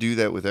try to do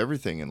that with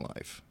everything in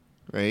life,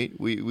 right?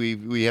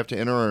 We have to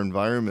enter our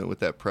environment with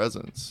that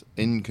presence,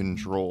 in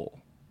control,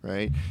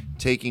 right?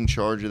 Taking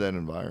charge of that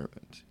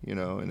environment, you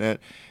know, and that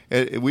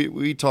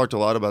we talked a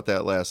lot about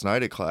that last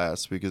night at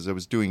class, because I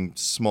was doing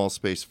small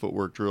space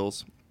footwork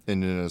drills,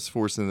 and then I was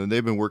forcing them.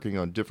 They've been working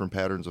on different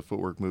patterns of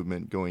footwork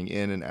movement, going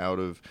in and out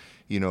of,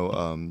 you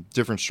know,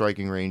 different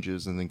striking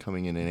ranges, and then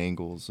coming in at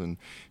angles. And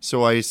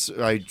so I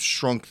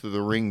shrunk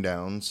the ring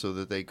down so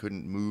that they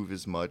couldn't move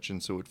as much,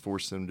 and so it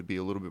forced them to be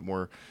a little bit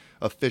more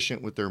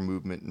efficient with their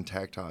movement and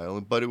tactile.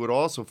 But it would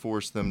also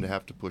force them to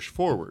have to push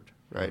forward,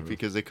 right?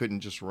 Because they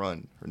couldn't just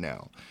run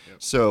now. Yep.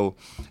 So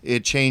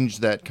it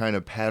changed that kind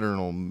of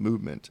patternal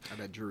movement. I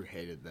bet Drew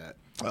hated that.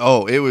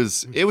 Oh, it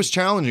was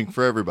challenging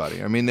for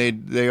everybody. I mean,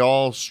 they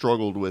all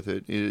struggled with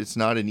it. It's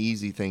not an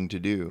easy thing to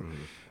do.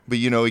 But,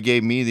 you know, it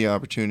gave me the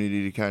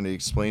opportunity to kind of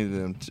explain to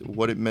them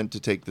what it meant to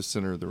take the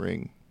center of the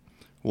ring.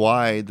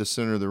 Why the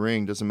center of the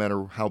ring doesn't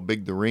matter how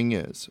big the ring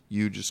is.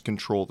 You just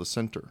control the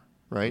center,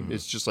 right?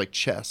 It's just like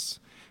chess.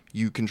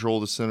 You control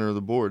the center of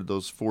the board.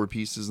 Those four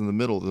pieces in the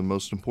middle are the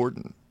most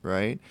important,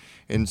 right?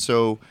 And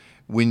so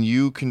when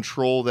you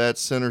control that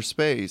center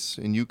space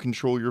and you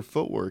control your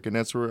footwork, and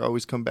that's where I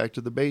always come back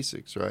to the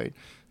basics, right?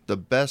 The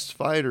best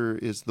fighter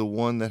is the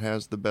one that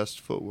has the best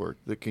footwork,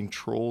 that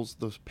controls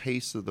the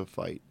pace of the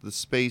fight, the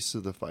space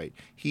of the fight.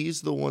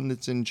 He's the one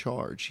that's in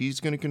charge.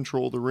 He's going to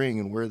control the ring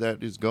and where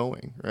that is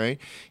going, right?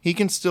 He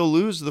can still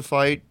lose the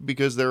fight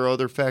because there are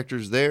other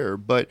factors there,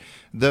 but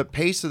the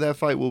pace of that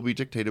fight will be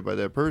dictated by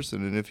that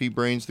person. And if he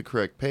brings the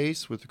correct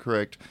pace with the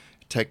correct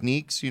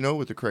techniques, you know,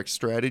 with the correct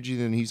strategy,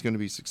 then he's going to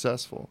be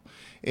successful.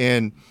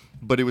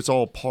 But it was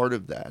all part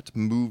of that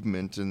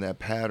movement and that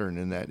pattern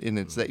and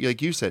it's that,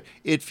 like you said,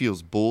 it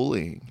feels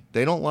bullying.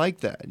 They don't like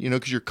that, you know,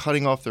 because you're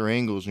cutting off their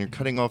angles and you're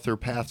cutting off their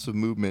paths of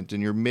movement,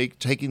 and you're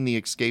taking the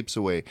escapes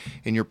away,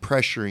 and you're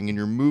pressuring and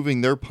you're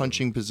moving their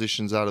punching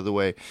positions out of the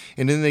way.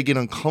 And then they get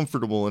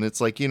uncomfortable, and it's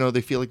like, you know,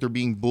 they feel like they're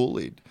being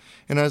bullied.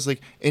 And I was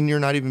like, and you're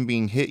not even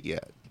being hit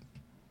yet.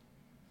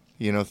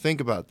 You know, think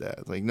about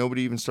that. Like,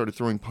 nobody even started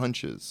throwing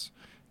punches.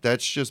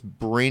 That's just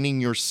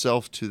braining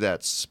yourself to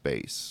that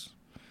space.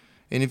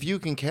 And if you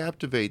can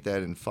captivate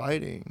that in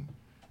fighting,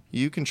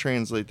 you can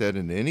translate that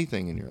into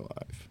anything in your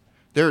life.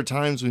 There are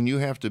times when you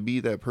have to be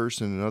that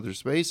person in other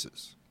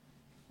spaces.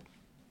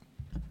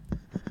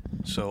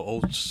 So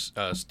old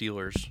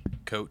Steelers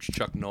coach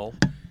Chuck Noll,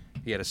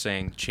 he had a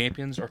saying,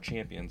 champions are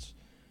champions,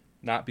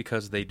 not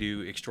because they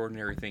do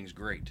extraordinary things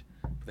great,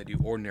 but they do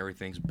ordinary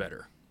things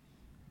better.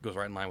 Goes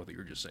right in line with what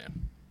you were just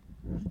saying.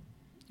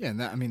 Yeah,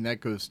 and that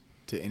goes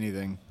to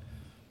anything.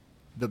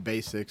 The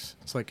basics.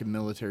 It's like in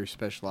military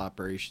special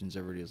operations.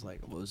 Everybody's like,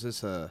 well, is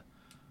this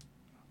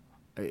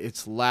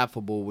it's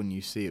laughable when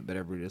you see it, but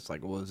everybody's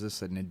like, well, is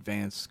this an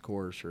advanced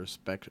course or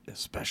a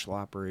special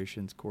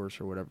operations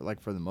course or whatever?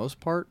 Like, for the most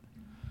part,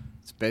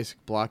 it's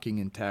basic blocking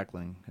and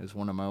tackling, as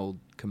one of my old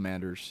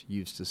commanders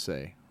used to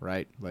say,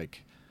 right?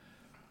 Like,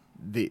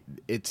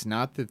 it's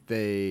not that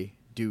they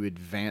do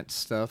advanced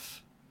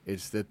stuff.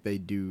 It's that they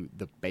do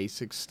the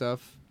basic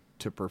stuff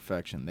to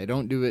perfection. They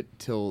don't do it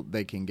till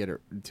they can get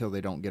it, till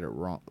they don't get it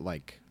wrong.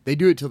 Like, they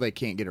do it till they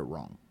can't get it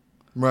wrong.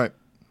 Right.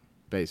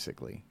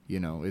 Basically,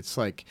 it's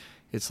like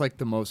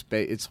the most.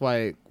 It's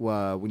why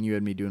when you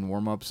had me doing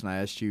warm ups, and I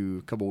asked you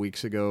a couple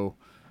weeks ago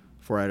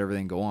before I had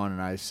everything go on,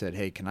 and I said,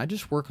 "Hey, can I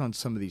just work on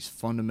some of these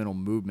fundamental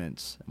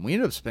movements?" And we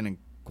ended up spending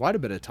quite a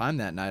bit of time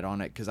that night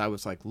on it because I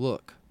was like,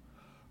 "Look,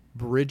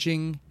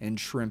 bridging and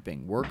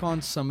shrimping, work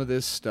on some of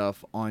this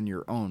stuff on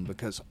your own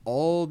because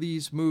all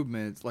these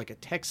movements, like a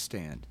text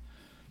stand,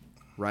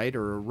 right,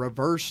 or a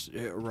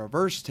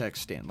reverse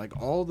text stand,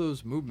 like all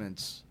those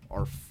movements."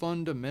 Are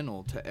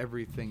fundamental to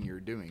everything you're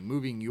doing,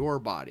 moving your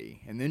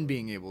body and then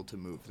being able to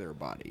move their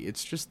body.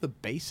 It's just the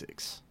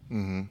basics,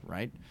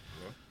 right?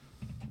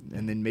 Yeah.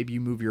 And then maybe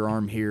you move your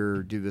arm here,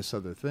 or do this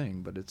other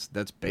thing, but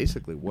that's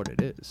basically what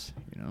it is,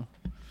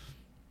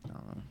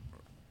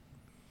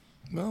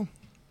 Well,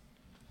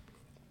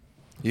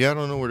 yeah, I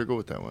don't know where to go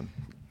with that one.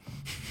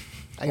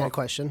 I got a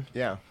question.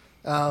 Yeah.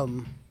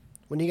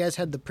 When you guys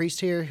had the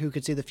priest here who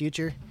could see the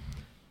future,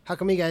 how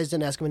come you guys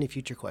didn't ask him any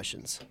future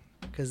questions?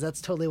 Because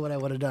that's totally what I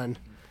would have done.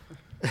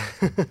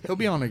 He'll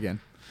be on again.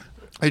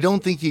 I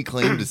don't think he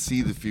claimed to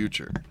see the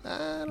future.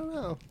 I don't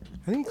know.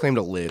 I think he claimed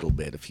a little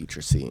bit of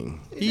future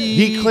seeing.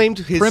 He claimed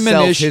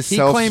his He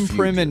self claimed future.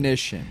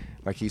 premonition.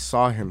 Like he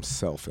saw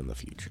himself in the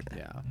future.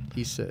 Yeah.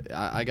 He said,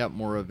 I got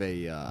more of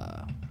a,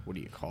 what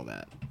do you call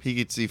that? He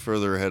could see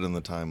further ahead in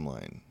the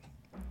timeline,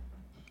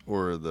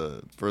 or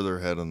the further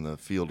ahead on the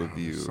field of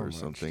view, so or much,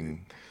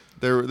 something.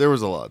 There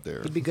was a lot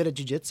there. He'd be good at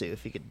jiu-jitsu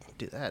if he could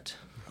do that.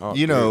 Oh,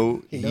 You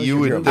know, He knows you your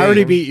would. moves. I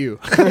already beat you.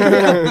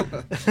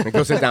 dude.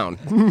 Go sit down.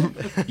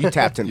 You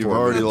tapped in. You've 4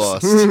 already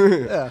minutes.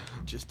 lost.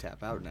 Just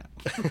tap out now.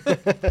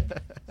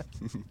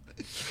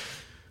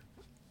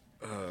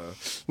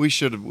 We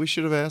should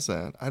have asked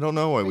that. I don't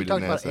know why we We didn't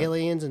talked about ask that.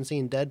 aliens and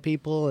seeing dead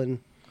people, and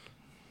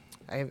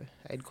I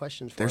had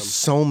questions for There's him.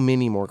 so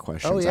many more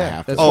questions. Oh, I yeah.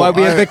 have That's to. Oh, why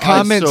we have the I-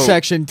 comment so-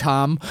 section,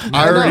 Tom.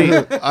 I already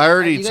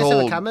You guys told.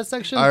 have a comment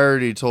section? I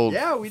already told.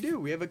 Yeah, we do.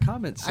 We have a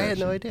comment I section. had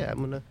no idea. I'm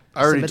gonna.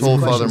 I already submit some told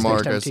Father questions next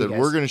Mark. time I to you said guys.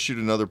 we're going to shoot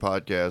another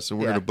podcast, and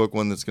we're Yeah. going to book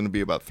one that's going to be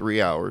about 3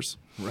 hours,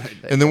 Right.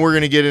 and then we're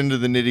going to get into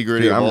the nitty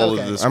gritty Dude, of all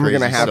okay. of this. I'm crazy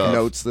gonna have stuff.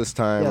 notes this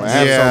time. Yes. I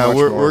have so Yeah, much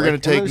we're more. going to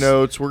Like, take there's-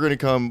 notes. We're going to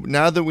come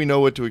now that we know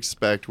what to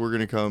expect. We're going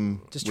to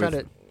come. Just try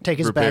with to take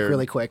us back prepared.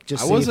 really quick.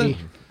 Just I see if wasn't.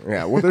 he-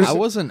 Yeah. Well, there's. I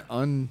wasn't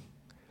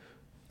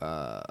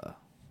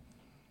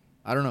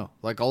I don't know,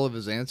 like all of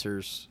his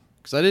answers,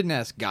 because I didn't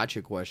ask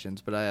gotcha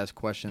questions, but I asked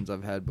questions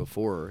I've had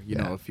before,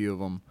 a few of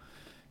them,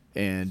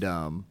 and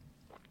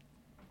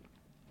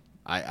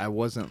I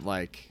wasn't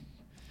like,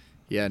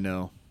 yeah,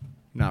 no,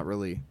 not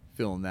really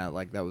feeling that,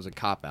 like that was a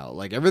cop-out.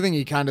 Like everything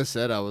he kind of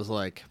said, I was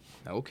like,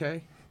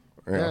 okay.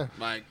 Yeah.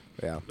 Like,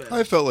 Yeah.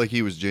 I felt like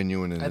he was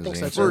genuine in I his think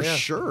so, answer. for yeah.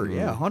 sure,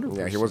 yeah, 100%.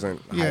 Yeah. He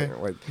wasn't. Yeah,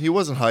 Like. he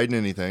wasn't hiding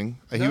anything.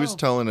 He was No.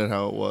 telling it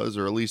how it was,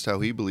 or at least how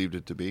he believed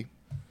it to be,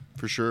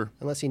 for sure.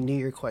 Unless he knew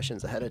your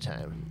questions ahead of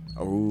time.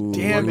 Oh.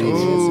 Damn it.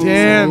 Ooh.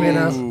 Damn it. You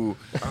know?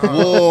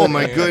 Whoa,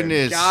 my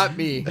goodness! Got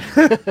me.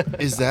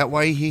 Is that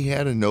why he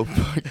had a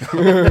notebook?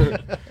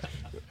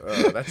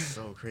 That's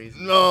so crazy.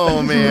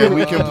 No, man,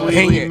 we Dang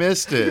completely it.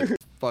 missed it.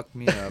 Fuck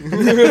me up.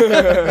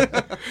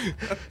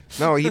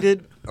 No, he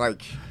did.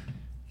 Like,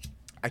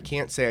 I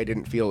can't say I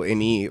didn't feel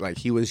any. Like,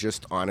 he was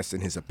just honest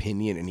in his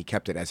opinion, and he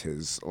kept it as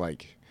his.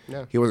 Like,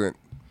 Yeah. he wasn't.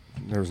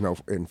 There was no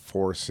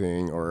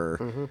enforcing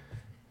or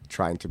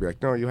trying to be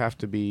like, no, you have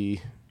to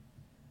be.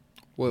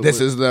 What- This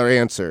what- is the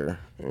answer.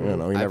 You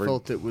know, he I never.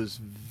 felt it was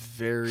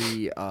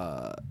very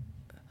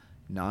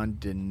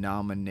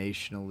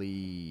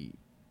non-denominationally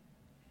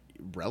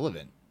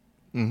relevant.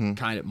 Mm-hmm.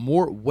 Kind of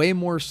way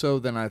more so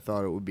than I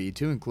thought it would be,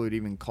 to include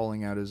even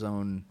calling out his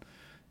own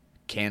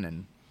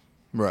canon.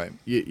 Right.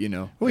 You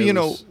know. Well, it you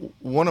know, was-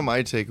 one of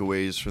my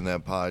takeaways from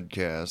that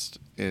podcast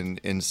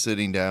in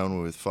sitting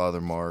down with Father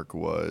Mark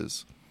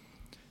was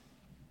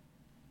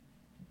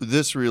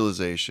this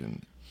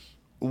realization: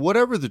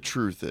 whatever the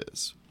truth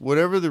is,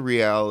 whatever the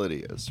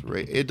reality is,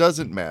 right? It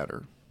doesn't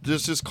matter.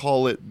 Just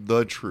call it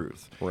the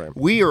truth. Right.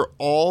 We are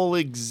all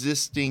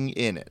existing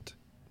in it,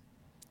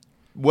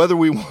 whether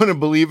we want to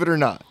believe it or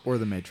not. or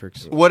the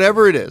Matrix.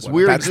 Whatever it is,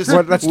 we're That's existing.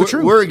 what- that's the we're-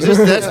 truth. We're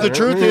that's the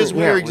truth is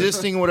we're Yeah.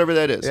 existing, whatever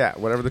that is. Yeah,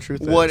 whatever the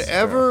truth is.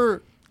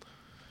 Whatever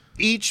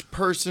each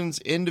person's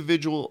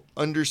individual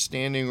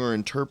understanding or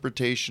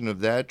interpretation of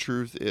that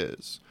truth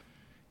is,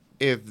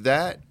 if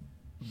that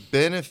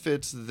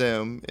benefits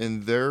them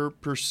in their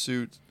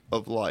pursuit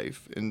of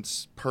life and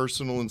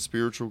personal and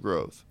spiritual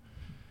growth,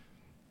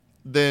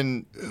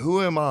 then who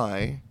am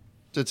I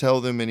to tell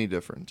them any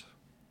different?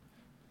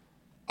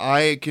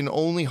 I can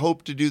only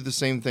hope to do the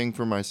same thing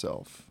for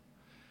myself.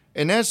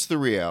 And that's the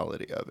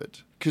reality of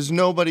it, because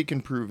nobody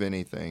can prove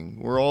anything.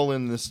 We're all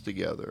in this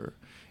together.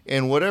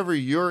 And whatever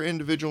your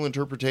individual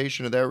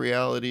interpretation of that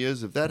reality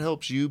is, if that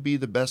helps you be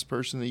the best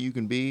person that you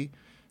can be,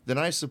 then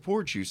I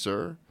support you,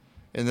 sir.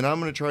 And then I'm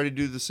going to try to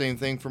do the same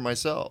thing for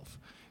myself.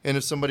 And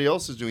if somebody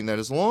else is doing that,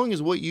 as long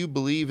as what you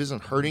believe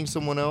isn't hurting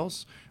someone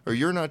else, or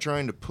you're not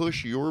trying to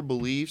push your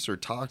beliefs or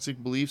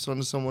toxic beliefs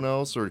onto someone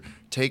else or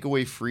take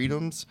away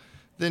freedoms,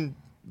 then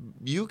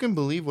you can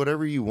believe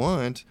whatever you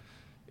want,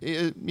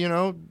 to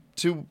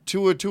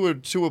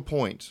a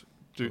point,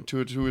 to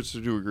a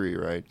degree,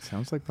 right?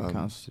 Sounds like the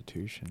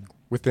Constitution.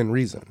 Within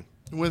reason.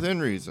 Within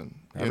reason.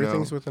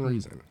 Everything's within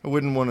reason. I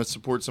wouldn't want to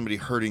support somebody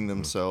hurting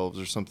themselves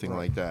or something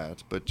like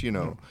that. But,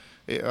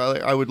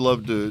 I would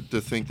love to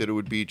think that it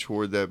would be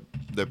toward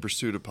that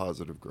pursuit of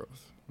positive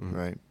growth,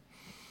 right?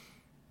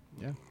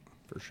 Yeah,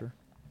 for sure.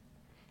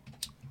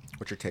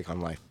 What's your take on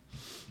life?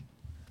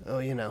 Oh,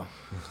 I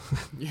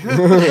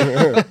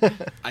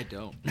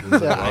don't.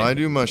 Well, I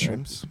do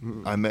mushrooms.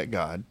 I met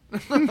God.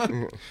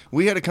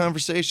 We had a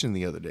conversation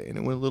the other day, and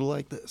it went a little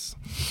like this.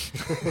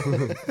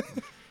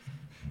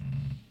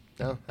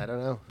 No, I don't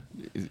know.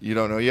 You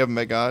don't know? You haven't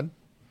met God?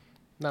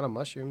 Not a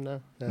mushroom,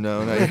 no.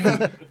 No,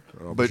 not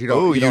but you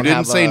you don't didn't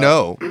have say a-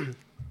 no.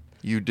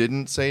 You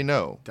didn't say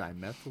no.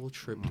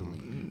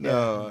 Dimethyltryptamine.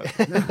 No.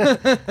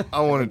 I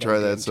want to try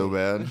that so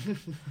bad.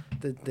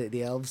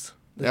 The elves.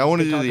 Yeah, I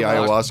want to do the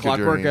ayahuasca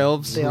Clockwork journey.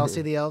 elves. They all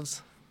see the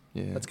elves.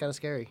 Yeah. That's kind of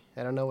scary.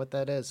 I don't know what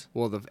that is.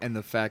 Well,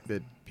 the fact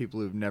that people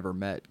who've never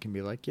met can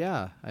be like,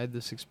 yeah, I had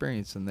this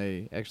experience, and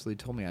they actually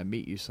told me I'd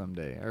meet you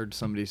someday. I heard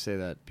somebody say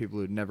that people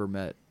who've never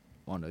met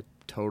on a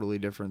totally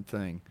different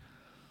thing.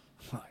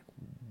 I'm like,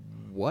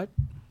 what?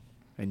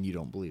 And you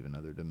don't believe in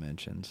other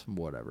dimensions,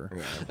 whatever.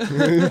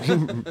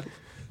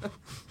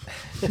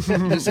 You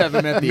just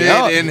haven't met the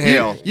elves.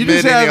 Mid-inhale. You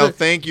just Mid-inhale. haven't-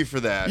 Thank you for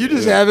that. You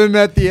just haven't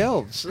met the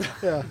elves.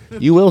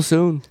 You will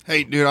soon.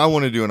 Hey, dude, I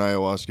want to do an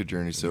ayahuasca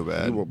journey so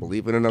bad. You will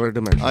believe in another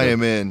dimension. I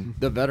am in.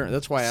 The veteran.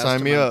 That's why I asked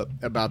Sign me him up.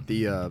 about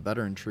the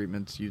veteran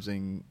treatments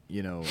using,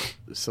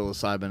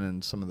 psilocybin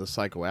and some of the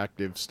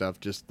psychoactive stuff.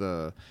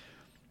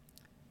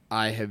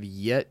 I have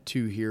yet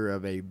to hear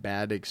of a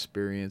bad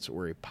experience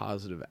or a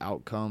positive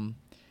outcome,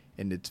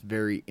 and it's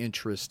very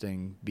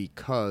interesting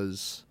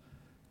because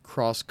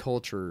cross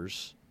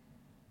cultures,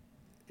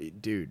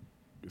 dude,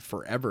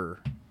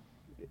 forever,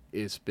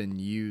 it's been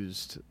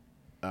used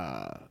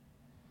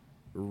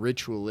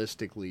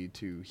ritualistically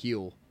to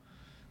heal.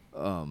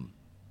 And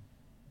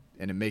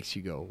it makes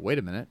you go, wait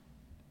a minute,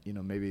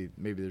 maybe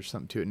there's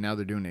something to it. Now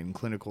they're doing it in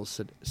clinical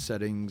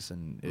settings,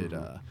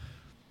 and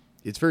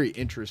it's very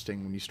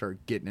interesting when you start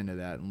getting into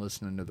that and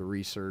listening to the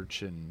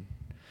research and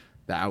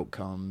the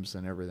outcomes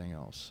and everything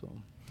else. So,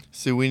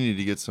 See, we need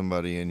to get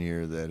somebody in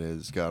here that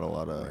has got a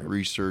lot of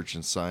research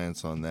and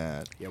science on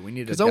that. yeah, we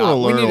need 'Cause I wanna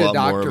learn a lot more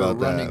doctor about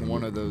that. running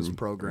one of those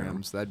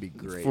programs. That'd be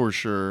great. For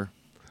sure.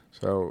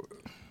 So,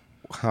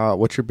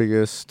 what's your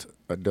biggest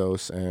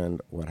dose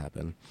and what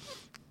happened?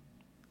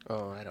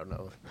 Oh, I don't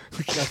know.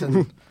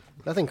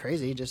 Nothing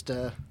crazy. Just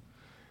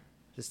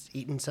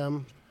eating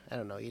some. I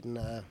don't know, eating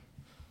an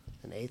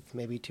eighth,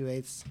 maybe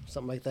 2/8,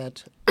 something like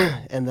that.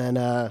 And then,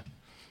 now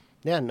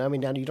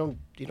you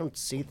don't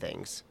see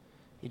things.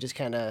 You just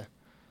kind of,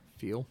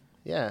 Feel.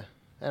 I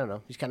don't know.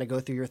 You just kind of go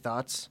through your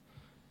thoughts,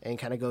 and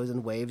kind of goes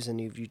in waves, and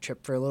you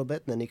trip for a little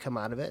bit, and then you come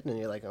out of it, and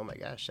you're like, oh my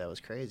gosh, that was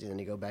crazy. And then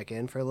you go back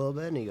in for a little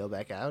bit, and you go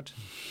back out,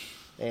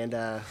 and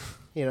I've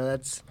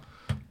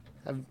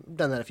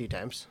done that a few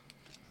times.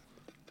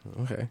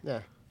 Okay. Yeah.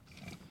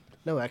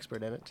 No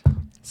expert in it.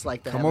 It's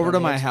like that. Come over to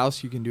my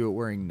house. You can do it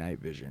wearing night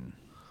vision.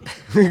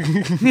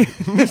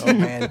 Oh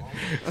man.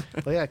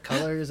 Well, yeah,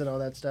 colors and all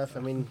that stuff. I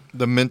mean,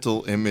 The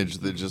mental image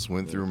that just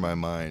went through my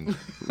mind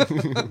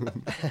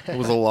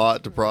was a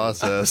lot to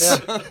process.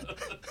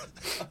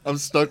 I'm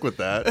stuck with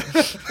that.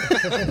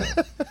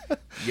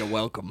 You're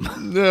welcome.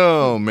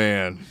 No,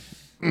 man.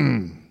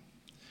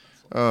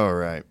 All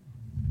right.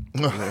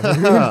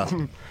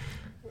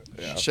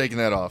 Shaking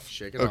that off.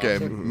 Shake it okay,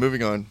 off.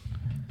 moving on.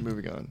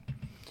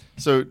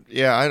 So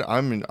yeah,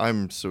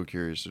 I'm so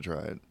curious to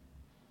try it.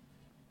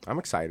 I'm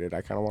excited.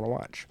 I kind of want to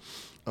watch.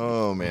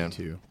 Oh man,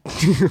 too.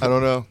 I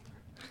don't know.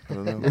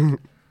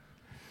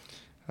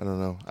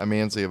 I'm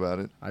antsy about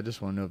it. I just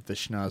want to know if the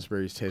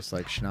schnozberries taste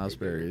like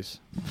schnozberries.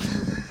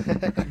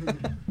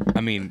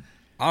 I mean,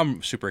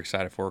 I'm super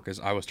excited for it because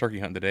I was turkey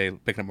hunting today,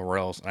 picking up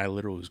morels, and I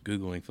literally was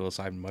Googling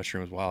psilocybin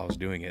mushrooms while I was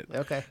doing it.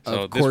 okay.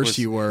 So Of this course was-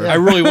 you were. I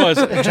really was.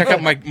 Check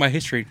out my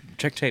history.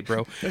 Check tape,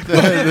 bro.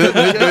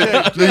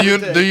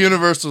 The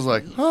universe was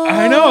like,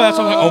 I know. That's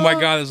why I'm like, oh my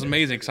God, this is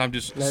amazing because I'm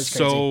just That's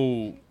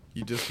so...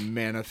 You just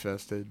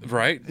manifested.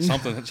 Right?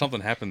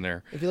 Something happened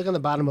there. If you look on the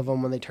bottom of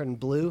them when they turn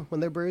blue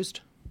when they're bruised,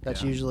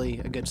 that's usually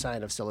a good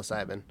sign of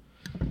psilocybin.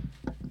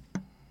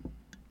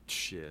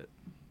 Shit.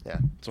 Yeah.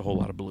 It's a whole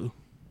lot of blue.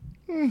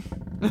 And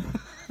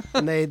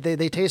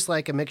they taste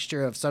like a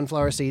mixture of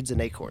sunflower seeds and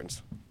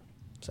acorns.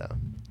 So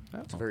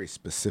It's very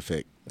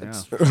specific. Yeah.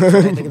 that's what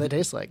I think they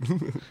taste like.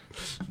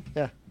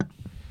 Yeah.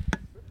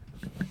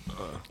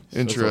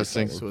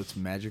 interesting. So it's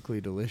magically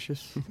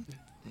delicious.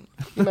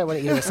 You might want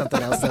to eat it with something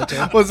else though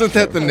too. Wasn't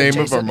that the name of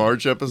our Jason.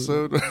 March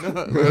episode?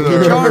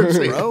 Charms,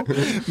 bro.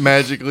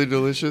 Magically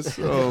delicious.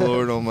 Oh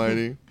Lord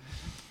Almighty.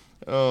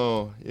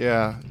 Oh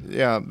yeah,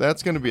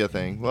 that's going to be a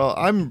thing. Well,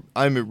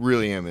 I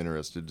really am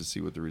interested to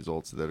see what the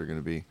results of that are going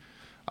to be.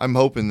 I'm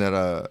hoping it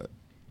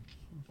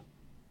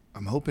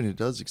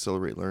does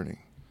accelerate learning.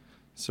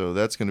 So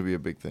that's going to be a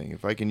big thing.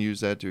 If I can use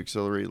that to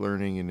accelerate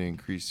learning and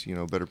increase,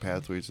 better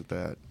pathways with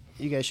that.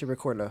 You guys should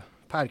record a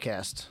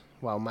podcast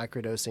while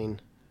microdosing,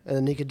 and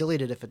then you could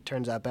delete it if it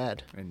turns out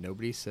bad. And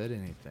nobody said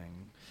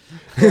anything.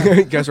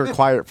 You guys were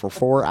quiet for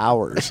 4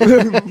 hours.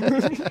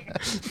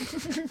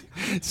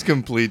 It's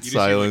complete You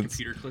just hear, like,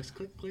 computer computer clicks,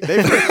 click, click.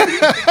 They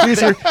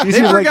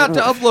forgot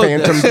to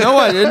upload this. No,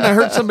 I didn't. I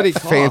heard somebody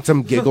cough.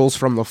 Phantom giggles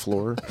from the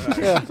floor.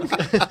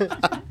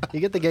 You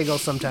get the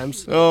giggles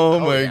sometimes. Oh,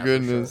 my yeah, for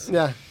goodness.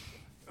 Yeah.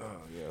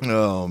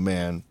 Oh,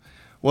 man.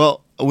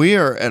 Well, we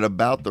are at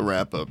about the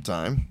wrap-up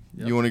time.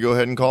 You want to go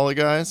ahead and call it,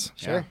 guys?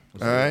 Sure.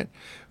 All right.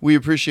 We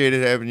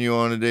appreciated having you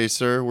on today,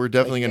 sir. We're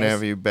definitely Thank going you, to guys.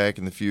 have you back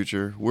in the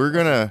future.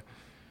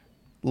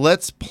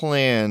 Let's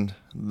plan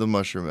the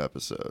mushroom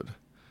episode,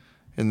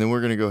 and then we're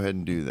going to go ahead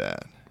and do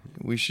that.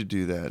 We should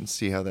do that and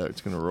see how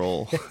that's going to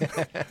roll.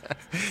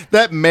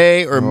 That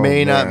may or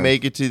may not man.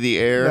 make it to the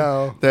air.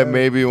 No. That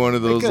may be one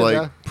of those could, like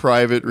though.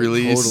 private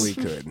release. Totally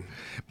could.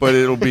 But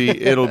it'll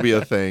be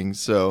a thing.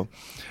 So,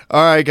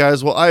 all right,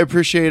 guys. Well, I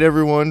appreciate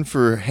everyone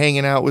for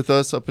hanging out with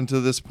us up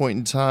until this point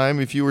in time.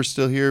 If you are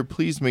still here,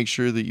 please make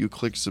sure that you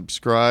click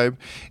subscribe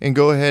and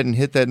go ahead and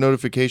hit that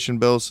notification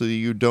bell so that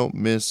you don't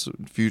miss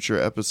future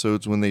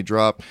episodes when they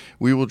drop.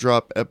 We will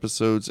drop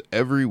episodes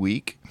every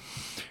week.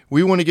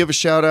 We want to give a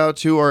shout out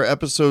to our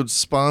episode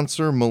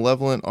sponsor,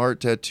 Malevolent Art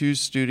Tattoo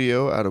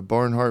Studio out of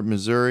Barnhart,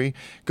 Missouri.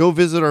 Go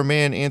visit our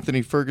man,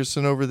 Anthony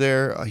Ferguson, over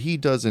there. He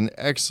does an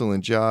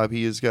excellent job.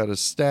 He has got a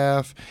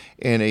staff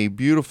and a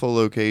beautiful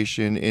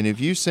location. And if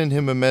you send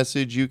him a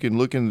message, you can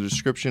look in the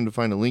description to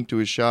find a link to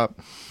his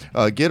shop.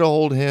 Get a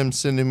hold of him,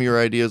 send him your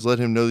ideas, let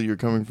him know that you're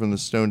coming from the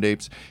Stoned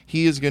Apes.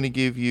 He is going to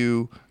give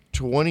you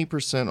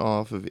 20%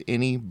 off of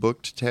any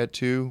booked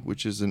tattoo,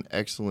 which is an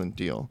excellent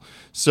deal.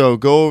 So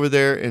go over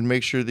there and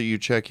make sure that you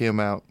check him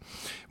out.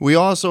 We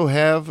also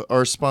have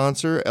our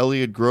sponsor,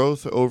 Elliot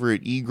Growth, over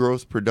at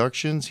eGrowth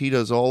Productions. He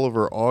does all of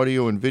our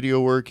audio and video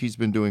work. He's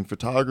been doing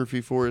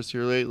photography for us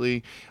here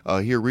lately.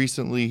 Here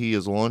recently, he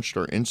has launched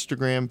our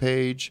Instagram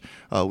page,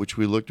 which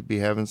we look to be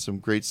having some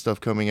great stuff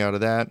coming out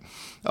of that.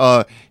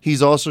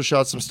 He's also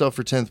shot some stuff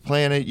for 10th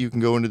Planet. You can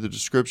go into the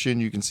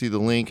description. You can see the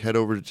link. Head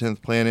over to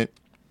 10th Planet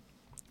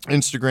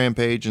Instagram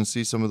page and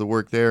see some of the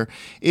work there.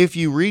 If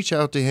you reach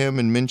out to him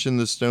and mention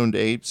the Stoned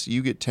Apes,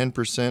 you get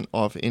 10%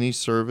 off any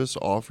service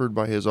offered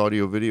by his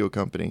audio video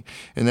company,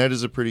 and that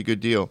is a pretty good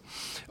deal.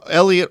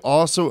 Elliot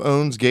also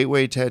owns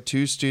Gateway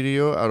Tattoo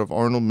Studio out of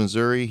Arnold,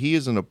 Missouri. He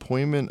is an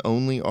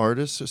appointment-only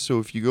artist, so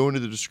if you go into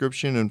the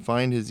description and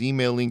find his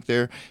email link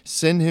there,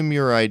 send him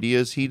your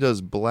ideas. He does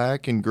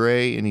black and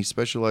gray, and he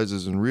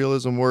specializes in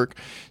realism work.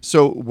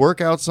 So work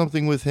out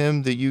something with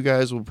him that you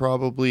guys will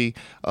probably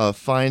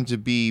find to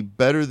be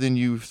better than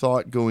you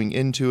thought going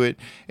into it,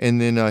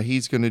 and then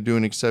he's going to do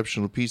an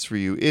exceptional piece for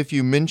you. If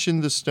you mention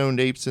the Stoned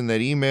Apes in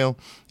that email,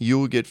 you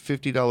will get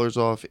 $50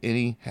 off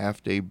any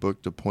half-day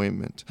booked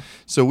appointment.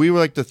 So we would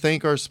like to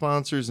thank our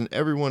sponsors and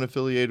everyone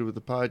affiliated with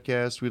the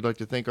podcast. We'd like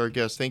to thank our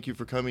guests. Thank you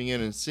for coming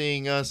in and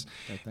seeing us.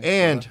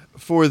 And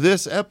for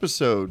this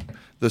episode,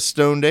 the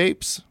Stoned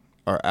Apes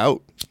are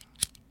out.